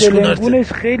 ولی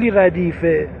دلنگونش خیلی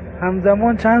ردیفه،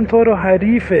 همزمان چند تا رو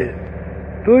حریفه.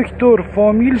 دکتر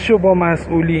فامیل شو با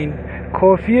مسئولین،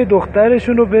 کافیه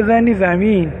دخترشون رو بزنی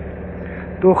زمین.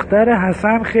 دختر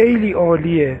حسن خیلی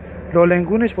عالیه،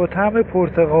 لالنگونش با طعم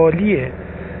پرتقالیه.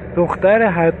 دختر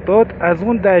حداد از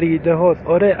اون دریده هاست،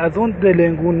 آره از اون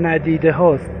دلنگون ندیده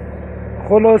هاست.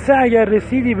 خلاصه اگر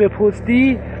رسیدی به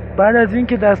پستی، بعد از این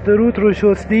که دست رود رو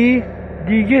شستی،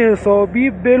 دیگه حسابی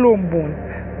بلنبون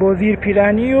با زیر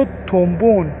پیرنی و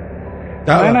تنبون.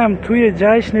 منم توی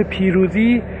جشن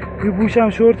پیروزی میپوشم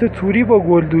شورت توری با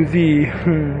گلدوزی.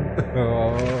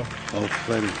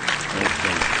 آفرین.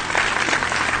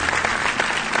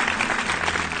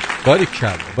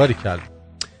 باریکلا.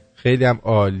 خیلی هم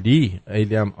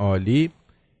عالی.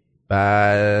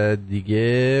 بعد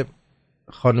دیگه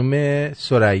خانم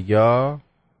ثریا،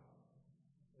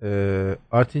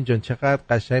 آرتین جان چقدر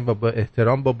قشنگ و با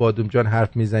احترام با بادوم جان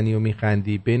حرف میزنی و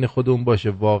میخندی. بین خودمون باشه،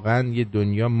 واقعا یه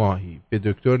دنیا ماهی. به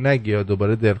دکتر نگی یا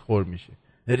دوباره دلخور میشه.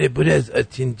 داره برو از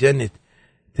آرتین جانت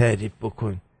تعریف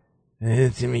بکن.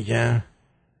 چی میگم؟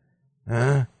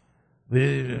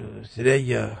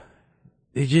 ثریا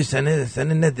دیگه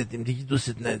سنه ندادیم دیگه،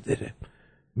 دوست نداره،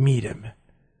 میرم.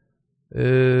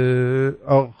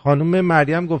 خانم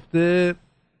مریم گفته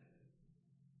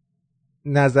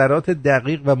نظرات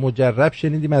دقیق و مجرب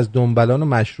شنیدیم از دنبلان و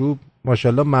مشروب.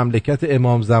 ماشاءالله مملکت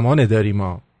امام زمان داریم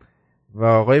ما. و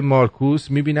آقای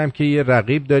مارکوس میبینم که یه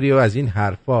رقیب داری و از این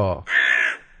حرفا.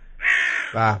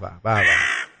 به به به به.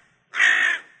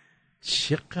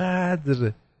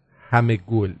 چقدر همه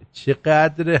گل،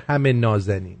 چقدر همه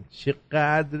نازنین،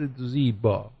 چقدر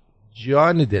زیبا.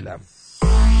 جان دلم.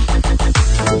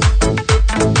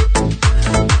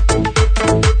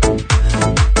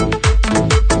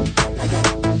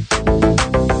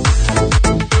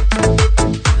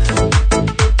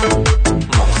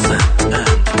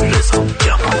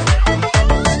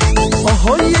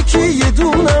 آها یکی یه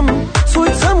دونم توی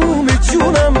تموم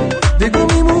جونم،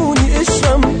 بگو میمونی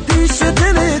عشقم پیش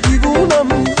دل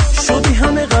دیوونم. شدی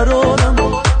همه قرارم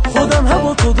خودم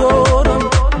هوا تو دارم،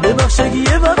 ببخش اگه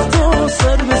یه وقتا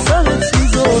سر به سرت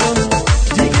میذارم.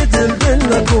 دیگه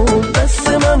دل نکن دست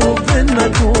منو ول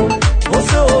نکن،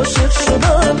 واسه عاشق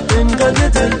شدن انقدر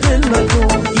دل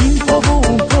نکن. این پا و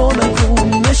اون پا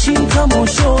نکن، نشین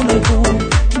تماشا نکن،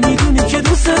 میدونی که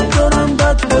دوست دارم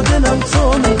بد با دلم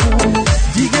تا نکن.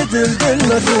 دیگه دل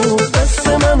نکن دست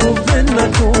منو ول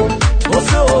نکن،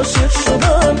 واسه عاشق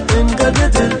شدن انقدر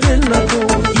دل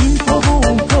نکن. این پا و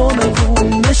اون پا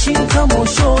نکن، نشین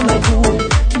تماشا نکن،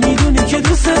 میدونی که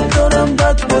دوست دارم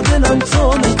بد با دلم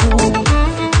تا نکن.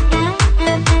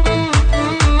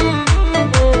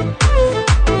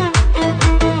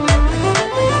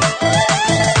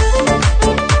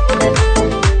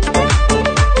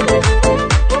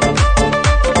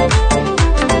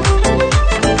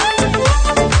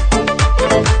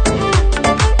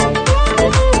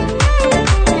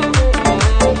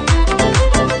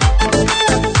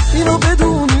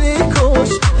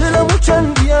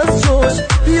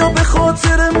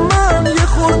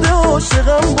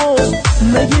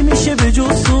 مگه میشه به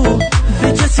جز تو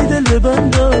به کسی دل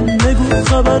ببندم؟ نگو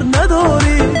خبر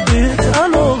نداری بهت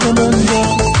علاقه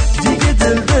مندم. دیگه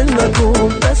دل نکن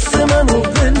دست منو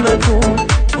ول نکن،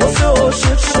 واسه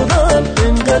عاشق شدن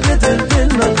انقدر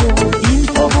دل نکن. این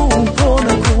پا و اون پا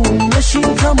نکن،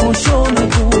 نشین تماشا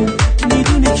نکن،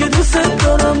 میدونی که دوست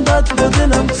دارم بد با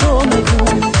دلم تا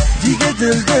نکن. دیگه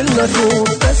دل نکن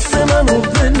دست منو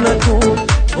ول نکن،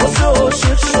 واسه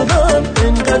عاشق شدن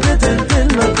انقدر دل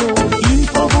نکن. این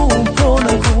پا و اون پا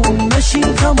نکن،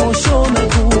 نشین تماشا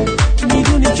نکن،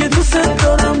 میدونی که دوست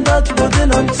دارم بد با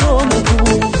دلم تا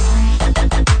نکن.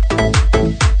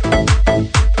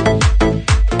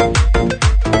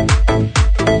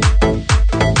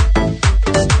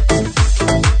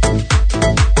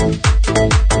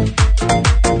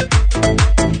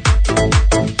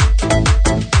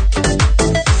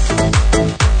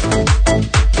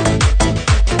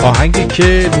 آهنگی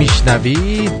که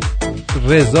میشنوید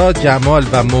رضا جمال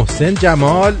و محسن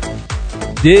جمال،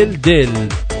 دل دل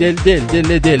دل دل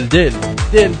دل دل دل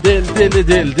دل دل دل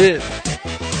دل دل.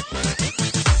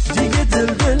 دیگه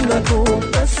دل نکن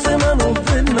دست منو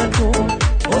ول نکن،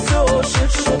 واسه عاشق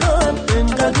شدن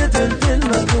انقدر دل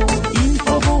نکن. این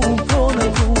پا و اون پا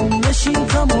نکن، نشین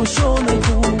تماشا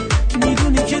نکن،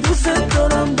 میدونی که دوست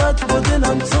دارم بد با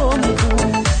دلم تا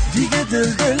نکن. دیگه دل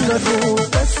نکن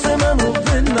دست منو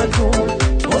ول نکن،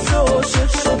 واسه عاشق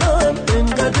شدن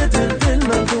انقدر دل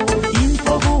نکن. این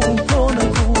پا و اون پا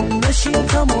نکن، نشین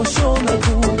تماشا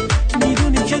نکن،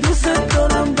 میدونی که دوست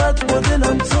دارم بد با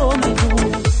دلم تا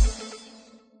نکن.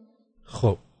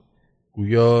 خب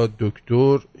گویا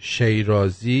دکتر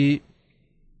شیرازی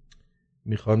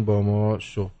میخوان با ما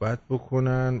صحبت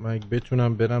بکنن. من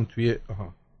بتونم برم توی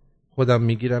خودم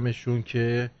میگیرمشون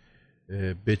که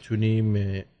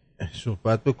بتونیم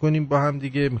صحبت بکنیم با هم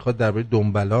دیگه. میخواد درباره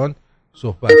دنبلان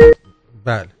صحبت.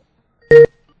 بله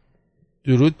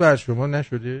درود بر شما.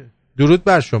 نشده؟ درود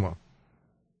بر شما.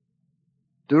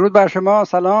 درود بر شما.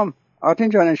 سلام آرتین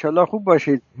جان، انشالله خوب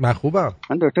باشید. من خوبم.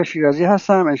 من دکتر شیرازی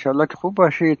هستم، انشالله که خوب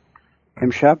باشید.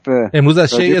 امروز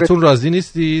از شیعتون راضی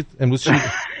نیستید؟ امروز چی؟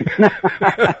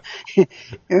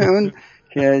 اون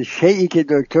شیعی که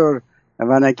دکتر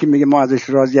ونکی میگه ما ازش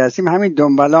راضی هستیم همین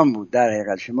دنبالان بود در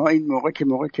حقیقت. شما این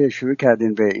موقع که شروع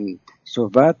کردین به این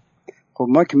صحبت، خب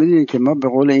ما که میدونیم که ما به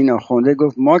قول این آخونده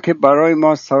گفت ما که برای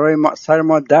ما سر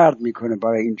ما درد میکنه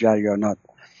برای این جریانات.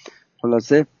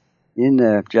 خلاصه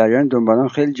این جریان دنبالان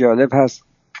خیلی جالب هست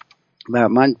و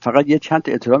من فقط یه چند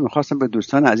اطلاع میخواستم به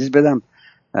دوستان عزیز بدم.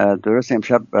 درست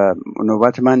امشب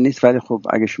نوبت من نیست، ولی خب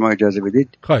اگه شما اجازه بدید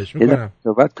خواهش میکنم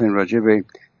صحبت کنیم راجع به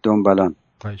دنبالان.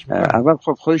 اول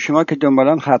خب خود شما که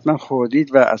دنبالان حتما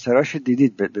خوردید و اثراش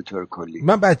دیدید به طور کلی.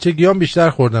 من بچگیام بیشتر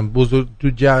خوردم،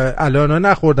 الانا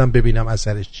نخوردم ببینم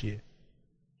اثرش چیه.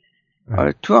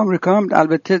 آره تو آمریکا هم،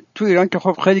 البته تو ایران که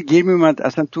خب خیلی گیر میومد.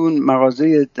 اصلا تو اون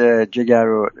مغازه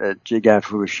جگر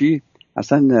فروشی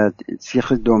اصلا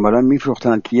سیخ دنبالان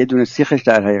میفروختن که یه دونه سیخش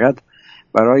در حقیقت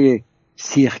برای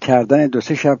سیخ کردن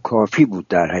 2-3 شب کافی بود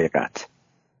در حقیقت.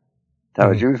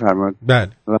 توجه می‌فرمایید؟ بله.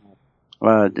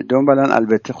 و دنبالان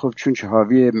البته خب چون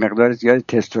حاوی مقدار زیادی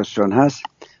تستوسترون هست،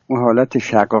 اون حالت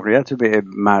شقاقیت رو به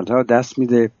مردها دست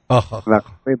میده و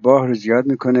باه رو زیاد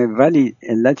میکنه. ولی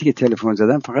علتی که تلفن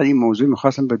زدم فقط این موضوع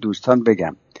میخواستم به دوستان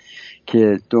بگم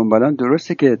که دنبالان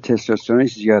درسته که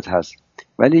تستوسترونش زیاد هست،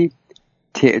 ولی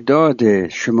تعداد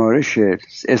شمارش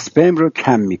اسپرم رو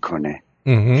کم میکنه.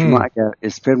 شما اگر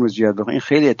اسپرم رو زیاد بخورید، این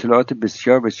خیلی اطلاعات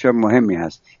بسیار بسیار مهمی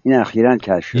هست، این اخیراً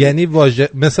کشف شده. یعنی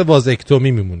مثل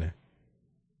وازکتومی میمونه؟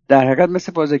 در حقیقت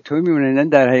مثل وازکتومی میمونه، یعنی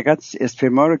در حقیقت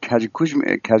اسپرما رو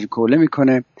کجکوله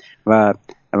میکنه و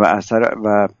اثر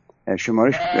و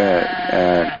شمارش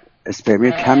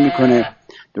اسپرمی کم میکنه.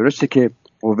 درسته که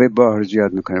قوه باه رو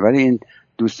زیاد میکنه، ولی این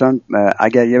دوستان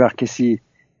اگر یه وقت کسی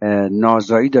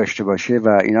نازایی داشته باشه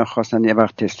و اینا خواستن یه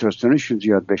وقت تستوسترونشون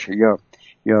زیاد بشه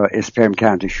یا اسپرم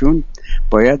کانتشون،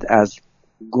 باید از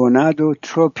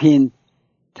گونادوتروپین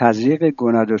تزریق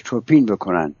گونادوتروپین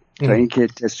بکنن تا اینکه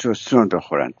تستوسترون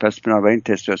بخورن. پس بنابراین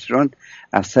تستوسترون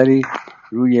اثری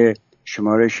روی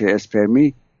شمارش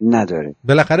اسپرمی نداره.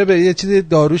 بالاخره به یه چیزی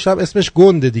داروش هم اسمش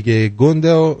گنده دیگه،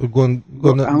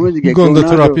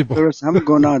 گوندوتراپی. درست، همون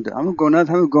گوناد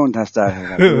همون گوند هست در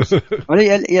حقیقت. ولی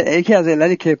یکی از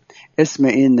عللی که اسم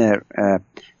این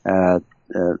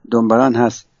دنبالان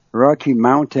هست راکی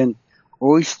ماونتن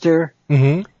اویستر،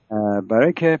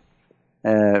 برای که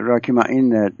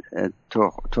این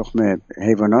تخم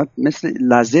حیوانات مثل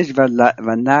لزج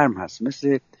و نرم هست،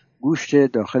 مثل گوشت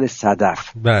داخل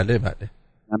صدف. بله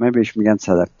همه بهش میگن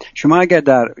صدف. شما اگر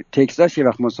در تگزاس یه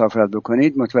وقت مسافرت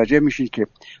بکنید متوجه میشید که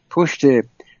پشت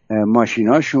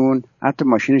ماشیناشون، حتی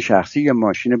ماشین شخصی یا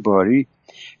ماشین باری،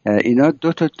 اینا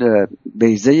 2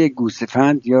 بیضه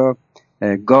گوسفند یا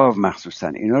گاو مخصوصا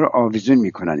اینا رو آویزون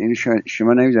میکنن. اینو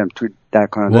شما نمیدونم تو در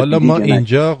کانادا والا ما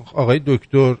اینجا آقای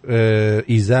دکتر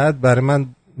ایزد برای من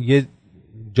یه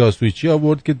جاسویچی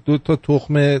آورد که 2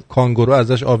 تخم کانگورو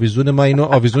ازش آویزون، من اینو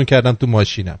آویزون کردم تو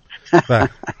ماشینم.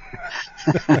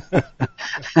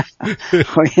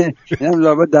 اینم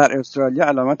لابد در استرالیا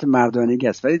علامت مردانگی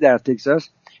است، ولی در تگزاس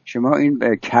شما این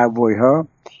کوبوی ها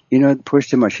اینا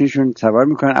پشت ماشینشون سوار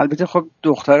میکنن. البته خب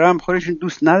دخترها هم خودشون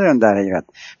دوست ندارن در حقیقت،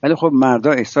 ولی خب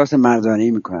مردا احساس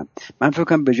مردانگی میکنن. من فکر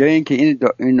کنم به جای اینکه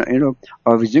اینو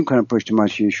آویزون کنن پشت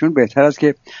ماشینشون، بهتر است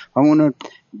که همونو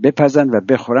بپزن و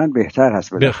بخورن، بهتر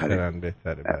هست. بهتره.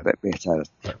 بهتر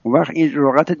است. اون وقت این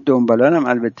لغت دنبالان هم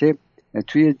البته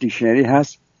توی دیکشنری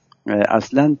هست،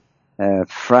 اصلا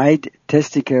فراید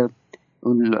تستیکل،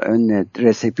 اون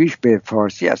رسیپیش به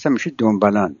فارسی اصلا میشه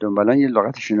دنبالان. دنبالان یه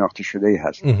لغت شناخته شده ای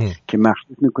هست که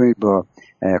مخلوط میکنید با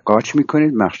قاچ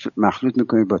میکنید، مخلوط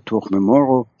میکنید با تخم مرغ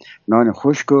و نان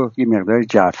خشک و یه مقدار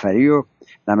جعفری و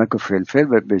نمک و فلفل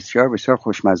و بسیار بسیار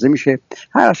خوشمزه میشه.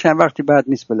 هر چند وقتی بعد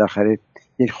نیست بالاخره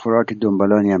یک خوراک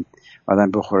دنبالانی هم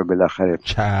آدم بخوره بالاخره.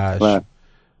 و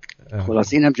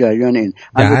خلاص اینم جریان این.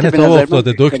 دهنت آب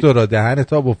افتاده دکترا،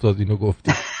 دهنت آب افتاد اینو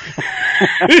گفتی.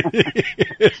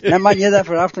 نه من یه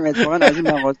دفعه رفتم اتفاقا از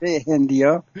این مغازه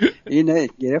هندیا اینو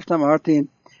گرفتم آرتین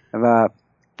و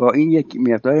با این یک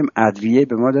مقدار ادویه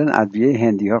به ما دادن، ادویه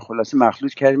هندی ها، خلاصه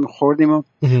مخلوط کردیم خوردیم و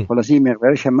خلاصه این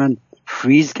مقدارش من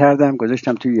فریز کردم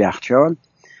گذاشتم توی یخچال.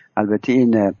 البته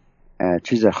این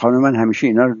چیز خانم من همیشه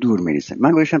اینا رو دور میریزه،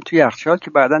 من گذاشتم توی یخچال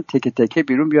که بعداً تکه تکه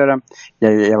بیرون بیارم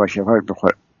یواش یواش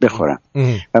بخورم.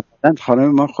 و بعداً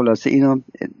خانم ما خلاصه اینو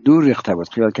دور ریخته بود،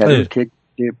 خیال کرده که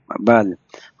بله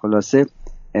خلاصه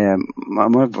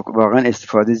ما واقعا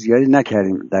استفاده زیادی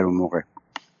نکردیم در اون موقع،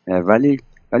 ولی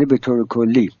به طور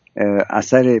کلی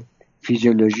اثر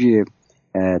فیزیولوژی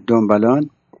دنبالان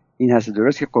این هست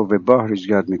درست که قوه باه رو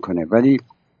زیاد میکنه، ولی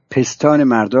پستان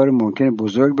مردا رو ممکنه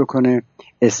بزرگ بکنه،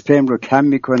 اسپرم رو کم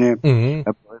میکنه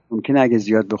و ممکنه اگه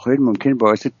زیاد بخورید ممکنه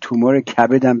باعث تومور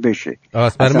کبد هم بشه.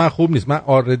 برای من خوب نیست، من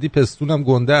آردی پستونم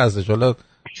گنده ازش. حالا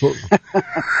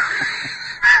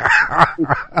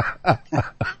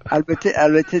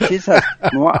البته چیز هست،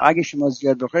 ما اگه شما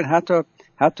زیاد بخورید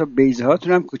حتی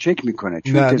بیضهاتون هم کوچک میکنه،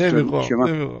 چون تستوسترون شما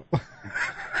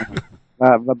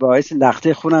و باعث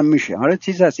لخته خونم میشه. حالا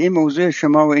چیز هست، این موضوع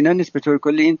شما و اینا نیست، به طور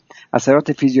کلی این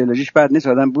اثرات فیزیولوژیش بد نیست،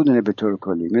 آدم بدونه به طور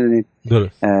کلی. میدونید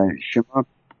شما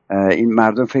این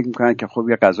مردم فکر میکنن که خب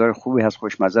یه غذا خوبی هست،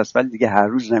 خوشمزه است، ولی دیگه هر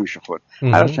روز نمیشه خورد،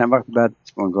 هر چند وقت بعد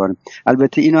اونگارم.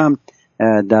 البته اینو هم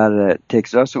در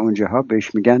تگزاس و اونجاها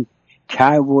بهش میگن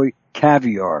کاوبوی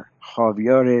کاویار،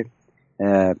 خاویار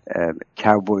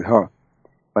کاوبوی ها،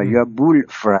 و یا بول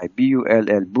فرای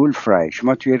BULL بول فرای.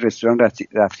 شما توی رستوران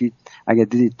رفتید اگه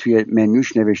دیدید توی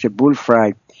منوش نوشته بول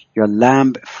فرای یا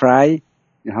لمب فرای،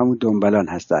 همون دنبالان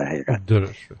هست در حقیقت.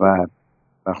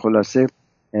 و خلاصه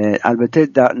البته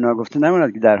ناگفته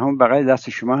نماند که در همون بغل دست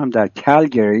شما هم در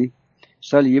کالگری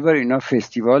سال یه بار اینا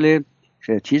فستیوال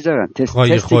چیز دارن،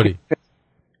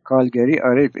 کالگری،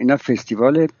 آره اینا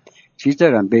فستیوال چیز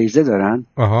دارن، بیزه دارن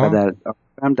و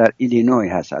در ایلینوی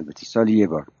هست، البته سال یه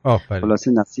بار.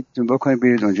 خلاصه نصیبتون بکنید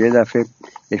برید اونجا یه دفعه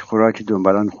یک خوراک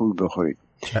دنبالان خوب بخورید.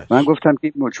 من گفتم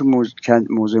که چون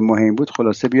موضوع مهم بود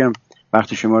خلاصه بیام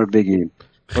وقت شما رو بگیریم.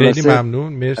 خیلی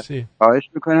ممنون، مرسی. خواهش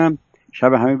میکنم.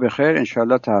 شب همه بخیر،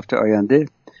 انشالله تا هفته آینده.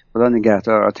 خدا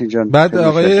نگهدار. آتین جان. بعد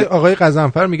آقای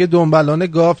قزنفر میگه دنبالان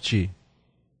گاو چی؟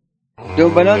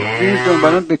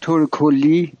 دنبالان به طور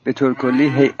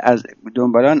کلی از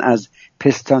دنبالان از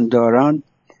پستانداران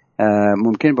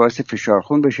ممکن باعث فشار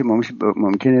خون بشه،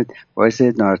 ممکنه باعث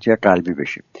ناراحتی قلبی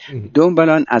بشه.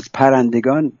 دنبالان از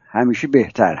پرندگان همیشه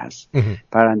بهتر هست.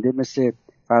 پرنده مثل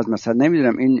فرض مثلا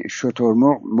نمیدونم این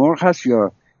شترمرغ هست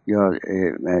یا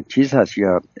چیز هست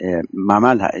یا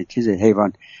ممل چیز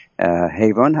حیوان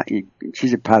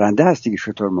چیز پرنده هست دیگه،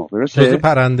 شترمرغ درسته؟ جزو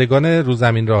پرندگان رو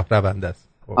زمین راه رونده است.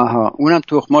 اونم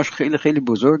تخماش خیلی خیلی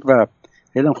بزرگ و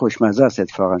خیلی خوشمزه است.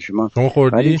 اتفاقا شما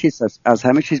خوردی؟ چیز از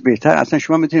همه چیز بهتر. اصلا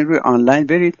شما میتونید روی آنلاین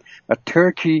برید و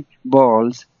ترکی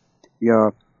بالز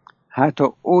یا حتی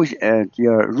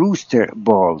یا روستر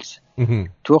بالز،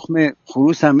 تخم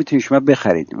خروس هم میتونید شما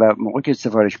بخرید و موقع که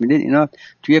سفارش میدید اینا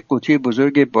توی قوطی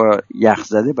بزرگ با یخ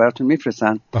زده براتون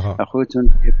میفرستن و خودتون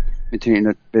میتونید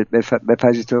اینو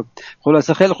بپزید.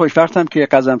 خلاصه خیلی خوشوقتم که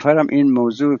قزنفرم این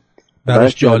موضوع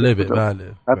براش جالبه.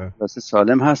 بله خلاصه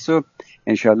سالم هست و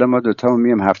انشالله ما دوتا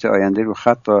میم هفته آینده رو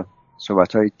خط با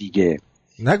صحبت‌های دیگه.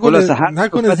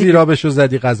 نکنه زیرابشو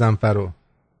زدی قزنفر رو.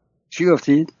 چی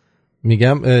گفتید؟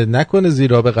 میگم نکنه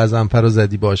زیراب قزنفر رو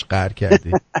زدی باش قهر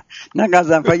کردی. نه،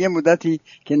 قزنفر یه مدتی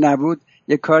که نبود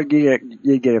یه کار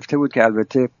گرفته بود که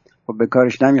البته خب به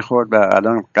کارش نمیخورد و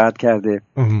الان قطع کرده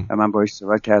و من باهاش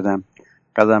صحبت کردم.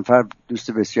 قزنفر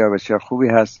دوست بسیار بسیار خوبی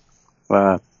هست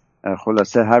و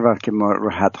خلاصه هر وقت که ما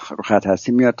رو خط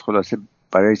هستیم میاد خلاصه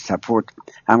برای سپورت.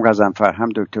 هم قزنفر هم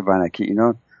دکتر بنکی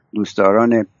اینا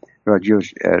دوستداران رادیو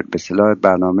به اصطلاح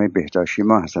برنامه بهداشتی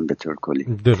ما هستن به طور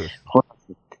کلی. خب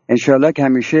انشالله که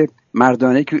همیشه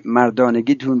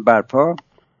مردانگیتون برپا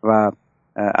و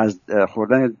از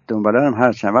خوردن دنبالان هم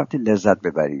هر چند وقتی لذت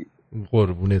ببرید.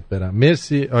 قربونت برم.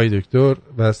 مرسی آی دکتر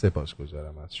و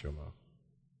سپاسگزارم از شما.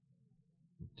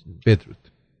 بدرود.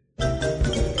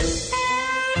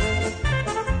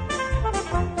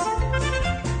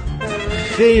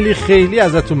 خیلی خیلی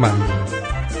ازتون ممنونم.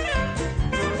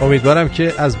 امیدوارم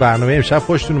که از برنامه امشب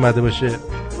خوشتون اومده باشه.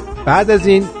 بعد از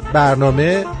این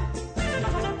برنامه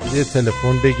یه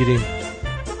تلفن بگیریم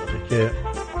که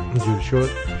اینجوری شد.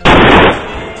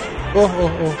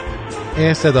 اوه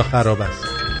این صدا خراب است.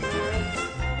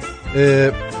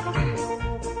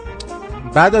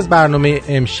 بعد از برنامه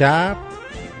امشب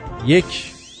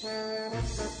یک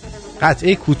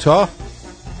قطعه کوتاه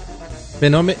به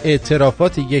نام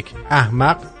اعترافات یک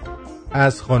احمق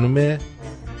از خانم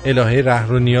الهه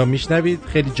رهرونیا میشنوید.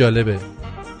 خیلی جالبه،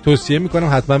 توصیه میکنم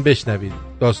حتما بشنوید،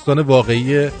 داستان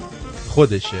واقعی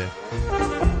خودشه.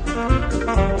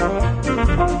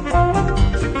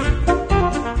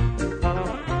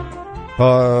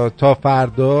 تا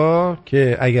فردا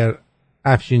که اگر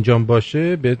افشین جان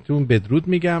باشه بهتون بدرود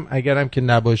میگم، اگرم که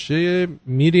نباشه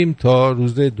میریم تا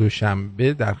روز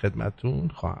دوشنبه در خدمتون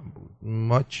خواهم بود.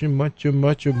 ماچو.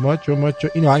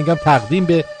 این آهنگم تقدیم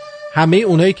به همه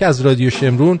اونایی که از رادیو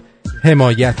شمرون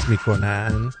حمایت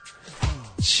میکنن،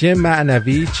 چه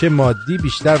معنوی چه مادی،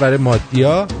 بیشتر برای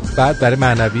مادیا، بعد برای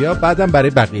معنویا، بعدم برای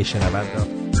بقیه شنوندا.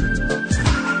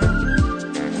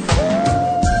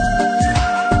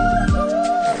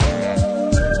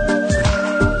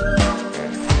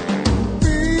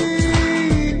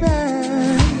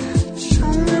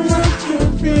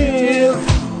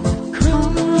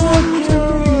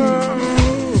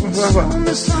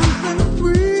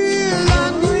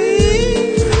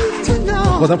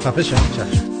 خودم خفه شم.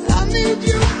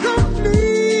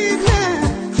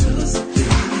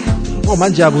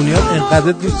 من جوونیام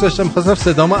انقدر دوست داشتم خواستم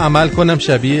صدامو عمل کنم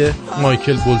شبیه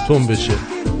مایکل بولتون بشه.